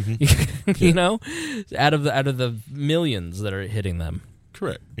Jones. You know, out of the millions that are hitting them.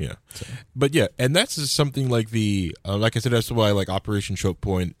 Correct. Yeah. So. But yeah, and that's just something like the like I said, that's why like Operation Choke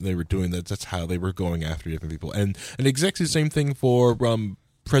Point, they were doing that. That's how they were going after different people, and exactly the same thing for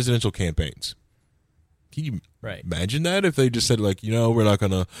presidential campaigns. Can you imagine that if they just said, like, you know, we're not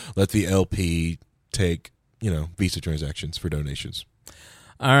going to let the LP take, you know, Visa transactions for donations?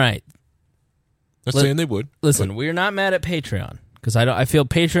 All right. Not saying they would. Listen, we're not mad at Patreon. Because I feel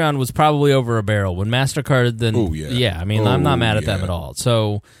Patreon was probably over a barrel when MasterCard. Then, I mean, I'm not mad at them at all.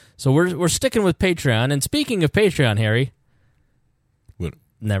 So we're sticking with Patreon. And speaking of Patreon, Harry, what?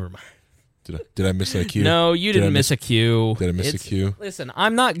 Never mind. Did I miss a cue? No, you didn't miss a cue. Did I miss a cue? Listen,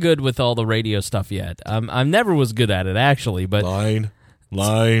 I'm not good with all the radio stuff yet. I never was good at it, actually. But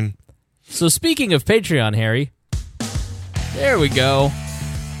line. So speaking of Patreon, Harry, there we go.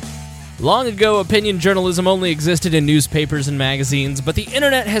 Long ago, opinion journalism only existed in newspapers and magazines, but the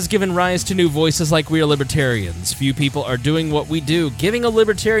internet has given rise to new voices like We Are Libertarians. Few people are doing what we do, giving a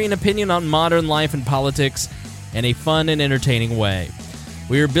libertarian opinion on modern life and politics in a fun and entertaining way.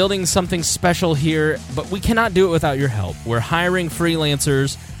 We are building something special here, but we cannot do it without your help. We're hiring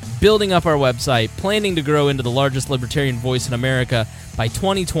freelancers, building up our website, planning to grow into the largest libertarian voice in America by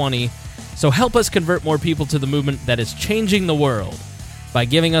 2020. So help us convert more people to the movement that is changing the world by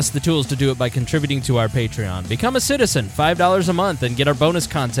giving us the tools to do it by contributing to our Patreon. Become a citizen, $5 a month, and get our bonus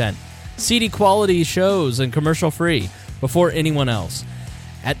content, CD quality shows, and commercial free before anyone else.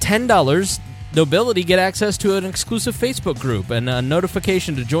 At $10, Nobility get access to an exclusive Facebook group and a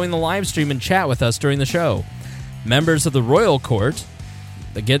notification to join the live stream and chat with us during the show. Members of the Royal Court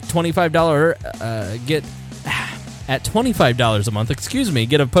get at $25 a month,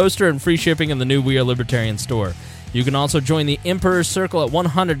 get a poster and free shipping in the new We Are Libertarian store. You can also join the Emperor's Circle at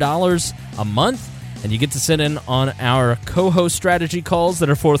 $100 a month, and you get to sit in on our co-host strategy calls that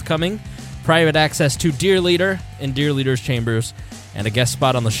are forthcoming, private access to Dear Leader in Dear Leader's chambers, and a guest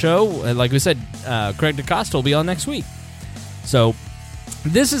spot on the show. Like we said, Craig DaCosta will be on next week. So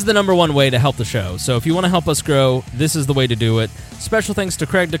this is the number one way to help the show. So if you want to help us grow, this is the way to do it. Special thanks to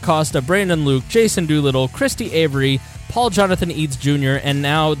Craig DaCosta, Brandon Luke, Jason Doolittle, Christy Avery, Paul Jonathan Eads Jr., and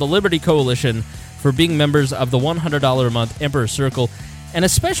now the Liberty Coalition for being members of the $100 a month Emperor's Circle. And a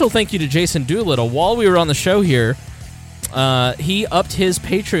special thank you to Jason Doolittle. While we were on the show here, he upped his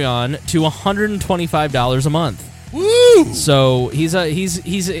Patreon to $125 a month. Woo! So he's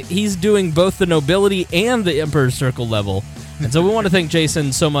doing both the Nobility and the Emperor's Circle level. And so we want to thank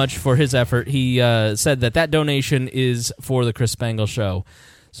Jason so much for his effort. He said that donation is for the Chris Spangle Show.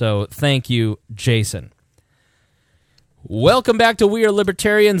 So thank you, Jason. Welcome back to We Are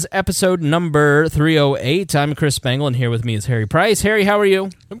Libertarians, episode number 308. I'm Chris Spangle, and here with me is Harry Price. Harry, how are you?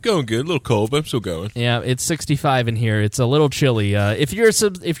 I'm going good. A little cold, but I'm still going. Yeah, it's 65 in here. It's a little chilly. If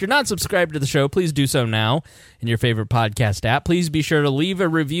you're not subscribed to the show, please do so now in your favorite podcast app. Please be sure to leave a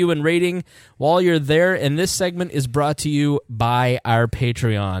review and rating while you're there. And this segment is brought to you by our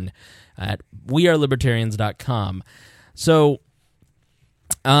Patreon at wearelibertarians.com. So,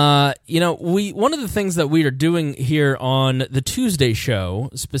 one of the things that we are doing here on the Tuesday show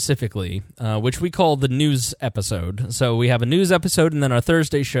specifically, which we call the news episode. So we have a news episode, and then our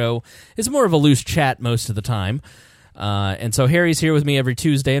Thursday show is more of a loose chat most of the time. And so Harry's here with me every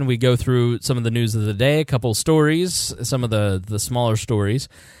Tuesday, and we go through some of the news of the day, a couple stories, some of the smaller stories.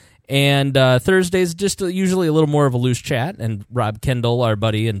 And Thursday's just usually a little more of a loose chat, and Rob Kendall, our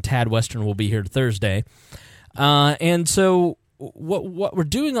buddy, and Tad Western will be here Thursday. And so what we're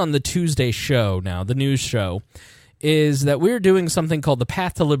doing on the Tuesday show now, the news show, is that we're doing something called the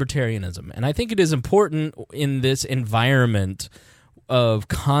Path to Libertarianism. And I think it is important in this environment of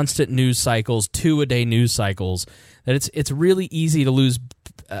constant news cycles, two-a-day news cycles, that it's really easy to lose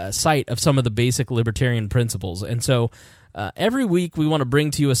sight of some of the basic libertarian principles. And so every week we want to bring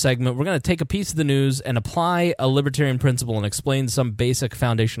to you a segment. We're going to take a piece of the news and apply a libertarian principle and explain some basic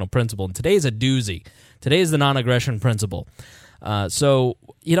foundational principle. And today's a doozy. Today is the non-aggression principle. I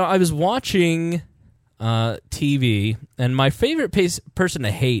was watching TV, and my favorite person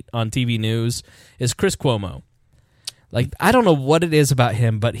to hate on TV news is Chris Cuomo. Like, I don't know what it is about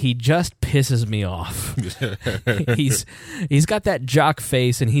him, but he just pisses me off. He's got that jock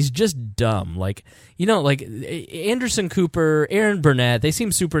face, and he's just dumb. Like Anderson Cooper, Aaron Burnett, they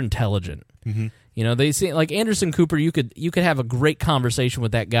seem super intelligent. Mm-hmm. They seem like Anderson Cooper. You could have a great conversation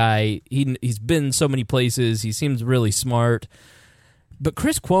with that guy. He's been so many places. He seems really smart. But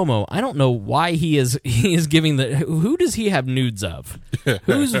Chris Cuomo, I don't know why he is giving who does he have nudes of?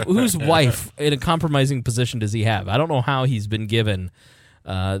 Whose wife in a compromising position does he have? I don't know how he's been given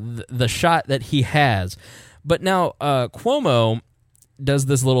the shot that he has. But now Cuomo does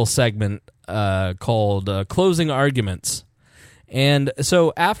this little segment called Closing Arguments. And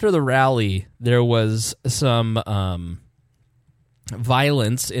so after the rally, there was some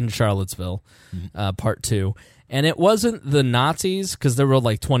violence in Charlottesville, part 2. And it wasn't the Nazis, because there were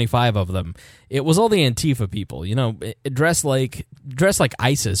like 25 of them. It was all the Antifa people, dressed like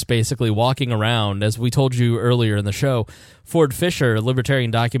ISIS, basically walking around. As we told you earlier in the show, Ford Fisher, a libertarian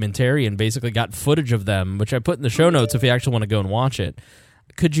documentarian, basically got footage of them, which I put in the show notes if you actually want to go and watch it.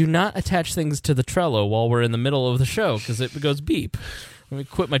 Could you not attach things to the Trello while we're in the middle of the show, because it goes beep? Let me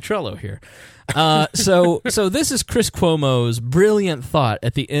quit my Trello here. So this is Chris Cuomo's brilliant thought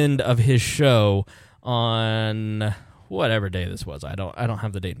at the end of his show on whatever day this was. I don't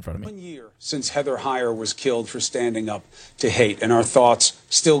have the date in front of me. 1 year since Heather Heyer was killed for standing up to hate, and our thoughts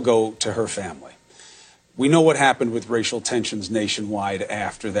still go to her family. We know what happened with racial tensions nationwide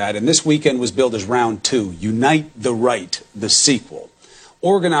after that, and this weekend was billed as round 2, Unite the Right, the sequel.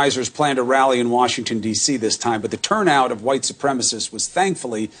 Organizers planned a rally in Washington, D.C. this time, but the turnout of white supremacists was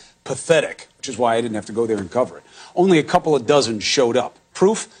thankfully pathetic, which is why I didn't have to go there and cover it. Only a couple of dozen showed up.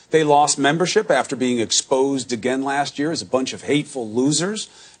 Proof they lost membership after being exposed again last year as a bunch of hateful losers?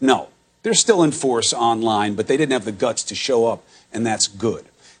 No. They're still in force online, but they didn't have the guts to show up, and that's good.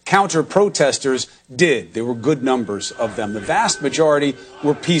 Counter-protesters did. There were good numbers of them. The vast majority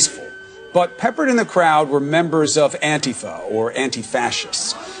were peaceful. But peppered in the crowd were members of Antifa, or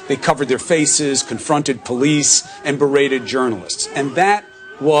anti-fascists. They covered their faces, confronted police, and berated journalists. And that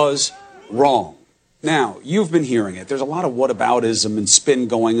was wrong. Now, you've been hearing it. There's a lot of whataboutism and spin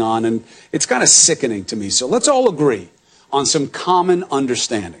going on, and it's kind of sickening to me. So let's all agree on some common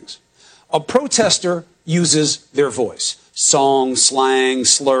understandings. A protester uses their voice. Song, slang,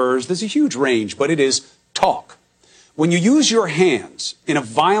 slurs. There's a huge range, but it is talk. When you use your hands in a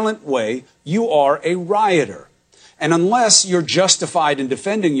violent way, you are a rioter. And unless you're justified in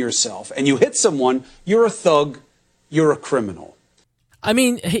defending yourself and you hit someone, you're a thug, you're a criminal. I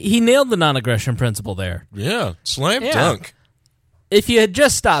mean, he nailed the non-aggression principle there. Yeah, slam dunk. If you had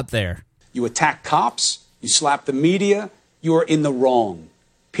just stopped there. You attack cops, you slap the media, you are in the wrong,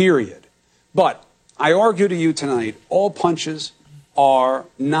 period. But I argue to you tonight, all punches are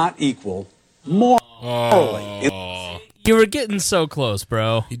not equal morally. You were getting so close,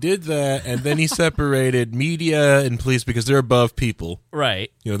 bro. He did that, and then he separated media and police because they're above people.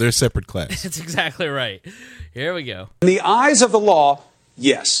 Right. You know, they're a separate class. That's exactly right. Here we go. In the eyes of the law,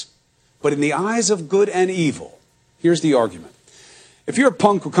 yes. But in the eyes of good and evil, here's the argument. If you're a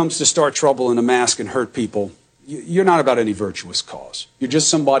punk who comes to start trouble in a mask and hurt people, you're not about any virtuous cause. You're just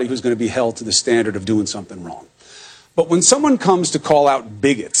somebody who's going to be held to the standard of doing something wrong. But when someone comes to call out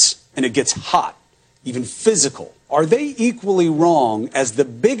bigots, and it gets hot, even physical, are they equally wrong as the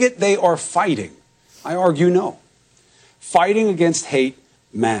bigot they are fighting? I argue no. Fighting against hate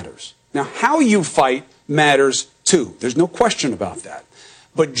matters. Now, how you fight matters too. There's no question about that.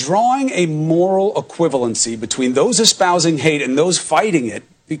 But drawing a moral equivalency between those espousing hate and those fighting it,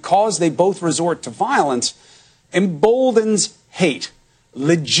 because they both resort to violence, emboldens hate,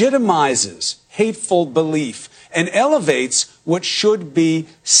 legitimizes hateful belief, and elevates what should be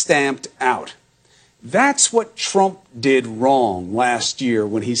stamped out. That's what Trump did wrong last year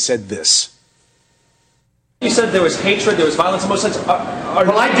when he said this. You said there was hatred, there was violence in both sides.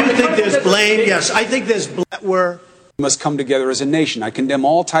 Well, I do think there's blame, yes. I think there's blame where... We must come together as a nation. I condemn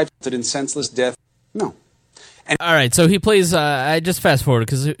all types of senseless death. No. All right, so he plays, I just fast forward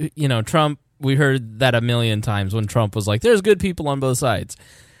because, you know, Trump, we heard that a million times when Trump was like, there's good people on both sides.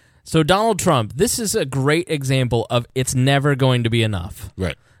 So Donald Trump, this is a great example of it's never going to be enough.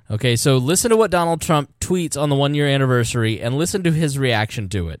 Right. Okay, so listen to what Donald Trump tweets on the 1 year anniversary and listen to his reaction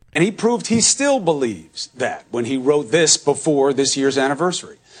to it. And he proved he still believes that when he wrote this before this year's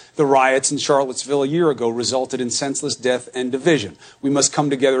anniversary. The riots in Charlottesville a year ago resulted in senseless death and division. We must come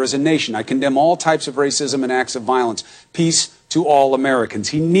together as a nation. I condemn all types of racism and acts of violence. Peace to all Americans.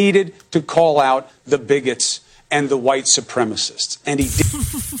 He needed to call out the bigots and the white supremacists. And he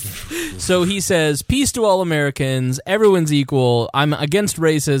did. So he says, peace to all Americans, everyone's equal, I'm against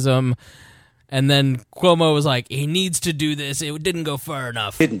racism. And then Cuomo was like, he needs to do this, it didn't go far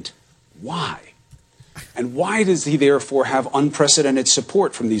enough. Didn't. Why? And why does he therefore have unprecedented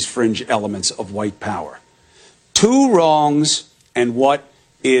support from these fringe elements of white power? Two wrongs and what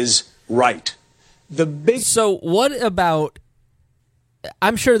is right. So what about...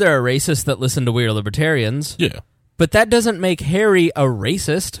 I'm sure there are racists that listen to We Are Libertarians. Yeah. But that doesn't make Harry a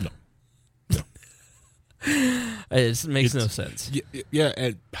racist. No. It makes no sense. Yeah,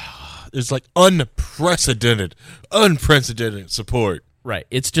 and it's like unprecedented support. Right.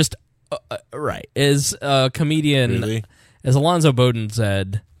 It's just... right. As a comedian, really? As Alonzo Bowden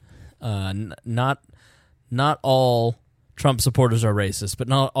said, not all Trump supporters are racist, but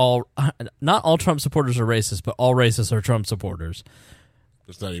not all Trump supporters are racist, but all racists are Trump supporters.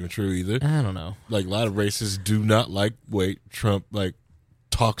 That's not even true either. I don't know. Like a lot of racists do not like way Trump like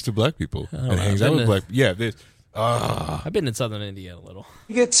talks to black people and hangs out with black people. Yeah, I've been in Southern India a little.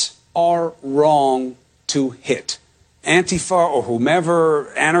 Bigots are wrong to hit. Antifa or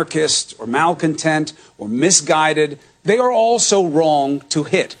whomever, anarchist or malcontent or misguided, they are also wrong to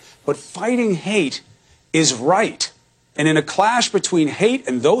hit. But fighting hate is right. And in a clash between hate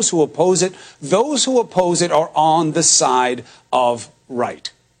and those who oppose it are on the side of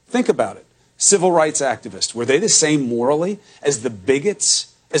right. Think about it. Civil rights activists, were they the same morally as the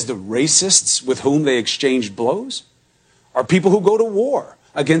bigots, as the racists with whom they exchanged blows? Are people who go to war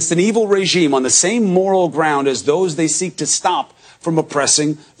against an evil regime on the same moral ground as those they seek to stop from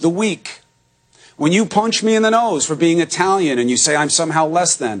oppressing the weak? When you punch me in the nose for being Italian and you say I'm somehow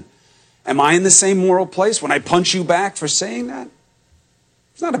less than, am I in the same moral place when I punch you back for saying that?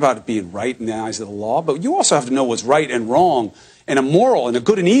 It's not about it being right in the eyes of the law, but you also have to know what's right and wrong in a moral, in a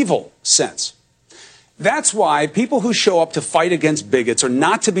good and evil sense. That's why people who show up to fight against bigots are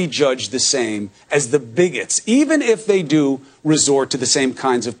not to be judged the same as the bigots, even if they do resort to the same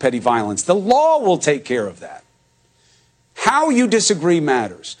kinds of petty violence. The law will take care of that. How you disagree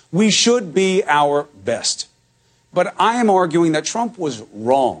matters. We should be our best. But I am arguing that Trump was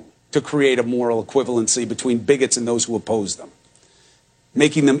wrong to create a moral equivalency between bigots and those who oppose them.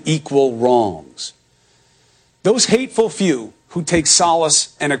 making them equal wrongs. Those hateful few who take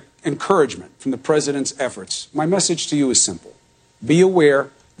solace and encouragement from the president's efforts, my message to you is simple. Be aware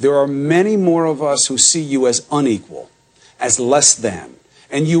there are many more of us who see you as unequal, as less than,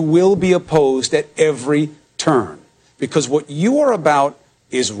 and you will be opposed at every turn because what you are about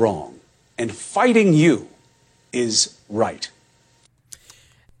is wrong, and fighting you is right.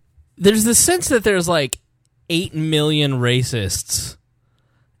 There's the sense that there's like 8 million racists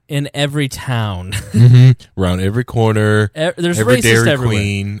in every town. Around every corner, there's every racists Dairy everywhere.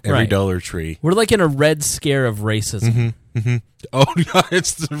 Queen, every Right. Dollar Tree. We're like in a red scare of racism. Oh, no,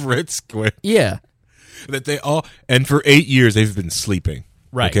 it's the Red Square. Yeah. That they all, and for 8 years they've been sleeping.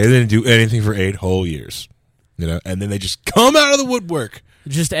 Right. Okay, they didn't do anything for 8 whole years. You know, and then they just come out of the woodwork.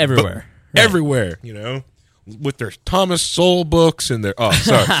 Just everywhere. Right. Everywhere, you know, with their Thomas Sowell books and their, oh,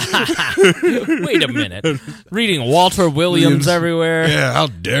 sorry. Wait a minute. Reading Walter Williams everywhere. Yeah, how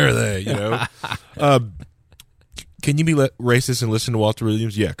dare they, you know. Can you be racist and listen to Walter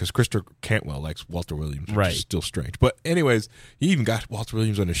Williams? Yeah, because Christopher Cantwell likes Walter Williams, which Right. is still strange. But anyways, he even got Walter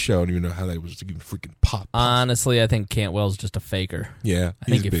Williams on his show. I don't even know how that was even freaking pop. Honestly, I think Cantwell's just a faker. Yeah, I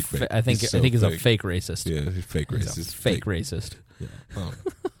think he's a big fake. I think He's so he's a fake. fake racist. Yeah, he's a fake racist. He's a fake racist. Yeah. Oh.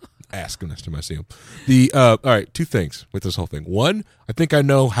 Ask him next time I see him. The all right, 2 things with this whole thing. One, I think I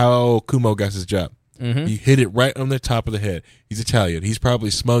know how Cuomo got his job. Mhm. He hit it right on the top of the head. He's Italian. He's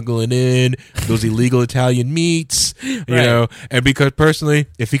probably smuggling in those illegal Italian meats, you know. And because personally,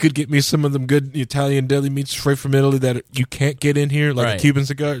 if he could get me some of them good Italian deli meats straight from Italy that you can't get in here, like Right. a Cuban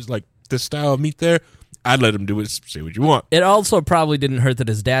cigars, like this style of meat there, I'd let him do it. Say what you want. It also probably didn't hurt that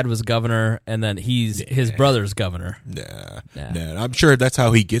his dad was governor and that his brother's governor. Nah. I'm sure that's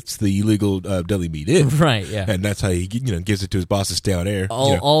how he gets the illegal deli meat in. Right, yeah. And that's how he gives it to his bosses down there.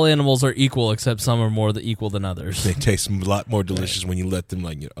 All animals are equal, except some are more equal than others. They taste a lot more delicious when you let them,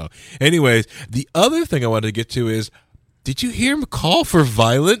 Anyways, the other thing I wanted to get to is, did you hear him call for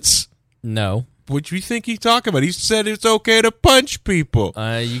violence? No. What do you think he talking about? He said it's okay to punch people.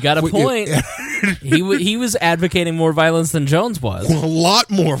 You got a point. He was advocating more violence than Jones was. A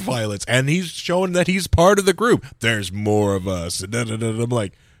lot more violence, and he's showing that he's part of the group. There's more of us. And I'm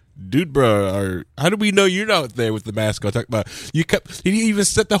like, dude, bro, how do we know you're not there with the mask on? Talk about he even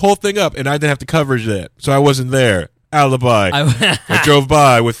set the whole thing up, and I didn't have to coverage that, so I wasn't there. Alibi. I drove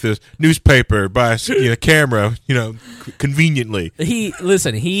by with the newspaper, by camera, conveniently.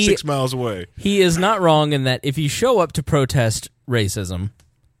 6 miles away. He is not wrong in that if you show up to protest racism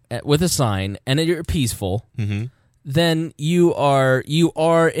with a sign and you're peaceful, then you are,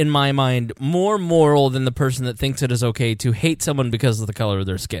 in my mind, more moral than the person that thinks it is okay to hate someone because of the color of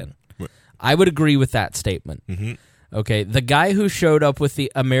their skin. Right. I would agree with that statement. Okay, the guy who showed up with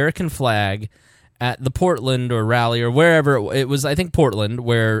the American flag at the Portland or rally or wherever it was, I think Portland,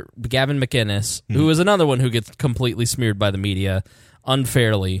 where Gavin McInnes, who is another one who gets completely smeared by the media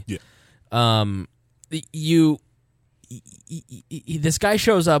unfairly. Yeah. This guy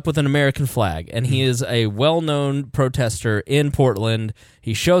shows up with an American flag, and he is a well-known protester in Portland.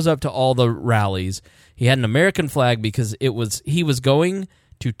 He shows up to all the rallies. He had an American flag because he was going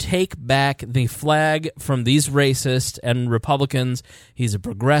to take back the flag from these racists and Republicans. He's a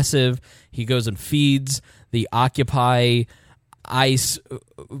progressive. He goes and feeds the Occupy ICE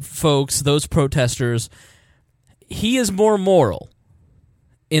folks, those protesters. He is more moral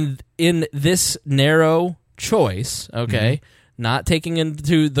in this narrow choice, okay? Not taking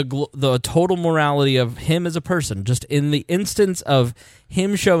into the total morality of him as a person, just in the instance of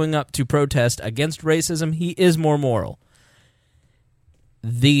him showing up to protest against racism, he is more moral.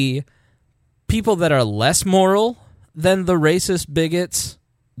 The people that are less moral than the racist bigots,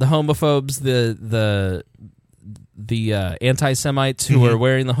 the homophobes, the anti-Semites who are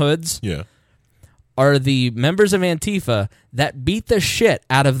wearing the hoods, are the members of Antifa that beat the shit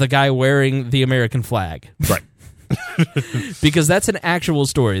out of the guy wearing the American flag. Right. Because that's an actual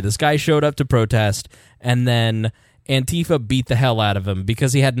story. This guy showed up to protest, and then Antifa beat the hell out of him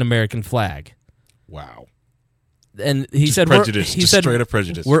because he had an American flag. Wow. And he Just said, prejudice. Just straight up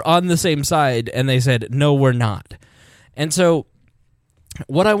prejudice. We're on the same side, and they said, no, we're not. And so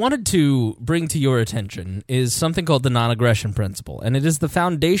what I wanted to bring to your attention is something called the non-aggression principle, and it is the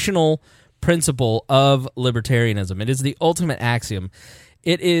foundational principle of libertarianism. It is the ultimate axiom.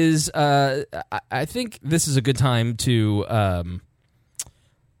 It is, I think this is a good time to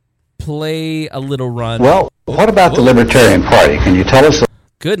play a little run. Well, what about the Libertarian Party? Can you tell us?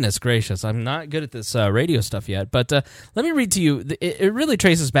 Goodness gracious, I'm not good at this radio stuff yet, but let me read to you. It really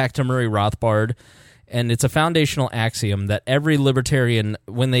traces back to Murray Rothbard, And it's a foundational axiom that every libertarian,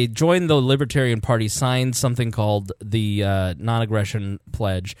 when they joined the Libertarian Party, signed something called the Non-Aggression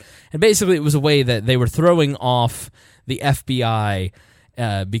Pledge. And basically it was a way that they were throwing off the FBI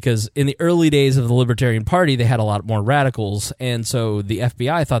because in the early days of the Libertarian Party, they had a lot more radicals, and so the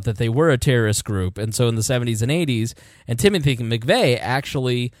FBI thought that they were a terrorist group. And so in the 70s and 80s, and Timothy McVeigh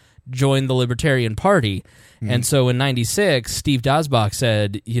actually joined the Libertarian Party. And so in 96, Steve Dasbach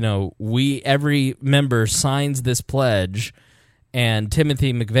said, every member signs this pledge, and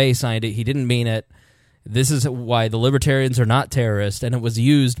Timothy McVeigh signed it. He didn't mean it. This is why the libertarians are not terrorists, and it was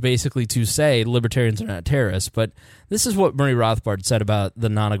used basically to say libertarians are not terrorists. But this is what Murray Rothbard said about the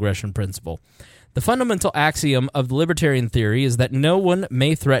non-aggression principle. The fundamental axiom of the libertarian theory is that no one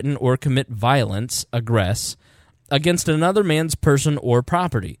may threaten or commit violence, aggress, against another man's person or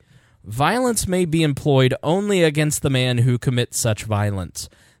property. Violence may be employed only against the man who commits such violence.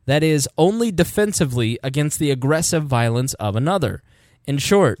 That is, only defensively against the aggressive violence of another. In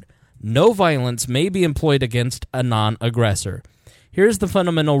short, no violence may be employed against a non-aggressor. Here's the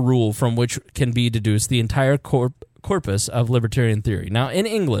fundamental rule from which can be deduced the entire corpus of libertarian theory. Now, in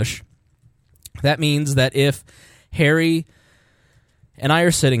English, that means that if Harry and I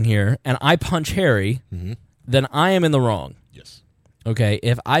are sitting here and I punch Harry, then I am in the wrong. Yes. Okay,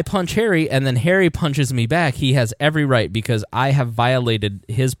 if I punch Harry and then Harry punches me back, he has every right because I have violated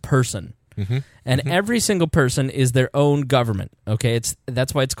his person. And every single person is their own government. Okay,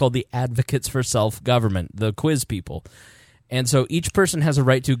 that's why it's called the Advocates for Self-Government, the quiz people. And so each person has a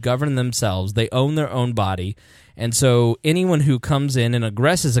right to govern themselves. They own their own body. And so anyone who comes in and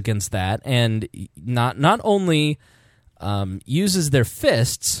aggresses against that and not only uses their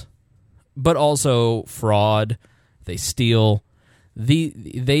fists, but also fraud, they steal.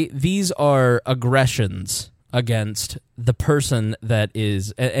 These are aggressions against the person that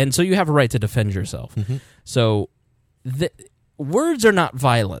is, and so you have a right to defend yourself. So words are not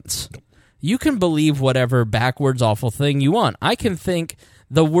violence. You can believe whatever backwards awful thing you want. I can think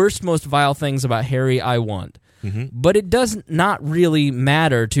the worst, most vile things about Harry I want. But it does not really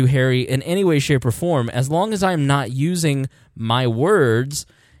matter to Harry in any way, shape, or form as long as I'm not using my words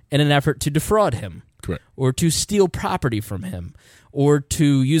in an effort to defraud him. Correct. Or to steal property from him, or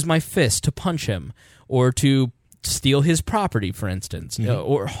to use my fist to punch him, or to steal his property, for instance,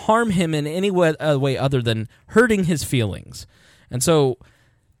 or harm him in any way other than hurting his feelings. And so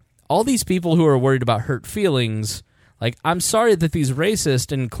all these people who are worried about hurt feelings, like, I'm sorry that these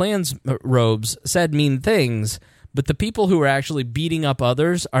racist and Klans robes said mean things, but the people who are actually beating up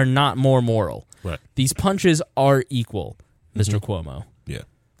others are not more moral. Right. These punches are equal, Mr. Cuomo. Yeah.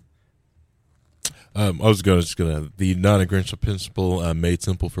 I was gonna the non-aggression principle made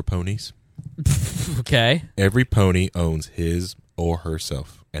simple for ponies. Okay. Every pony owns his or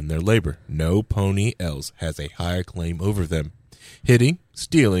herself and their labor. No pony else has a higher claim over them. Hitting,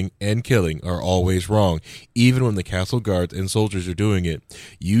 stealing, and killing are always wrong, even when the castle guards and soldiers are doing it.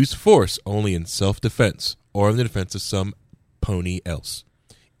 Use force only in self-defense or in the defense of some pony else.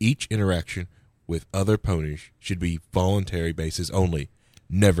 Each interaction with other ponies should be voluntary basis only.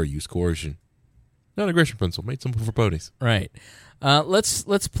 Never use coercion. Non-aggression principle made simple for ponies. Right.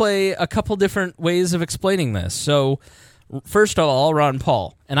 Let's play a couple different ways of explaining this. So, first of all, Ron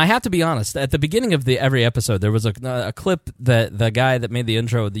Paul. And I have to be honest, at the beginning of every episode, there was a clip that the guy that made the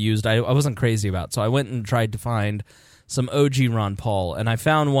intro used I wasn't crazy about. So I went and tried to find some OG Ron Paul, and I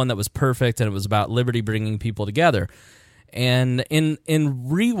found one that was perfect, and it was about liberty bringing people together. And in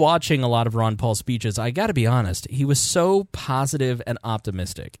rewatching a lot of Ron Paul's speeches, I got to be honest, he was so positive and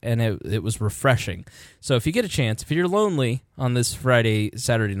optimistic, and it was refreshing. So if you get a chance, if you're lonely on this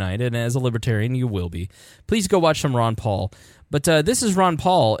Saturday night, and as a libertarian you will be, please go watch some Ron Paul. But this is Ron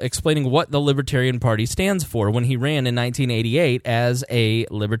Paul explaining what the Libertarian Party stands for when he ran in 1988 as a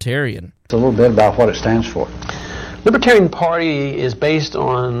libertarian. A little bit about what it stands for. Libertarian Party is based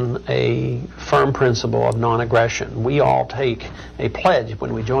on a firm principle of non-aggression. We all take a pledge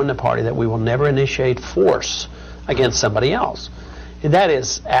when we join the party that we will never initiate force against somebody else. And that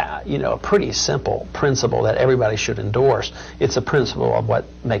is, a pretty simple principle that everybody should endorse. It's a principle of what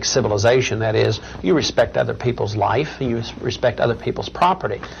makes civilization. That is, you respect other people's life, and you respect other people's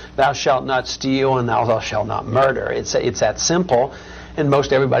property. Thou shalt not steal, and thou shalt not murder. It's that simple, and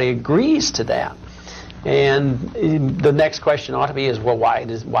most everybody agrees to that. And the next question ought to be well,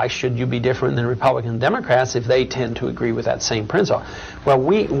 why should you be different than Republicans and Democrats if they tend to agree with that same principle? Well,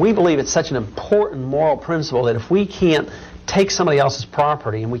 we believe it's such an important moral principle that if we can't take somebody else's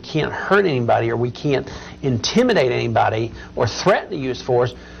property and we can't hurt anybody or we can't intimidate anybody or threaten to use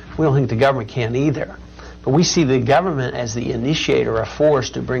force, we don't think the government can either. But we see the government as the initiator of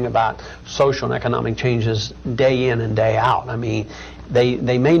force to bring about social and economic changes day in and day out. I mean,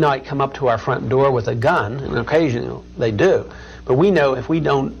 they may not come up to our front door with a gun, and occasionally they do. But we know if we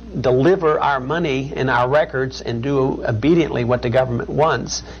don't deliver our money and our records and do obediently what the government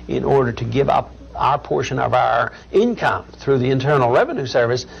wants in order to give up our portion of our income through the Internal Revenue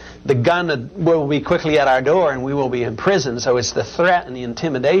Service, the gun will be quickly at our door and we will be in prison. So it's the threat and the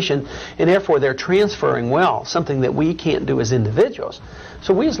intimidation, and therefore they're transferring wealth, something that we can't do as individuals.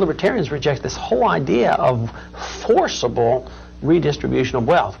 So we as libertarians reject this whole idea of forcible redistribution of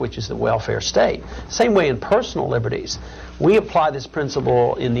wealth, which is the welfare state. Same way in personal liberties. We apply this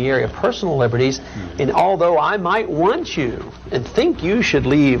principle in the area of personal liberties, and although I might want you and think you should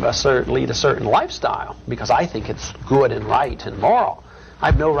lead a certain lifestyle because I think it's good and right and moral, I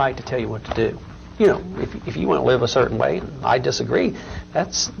have no right to tell you what to do. You know, if you want to live a certain way and I disagree,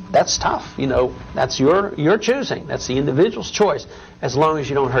 that's tough. You know, that's your choosing. That's the individual's choice, as long as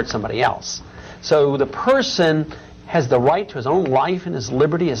you don't hurt somebody else. So the person has the right to his own life and his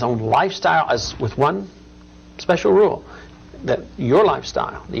liberty, his own lifestyle, as with one special rule, that your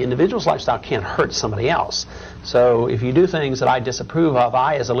lifestyle, the individual's lifestyle, can't hurt somebody else. So if you do things that I disapprove of,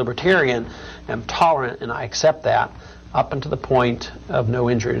 I, as a libertarian, am tolerant and I accept that up until the point of no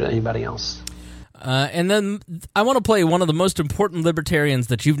injury to anybody else. And then I want to play one of the most important libertarians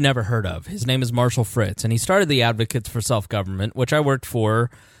that you've never heard of. His name is Marshall Fritz, and he started the Advocates for Self-Government, which I worked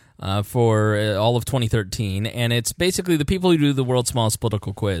for all of 2013, and it's basically the people who do the world's smallest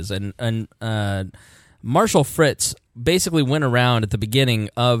political quiz. And Marshall Fritz basically went around at the beginning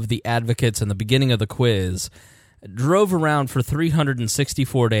of the Advocates and the beginning of the quiz, drove around for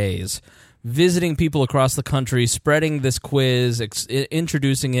 364 days, visiting people across the country, spreading this quiz,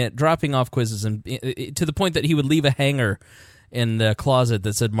 introducing it, dropping off quizzes, and to the point that he would leave a hanger in the closet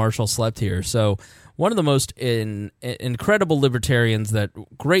that said Marshall slept here. So one of the most incredible libertarians that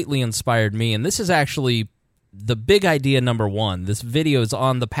greatly inspired me, and this is actually the big idea number one. This video is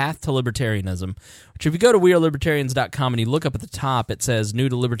on the path to libertarianism, which if you go to wearelibertarians.com and you look up at the top, it says new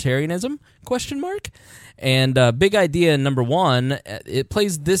to libertarianism, ? And big idea number one, it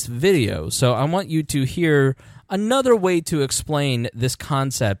plays this video. So I want you to hear another way to explain this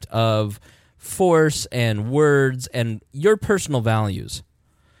concept of force and words and your personal values.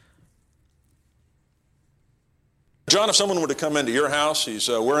 John, if someone were to come into your house, he's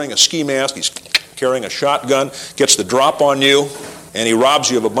wearing a ski mask, he's carrying a shotgun, gets the drop on you, and he robs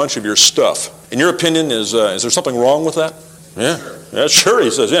you of a bunch of your stuff. In your opinion, is there something wrong with that? Yeah, sure,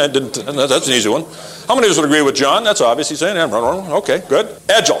 he says. Yeah, that's an easy one. How many of us would agree with John? That's obvious. He's saying, yeah, okay, good.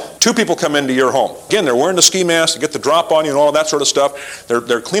 Edgel, two people come into your home. Again, they're wearing the ski mask, they get the drop on you and all that sort of stuff.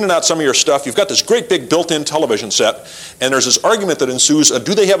 They're cleaning out some of your stuff. You've got this great big built-in television set, and there's this argument that ensues,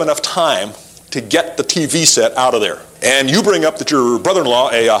 do they have enough time to get the TV set out of there? And you bring up that your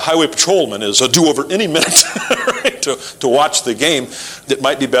brother-in-law, a highway patrolman, is due over any minute right, to watch the game. It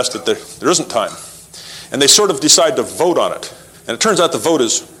might be best that there isn't time. And they sort of decide to vote on it. And it turns out the vote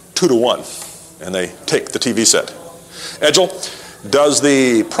is 2-1, and they take the TV set. Edgel, does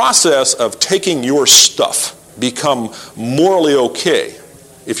the process of taking your stuff become morally okay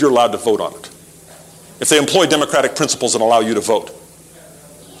if you're allowed to vote on it? If they employ democratic principles and allow you to vote?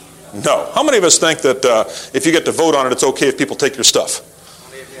 No. How many of us think that if you get to vote on it, it's okay if people take your stuff?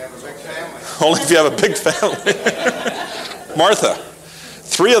 Only if you have a big family. Only if you have a big family. Martha,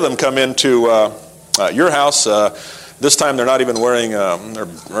 3 of them come into your house. This time they're not even wearing, they're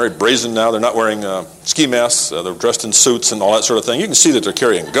very brazen now, they're not wearing ski masks, they're dressed in suits and all that sort of thing. You can see that they're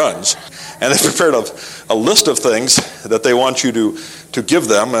carrying guns. And they've prepared a list of things that they want you to give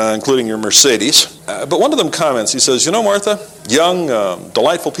them, including your Mercedes. But one of them comments, he says, you know, Martha, young,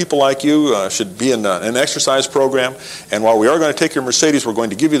 delightful people like you should be in an exercise program, and while we are going to take your Mercedes, we're going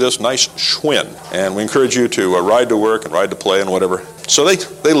to give you this nice Schwinn, and we encourage you to ride to work and ride to play and whatever. So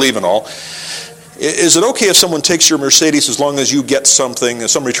they leave and all. Is it okay if someone takes your Mercedes as long as you get something,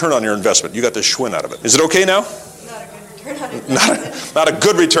 some return on your investment? You got the Schwinn out of it. Is it okay now? Not a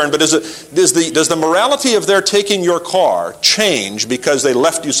good return, but does the morality of their taking your car change because they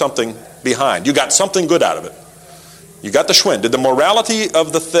left you something behind? You got something good out of it. You got the Schwinn. Did the morality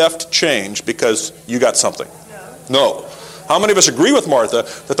of the theft change because you got something? No. How many of us agree with Martha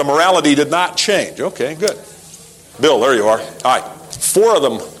that the morality did not change? Okay, good. Bill, there you are. All right. 4 of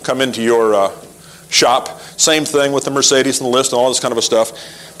them come into your shop. Same thing with the Mercedes and the list and all this kind of stuff.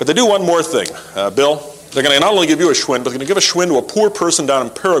 But they do one more thing. Bill, they're going to not only give you a Schwinn, but they're going to give a Schwinn to a poor person down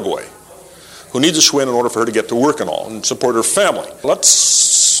in Paraguay who needs a Schwinn in order for her to get to work and all and support her family. Let's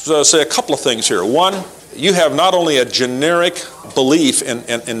say a couple of things here. One, you have not only a generic belief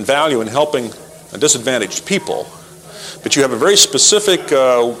and value in helping disadvantaged people, but you have a very specific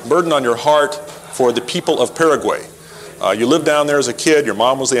burden on your heart for the people of Paraguay. You lived down there as a kid. Your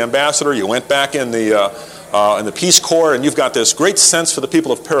mom was the ambassador. You went back in the Peace Corps, and you've got this great sense for the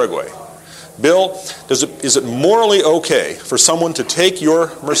people of Paraguay. Bill, is it morally okay for someone to take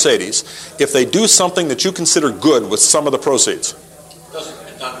your Mercedes if they do something that you consider good with some of the proceeds?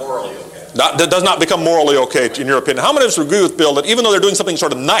 It's not morally okay. That does not become morally okay, in your opinion. How many of us agree with Bill that even though they're doing something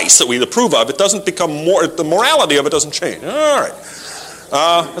sort of nice that we approve of, it doesn't become the morality of it doesn't change? All right.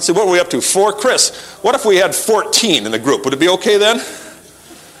 Let's see, what were we up to? 4. Chris, what if we had 14 in the group? Would it be okay then?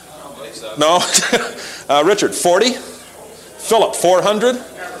 I don't believe so. No? Richard, 40? Philip, 400?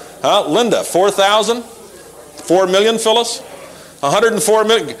 Linda, 4,000? 4 million, Phyllis? 104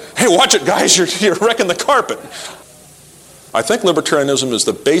 million? Hey, watch it, guys. You're wrecking the carpet. I think libertarianism is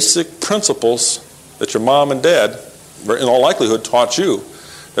the basic principles that your mom and dad, in all likelihood, taught you.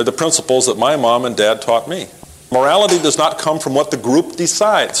 They're the principles that my mom and dad taught me. Morality does not come from what the group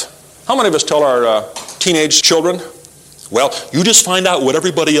decides. How many of us tell our teenage children, well, you just find out what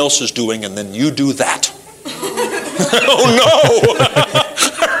everybody else is doing and then you do that? Oh, no!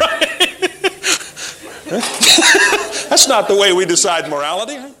 That's not the way we decide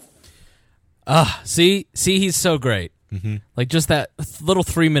morality. See, he's so great. Mm-hmm. Like just that little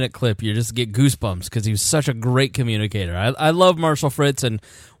 3-minute clip, you just get goosebumps because he was such a great communicator. I love Marshall Fritz, and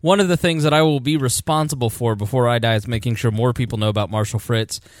one of the things that I will be responsible for before I die is making sure more people know about Marshall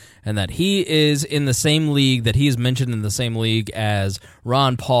Fritz and that he is in the same league, that he is mentioned in the same league as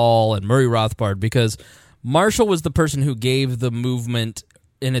Ron Paul and Murray Rothbard, because Marshall was the person who gave the movement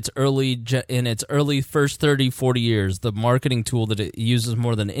in its early first 30, 40 years, the marketing tool that it uses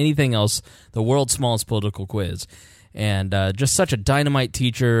more than anything else, the world's smallest political quiz. And just such a dynamite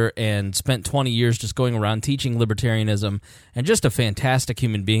teacher, and spent 20 years just going around teaching libertarianism, and just a fantastic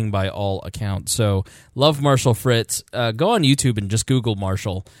human being by all accounts. So love Marshall Fritz. Go on YouTube and just Google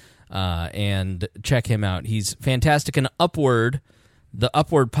Marshall and check him out. He's fantastic. And Upward, the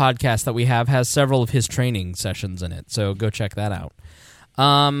Upward podcast that we have, has several of his training sessions in it. So go check that out.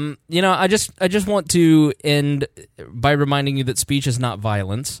 I just want to end by reminding you that speech is not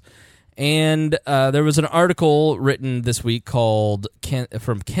violence. And there was an article written this week called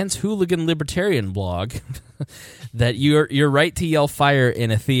from Kent's Hooligan Libertarian blog that you're right to yell fire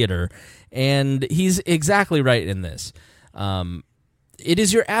in a theater, and he's exactly right in this. It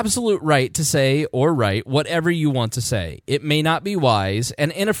is your absolute right to say or write whatever you want to say. It may not be wise,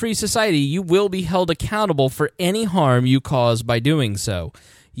 and in a free society, you will be held accountable for any harm you cause by doing so.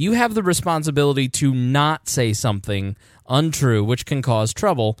 You have the responsibility to not say something untrue which can cause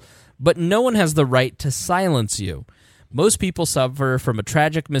trouble, but no one has the right to silence you. Most people suffer from a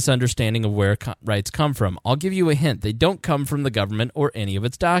tragic misunderstanding of where rights come from. I'll give you a hint. They don't come from the government or any of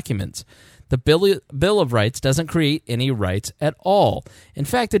its documents. The Bill of Rights doesn't create any rights at all. In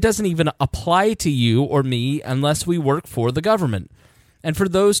fact, it doesn't even apply to you or me unless we work for the government. And for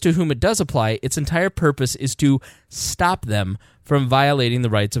those to whom it does apply, its entire purpose is to stop them from violating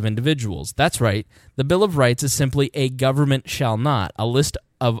the rights of individuals. That's right. The Bill of Rights is simply a government shall not, a list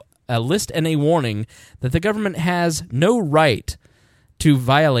and a warning that the government has no right to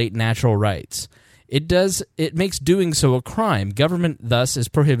violate natural rights. It makes doing so a crime. Government thus is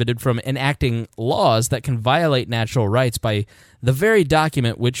prohibited from enacting laws that can violate natural rights by the very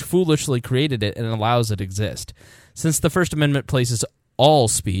document which foolishly created it and allows it to exist. Since the First Amendment places all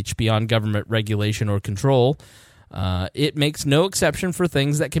speech beyond government regulation or control, it makes no exception for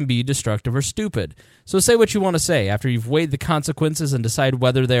things that can be destructive or stupid. So say what you want to say. After you've weighed the consequences and decide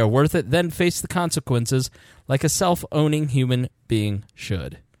whether they are worth it, then face the consequences like a self-owning human being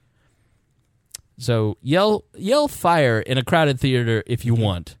should. So yell fire in a crowded theater if you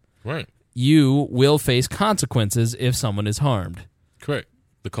want. Right. You will face consequences if someone is harmed. Correct.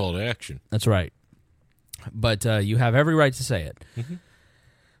 The call to action. That's right. But you have every right to say it. Mm-hmm.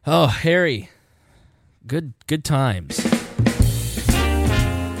 Oh, Harry. Good times.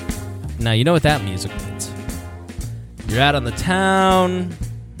 Now, you know what that music means. You're out on the town.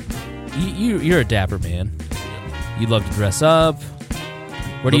 You're a dapper man. You love to dress up.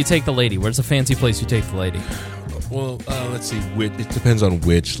 Where do you take the lady? Where's the fancy place you take the lady? Well, let's see. It depends on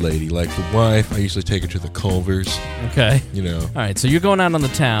which lady. Like the wife, I usually take her to the Culvers. Okay. You know. All right, so you're going out on the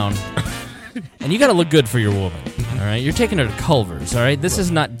town, and you got to look good for your woman. All right? You're taking her to Culvers, all right? This is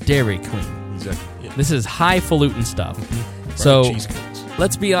not Dairy Queen. Exactly. Yeah. This is highfalutin stuff. Mm-hmm. So,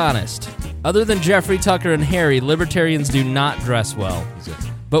 let's be honest. Other than Jeffrey, Tucker, and Harry, libertarians do not dress well. Exactly.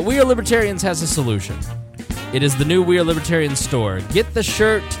 But We Are Libertarians has a solution. It is the new We Are Libertarians store. Get the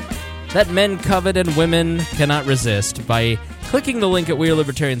shirt that men covet and women cannot resist by clicking the link at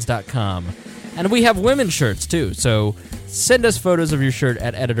WeAreLibertarians.com. And we have women's shirts, too. So send us photos of your shirt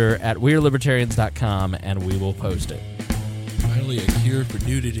at editor@wearelibertarians.com, and we will post it. Finally, a cure for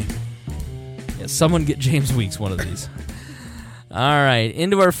nudity. Yeah, someone get James Weeks one of these. All right,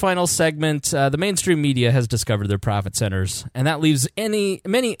 into our final segment. The mainstream media has discovered their profit centers, and that leaves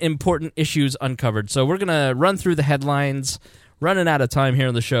many important issues uncovered. So we're going to run through the headlines, running out of time here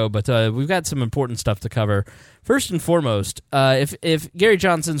on the show, but we've got some important stuff to cover. First and foremost, if Gary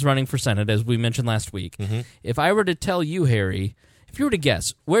Johnson's running for Senate, as we mentioned last week, if I were to tell you, Harry, if you were to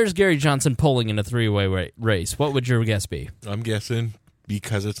guess, where's Gary Johnson polling in a three-way race, what would your guess be? I'm guessing,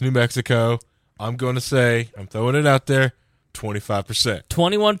 because it's New Mexico, I'm going to say, I'm throwing it out there, 25%.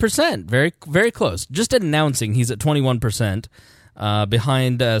 21%. Very, very close. Just announcing he's at 21%.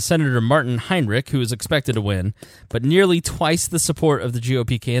 Behind Senator Martin Heinrich, who is expected to win, but nearly twice the support of the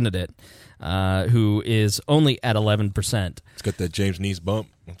GOP candidate, who is only at 11%. It's got that James Neese bump.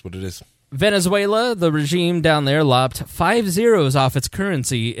 That's what it is. Venezuela, the regime down there, lopped 5 zeros off its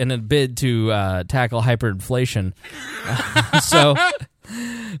currency in a bid to tackle hyperinflation. So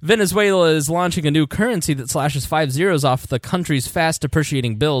Venezuela is launching a new currency that slashes 5 zeros off the country's fast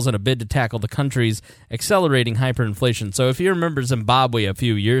depreciating bills in a bid to tackle the country's accelerating hyperinflation. So if you remember Zimbabwe a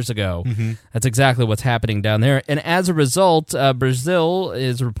few years ago, that's exactly what's happening down there. And as a result, Brazil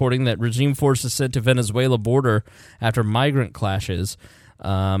is reporting that regime forces sent to Venezuela border after migrant clashes.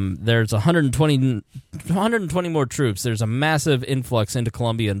 There's 120 more troops. There's a massive influx into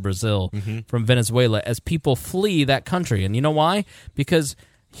Colombia and Brazil from Venezuela as people flee that country. And you know why? Because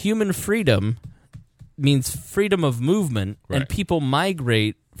human freedom means freedom of movement, and people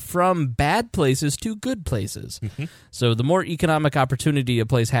migrate from bad places to good places. So the more economic opportunity a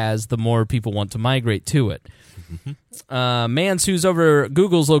place has, the more people want to migrate to it. Man sues over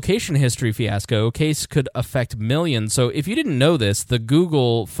Google's location history fiasco. Case could affect millions. So if you didn't know this, the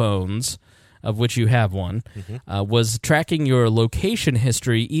Google phones, of which you have one, was tracking your location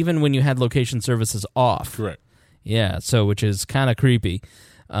history even when you had location services off. Correct. Yeah, so which is kind of creepy.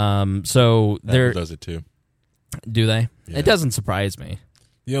 So Apple does it too. Do they? Yeah. It doesn't surprise me.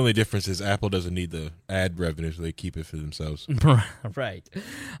 The only difference is Apple doesn't need the ad revenue, so they keep it for themselves. Right.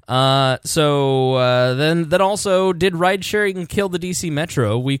 Then also, did ride-sharing kill the D.C.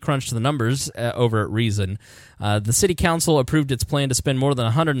 Metro? We crunched the numbers over at Reason. The City Council approved its plan to spend more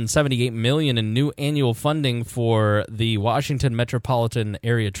than $178 million in new annual funding for the Washington Metropolitan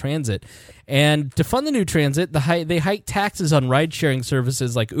Area Transit. And to fund the new transit, they hiked taxes on ride-sharing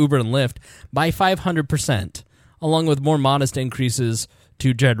services like Uber and Lyft by 500%, along with more modest increases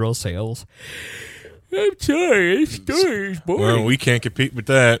to general sales. I'm sorry, this story is boring. Well, we can't compete with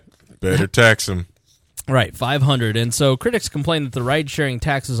that. Better tax them. Right, 500. And so critics complain that the ride-sharing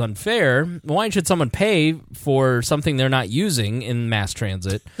tax is unfair. Why should someone pay for something they're not using in mass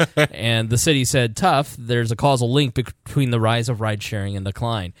transit? And the city said, tough, there's a causal link between the rise of ride-sharing and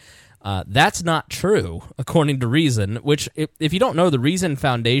decline. That's not true, according to Reason, which, if you don't know, the Reason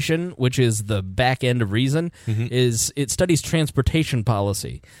Foundation, which is the back end of Reason, it studies transportation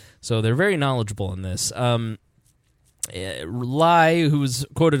policy. So they're very knowledgeable in this. Lai, who was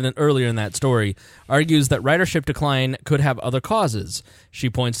quoted earlier in that story, argues that ridership decline could have other causes. She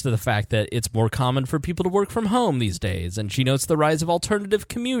points to the fact that it's more common for people to work from home these days, and she notes the rise of alternative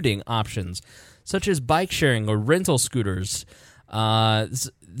commuting options, such as bike sharing or rental scooters.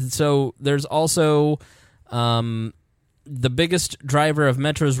 So there's also the biggest driver of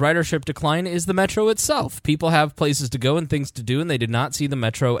Metro's ridership decline is the Metro itself. People have places to go and things to do, and they did not see the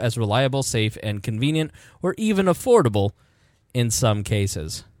Metro as reliable, safe, and convenient, or even affordable in some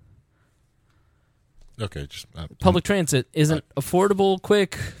cases. Okay, just public transit isn't affordable,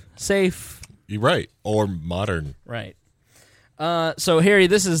 quick, safe. You're right, or modern. Right. So, Harry,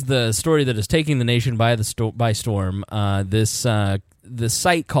 this is the story that is taking the nation by storm. This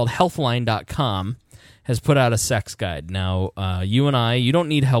site called Healthline.com has put out a sex guide. Now, you and I, you don't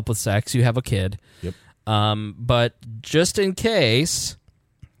need help with sex. You have a kid. Yep. But just in case,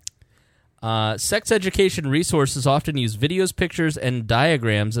 sex education resources often use videos, pictures, and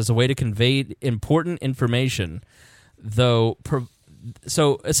diagrams as a way to convey important information.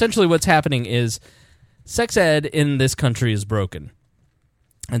 So essentially what's happening is sex ed in this country is broken.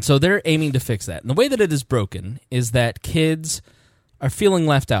 And so they're aiming to fix that. And the way that it is broken is that kids are feeling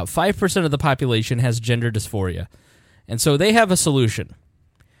left out. 5% of the population has gender dysphoria. And so they have a solution.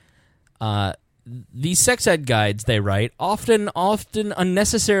 These sex ed guides they write often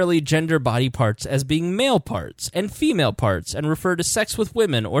unnecessarily gender body parts as being male parts and female parts and refer to sex with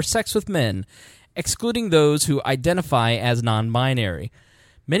women or sex with men, excluding those who identify as non-binary.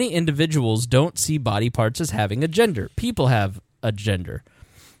 Many individuals don't see body parts as having a gender. People have a gender.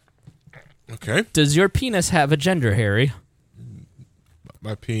 Okay. Does your penis have a gender, Harry?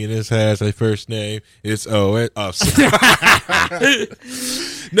 My penis has a first name. It's Owen. Oh,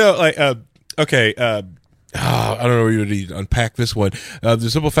 no, like, okay. I don't know where you need to unpack this one. The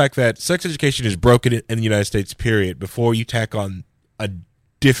simple fact that sex education is broken in the United States, period, before you tack on a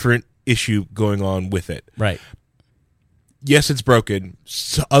different issue going on with it. Right. Yes, it's broken.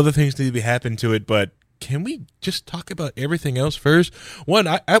 So other things need to be happening to it, but can we just talk about everything else first? One,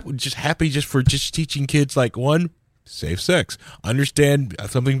 I would just happy just for just teaching kids, like, one, safe sex. Understand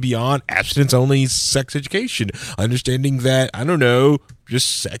something beyond abstinence-only sex education. Understanding that, I don't know,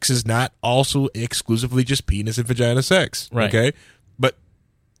 just sex is not also exclusively just penis and vagina sex. Right. Okay? But,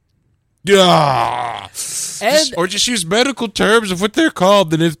 yeah. Or just use medical terms of what they're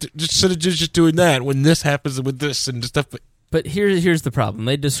called, and instead of just doing that when this happens with this and stuff. But here's the problem.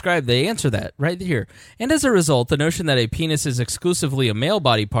 They answer that right here. And as a result, the notion that a penis is exclusively a male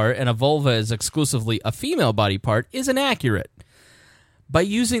body part and a vulva is exclusively a female body part is inaccurate. By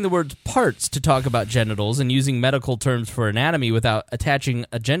using the word parts to talk about genitals and using medical terms for anatomy without attaching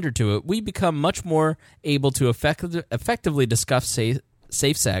a gender to it, we become much more able to effectively discuss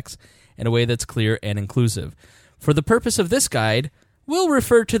safe sex in a way that's clear and inclusive. For the purpose of this guide, we'll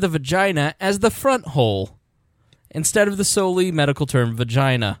refer to the vagina as the front hole, instead of the solely medical term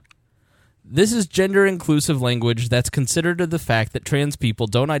vagina. This is gender-inclusive language that's considered to the fact that trans people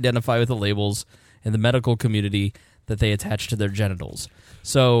don't identify with the labels in the medical community that they attach to their genitals.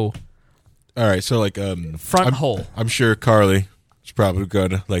 So, all right, so like front hole. I'm sure Carly is probably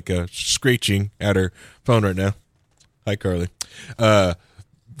going to screeching at her phone right now. Hi, Carly. But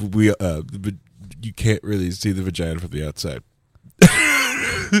you can't really see the vagina from the outside.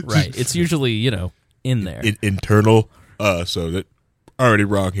 Right. It's usually, in there. Internal, so that already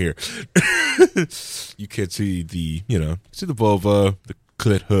wrong here. You can't see the vulva, the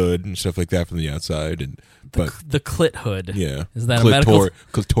clit hood and stuff like that from the outside, but the clit hood. Yeah. Is that a medical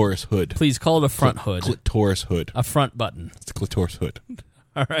clitoris hood? Please call it a front hood. Clitoris hood. A front button. It's the clitoris hood.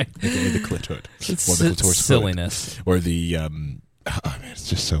 All right. The clit hood. It's or the clitoris silliness. Hood. Or the oh man, it's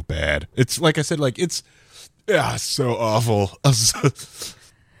just so bad. It's like I said, like it's so awful.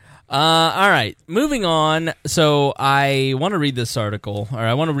 All right, moving on. So I want to read this article, or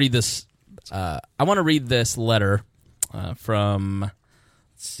I want to read this. I want to read this letter from, let's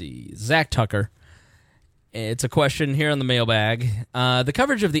see, Zach Tucker. It's a question here on the mailbag. The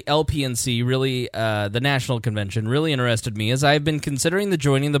coverage of the LPNC, really, the National Convention, really interested me, as I've been considering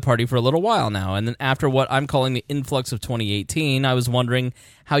joining the party for a little while now. And then after what I'm calling the influx of 2018, I was wondering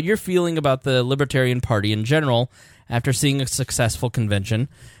how you're feeling about the Libertarian Party in general after seeing a successful convention,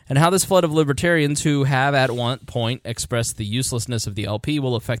 and how this flood of libertarians who have at one point expressed the uselessness of the LP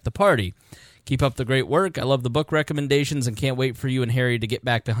will affect the party. Keep up the great work. I love the book recommendations and can't wait for you and Harry to get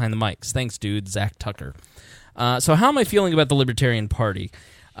back behind the mics. Thanks, dude. Zach Tucker. So how am I feeling about the Libertarian Party?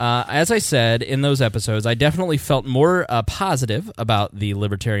 As I said in those episodes, I definitely felt more positive about the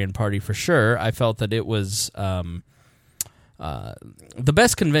Libertarian Party for sure. I felt that it was the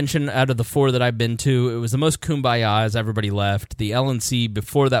best convention out of the four that I've been to. It was the most kumbaya as everybody left. The LNC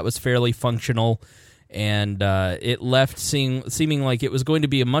before that was fairly functional, and it left seeming like it was going to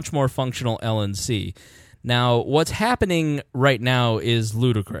be a much more functional LNC. Now, what's happening right now is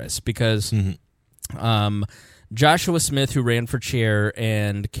ludicrous because Joshua Smith, who ran for chair,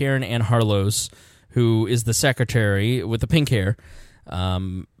 and Karen Ann Harlos, who is the secretary with the pink hair,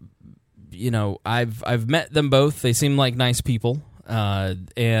 I've met them both. They seem like nice people.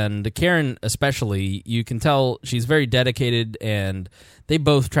 And Karen especially, you can tell she's very dedicated, and they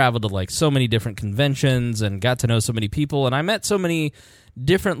both traveled to like so many different conventions and got to know so many people. And I met so many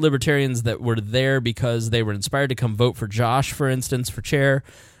different libertarians that were there because they were inspired to come vote for Josh, for instance, for chair,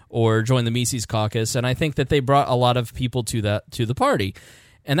 or join the Mises Caucus. And I think that they brought a lot of people to the party.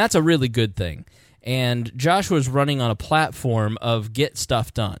 And that's a really good thing. And Josh was running on a platform of get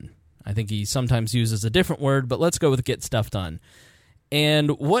stuff done. I think he sometimes uses a different word, but let's go with get stuff done.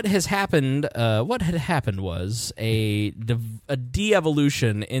 And what had happened was a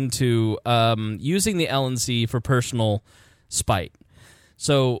de-evolution into using the LNC for personal spite.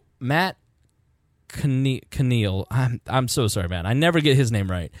 So Matt Keneal, I'm so sorry, man. I never get his name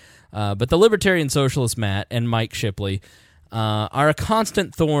right. But the Libertarian Socialist Matt and Mike Shipley are a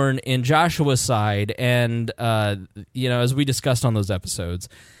constant thorn in Joshua's side, and as we discussed on those episodes.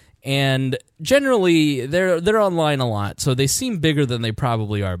 And generally, they're online a lot, so they seem bigger than they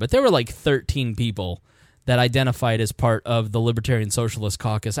probably are. But there were like 13 people that identified as part of the Libertarian Socialist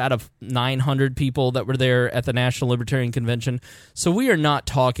Caucus out of 900 people that were there at the National Libertarian Convention. So we are not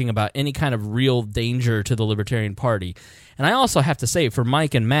talking about any kind of real danger to the Libertarian Party. And I also have to say, for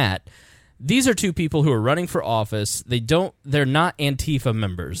Mike and Matt, these are two people who are running for office. They're not Antifa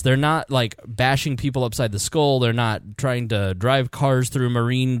members. They're not like bashing people upside the skull. They're not trying to drive cars through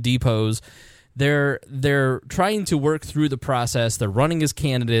marine depots. They're trying to work through the process. They're running as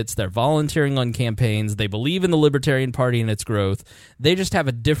candidates. They're volunteering on campaigns. They believe in the Libertarian Party and its growth. They just have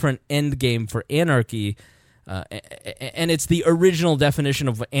a different end game for anarchy. And it's the original definition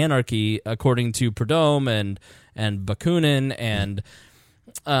of anarchy, according to Prudhomme and Bakunin, and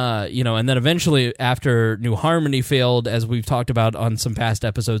and then eventually, after New Harmony failed, as we've talked about on some past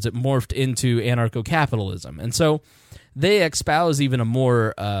episodes, it morphed into anarcho-capitalism, and so they espouse even a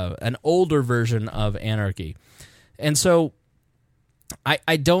more an older version of anarchy, and so I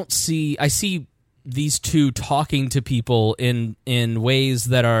see these two talking to people in ways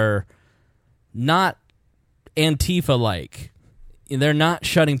that are not Antifa-like. They're not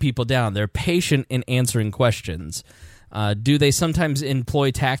shutting people down. They're patient in answering questions. Do they sometimes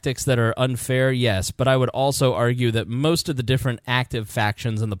employ tactics that are unfair? Yes, but I would also argue that most of the different active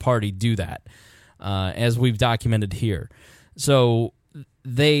factions in the party do that, as we've documented here. So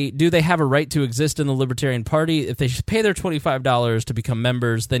they have a right to exist in the Libertarian Party? If they pay their $25 to become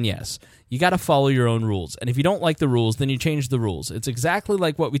members, then yes. You got to follow your own rules. And if you don't like the rules, then you change the rules. It's exactly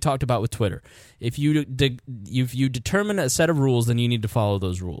like what we talked about with Twitter. If you determine a set of rules, then you need to follow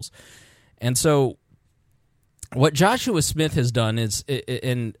those rules. And so what Joshua Smith has done is,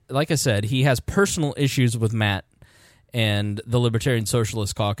 and like I said, he has personal issues with Matt and the Libertarian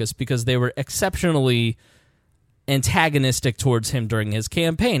Socialist Caucus because they were exceptionally antagonistic towards him during his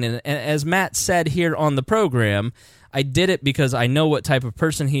campaign. And as Matt said here on the program, I did it because I know what type of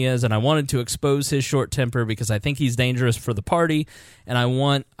person he is, and I wanted to expose his short temper because I think he's dangerous for the party, and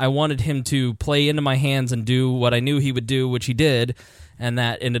I wanted him to play into my hands and do what I knew he would do, which he did, and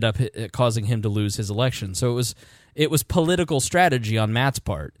that ended up causing him to lose his election. So it was political strategy on Matt's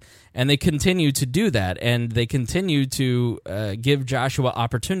part, and they continue to do that, and they continue to give Joshua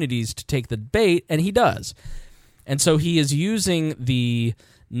opportunities to take the bait, and he does. And so he is using the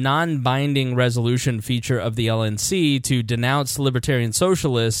non-binding resolution feature of the LNC to denounce libertarian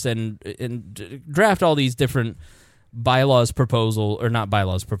socialists and draft all these different bylaws proposal, or not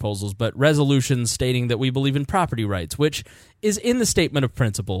bylaws proposals, but resolutions stating that we believe in property rights, which is in the Statement of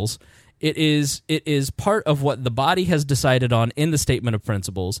Principles. It is part of what the body has decided on in the Statement of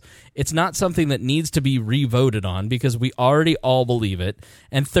Principles. It's not something that needs to be re-voted on because we already all believe it,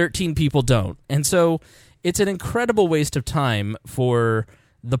 and 13 people don't. And so it's an incredible waste of time for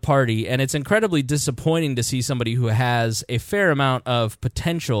the party, and it's incredibly disappointing to see somebody who has a fair amount of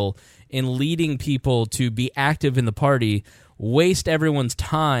potential in leading people to be active in the party waste everyone's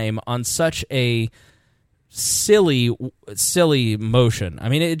time on such a silly motion. I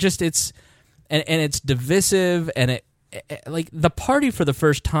mean, it's divisive, and it like the party for the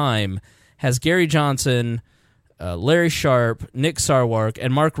first time has Gary Johnson, Larry Sharp, Nick Sarwark,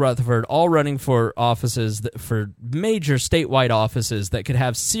 and Mark Rutherford all running for offices, for major statewide offices that could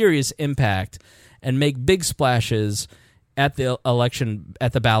have serious impact and make big splashes at the election,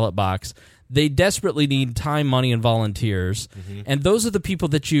 at the ballot box. They desperately need time, money, and volunteers, and those are the people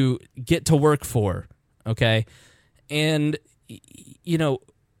that you get to work for, okay? And, you know,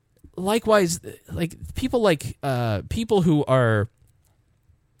 likewise, like people who are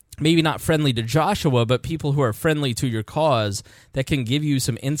maybe not friendly to Joshua, but people who are friendly to your cause that can give you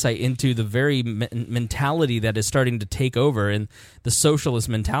some insight into the very mentality that is starting to take over, and the socialist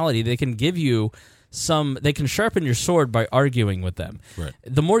mentality. They can give you they can sharpen your sword by arguing with them. Right.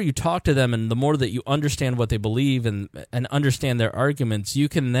 The more you talk to them and the more that you understand what they believe and understand their arguments, you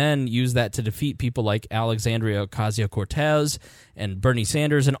can then use that to defeat people like Alexandria Ocasio-Cortez and Bernie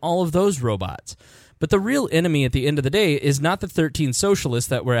Sanders and all of those robots. But the real enemy at the end of the day is not the 13 socialists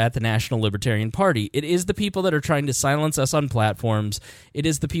that were at the National Libertarian Party. It is the people that are trying to silence us on platforms. It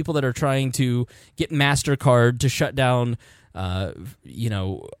is the people that are trying to get MasterCard to shut down,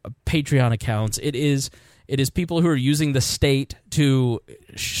 Patreon accounts. It is people who are using the state to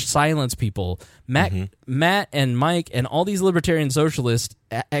silence people. Matt and Mike and all these libertarian socialists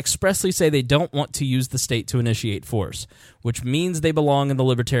expressly say they don't want to use the state to initiate force, which means they belong in the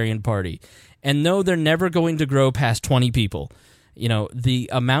Libertarian Party. And no, they're never going to grow past 20 people. You know, the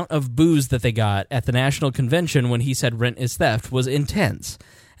amount of boos that they got at the national convention when he said rent is theft was intense.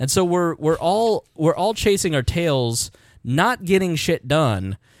 And so we're all chasing our tails, not getting shit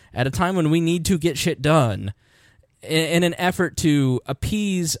done at a time when we need to get shit done in an effort to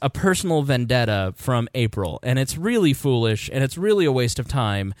appease a personal vendetta from April. And it's really foolish, and it's really a waste of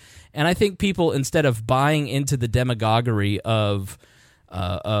time. And I think people, instead of buying into the demagoguery of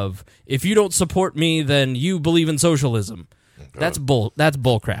if you don't support me, then you believe in socialism. That's bull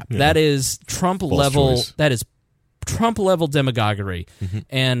crap. Yeah. That is Trump False level. choice. That is Trump level demagoguery,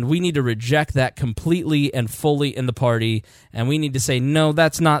 and we need to reject that completely and fully in the party. And we need to say no,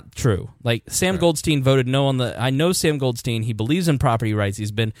 that's not true. Like Sam Goldstein voted no on the. I know Sam Goldstein. He believes in property rights.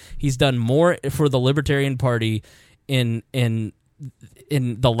 He's done more for the Libertarian Party in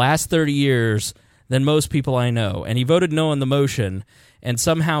the last 30 years than most people I know. And he voted no on the motion. And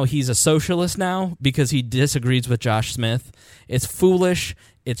somehow he's a socialist now because he disagrees with Josh Smith. It's foolish.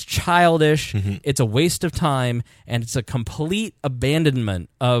 It's childish. It's a waste of time, and it's a complete abandonment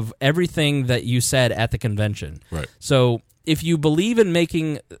of everything that you said at the convention. Right. So if you believe in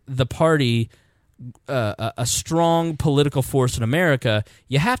making the party a strong political force in America,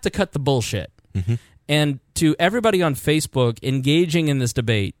 you have to cut the bullshit. And to everybody on Facebook engaging in this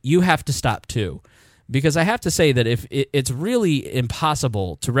debate, you have to stop too. Because I have to say that if it's really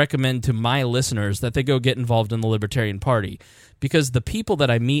impossible to recommend to my listeners that they go get involved in the Libertarian Party, because the people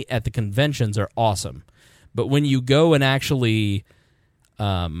that I meet at the conventions are awesome. But when you go and actually get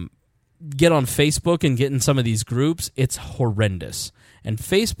on Facebook and get in some of these groups, it's horrendous. And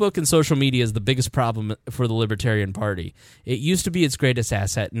Facebook and social media is the biggest problem for the Libertarian Party. It used to be its greatest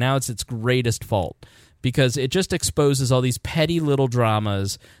asset. Now it's its greatest fault because it just exposes all these petty little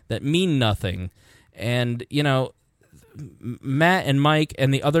dramas that mean nothing. And, you know, Matt and Mike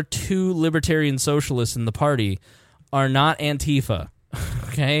and the other two libertarian socialists in the party are not Antifa,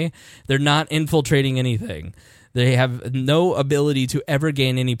 okay? They're not infiltrating anything. They have no ability to ever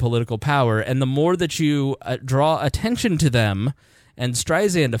gain any political power. And the more that you draw attention to them and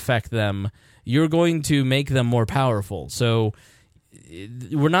Streisand affect them, you're going to make them more powerful. So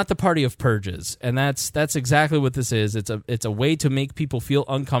we're not the party of purges, and that's exactly what this is. It's a way to make people feel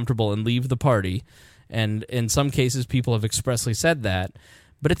uncomfortable and leave the party, and in some cases people have expressly said that.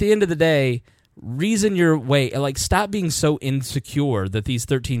 But at the end of the day, reason your way. Like, stop being so insecure that these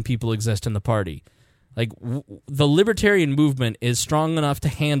 13 people exist in the party. Like, the libertarian movement is strong enough to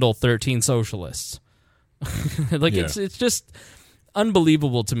handle 13 socialists. Like, yeah. It's just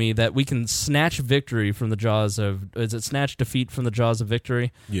unbelievable to me that we can snatch victory from the jaws of, is it snatch defeat from the jaws of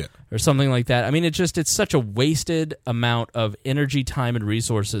victory? Yeah. Or something like that. I mean, it's such a wasted amount of energy, time, and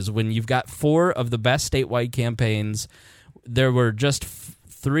resources when you've got 4 of the best statewide campaigns. There were just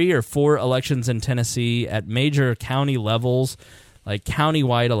 3 or 4 elections in Tennessee at major county levels, like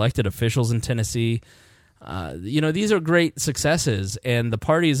countywide elected officials in Tennessee. These are great successes, and the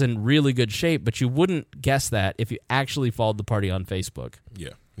party is in really good shape, but you wouldn't guess that if you actually followed the party on Facebook.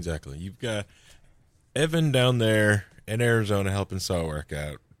 Yeah, exactly. You've got Evan down there in Arizona helping Saw work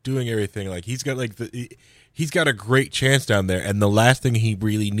out, doing everything. Like, he's got he's got a great chance down there, and the last thing he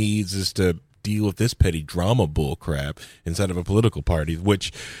really needs is to deal with this petty drama bull crap inside of a political party,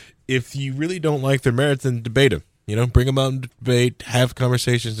 which, if you really don't like their merits, then debate them. You know, bring them out and debate, have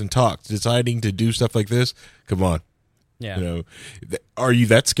conversations and talk. Deciding to do stuff like this, come on. Yeah. You know, are you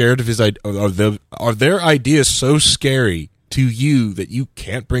that scared of his? Are their ideas so scary to you that you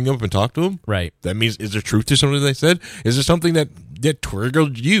can't bring them up and talk to them? Right. That means, is there truth to something they said? Is there something that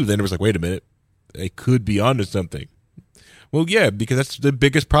triggered you? Then it was like, wait a minute, they could be onto something. Well, yeah, because that's the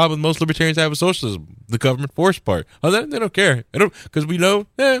biggest problem most libertarians have with socialism, the government force part. Oh, they don't care. Because we know,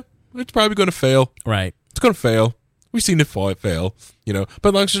 it's probably going to fail. Right. It's going to fail. We've seen it fail, you know. But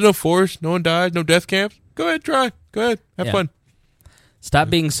as long as there's no force, no one dies, no death camps, go ahead, try. Go ahead, have fun. Stop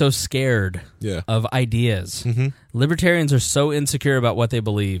being so scared of ideas. Mm-hmm. Libertarians are so insecure about what they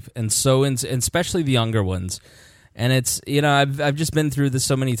believe, and especially the younger ones. And it's, I've just been through this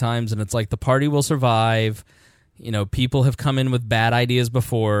so many times, and it's like the party will survive. You know, people have come in with bad ideas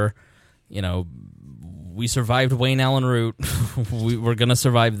before. You know, we survived Wayne Allen Root. We're going to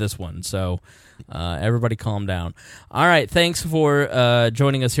survive this one. So everybody calm down. All right, thanks for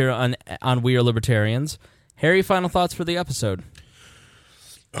joining us here on We Are Libertarians. Harry, final thoughts for the episode?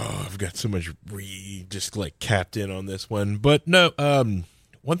 Oh, I've got so much just like capped in on this one. But no,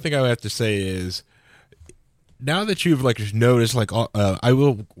 one thing I would have to say is, now that you've noticed, I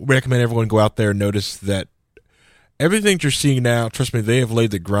will recommend everyone go out there and notice that everything you're seeing now, trust me, they have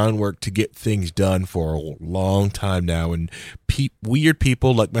laid the groundwork to get things done for a long time now. And weird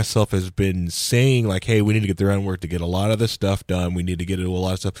people like myself has been saying, like, hey, we need to get the groundwork to get a lot of this stuff done. We need to get into a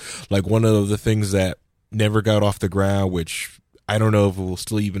lot of stuff. Like, one of the things that never got off the ground, which I don't know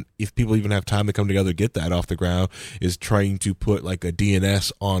if people even have time to come together to get that off the ground, is trying to put like a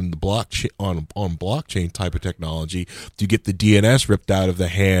DNS on the blockchain, on blockchain type of technology to get the DNS ripped out of the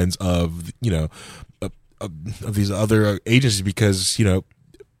hands of, of these other agencies, because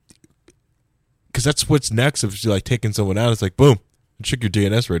that's what's next. If you're like taking someone out, it's like, boom, check your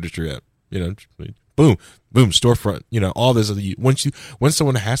DNS registry out. boom, storefront. All this. Once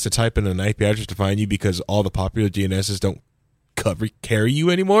someone has to type in an IP address to find you because all the popular DNSs don't carry you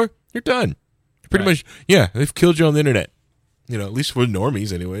anymore, you're done. Pretty much, yeah, they've killed you on the internet. At least for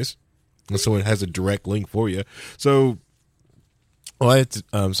normies, anyways. Unless someone has a direct link for you. So, that's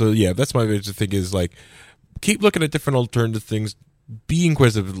my major thing is like, keep looking at different alternative things. Be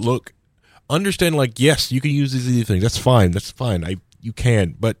inquisitive. Look, understand. Like, yes, you can use these other things. That's fine. You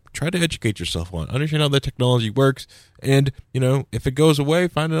can, but try to educate yourself on. Understand how the technology works, and if it goes away,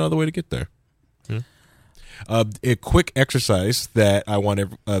 find another way to get there. A quick exercise that I want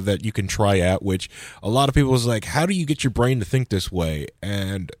that you can try out, which a lot of people is like, how do you get your brain to think this way?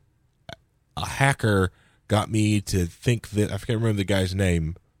 And a hacker got me to think that, I can't remember the guy's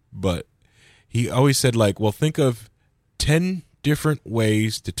name, but he always said like, well, think of 10 different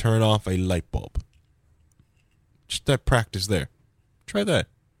ways to turn off a light bulb. Just that practice there. Try that.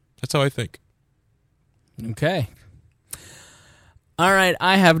 That's how I think. Okay. All right,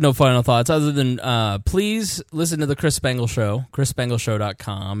 I have no final thoughts other than please listen to the Chris Spangle Show,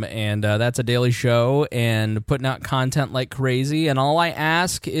 chrisspangleshow.com, and that's a daily show and putting out content like crazy, and all I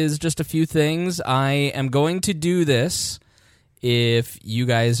ask is just a few things. I am going to do this if you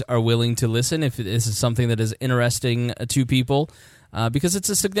guys are willing to listen, if this is something that is interesting to people, because it's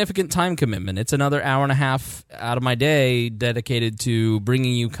a significant time commitment. It's another hour and a half out of my day dedicated to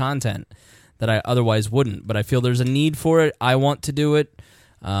bringing you content that I otherwise wouldn't, but I feel there's a need for it. I want to do it,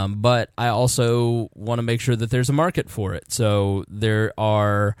 but I also want to make sure that there's a market for it. So there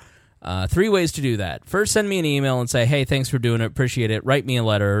are 3 ways to do that. First, send me an email and say, hey, thanks for doing it, appreciate it. Write me a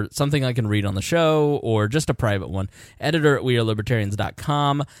letter, something I can read on the show, or just a private one.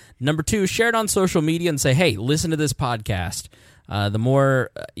 editor@wearelibertarians.com. Number 2, share it on social media and say, hey, listen to this podcast. The more,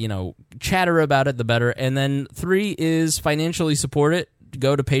 chatter about it, the better. And then 3 is financially support it.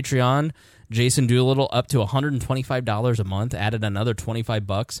 Go to Patreon. Jason Doolittle up to $125 a month, added another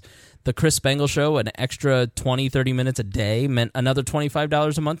 $25. The Chris Spangle Show, an extra 20-30 minutes a day, meant another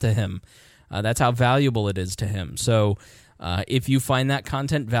 $25 a month to him. That's how valuable it is to him. So if you find that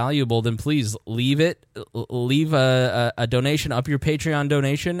content valuable, then please leave a donation, up your Patreon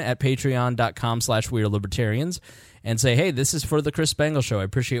donation at patreon.com/wearelibertarians, and say, hey, this is for the Chris Spangle Show. I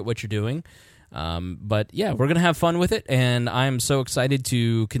appreciate what you're doing. But yeah, we're going to have fun with it, and I'm so excited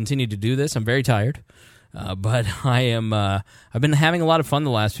to continue to do this. I'm very tired, but I've been having a lot of fun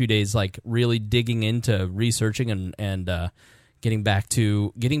the last few days, like really digging into researching and getting back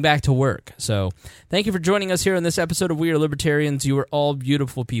to work. So thank you for joining us here on this episode of We Are Libertarians. You are all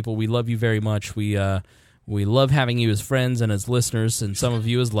beautiful people. We love you very much. We love having you as friends and as listeners, and some of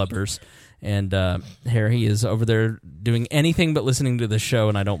you as lovers. And Harry is over there doing anything but listening to the show,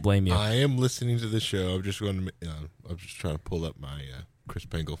 and I don't blame you. I am listening to the show. I'm just trying to pull up my Chris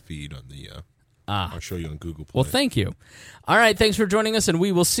Spangle feed on the. I'll show you on Google Play. Well, thank you. All right, thanks for joining us, and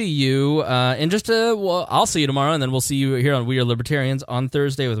we will see you in just I'll see you tomorrow, and then we'll see you here on We Are Libertarians on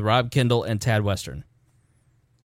Thursday with Rob Kendall and Tad Western.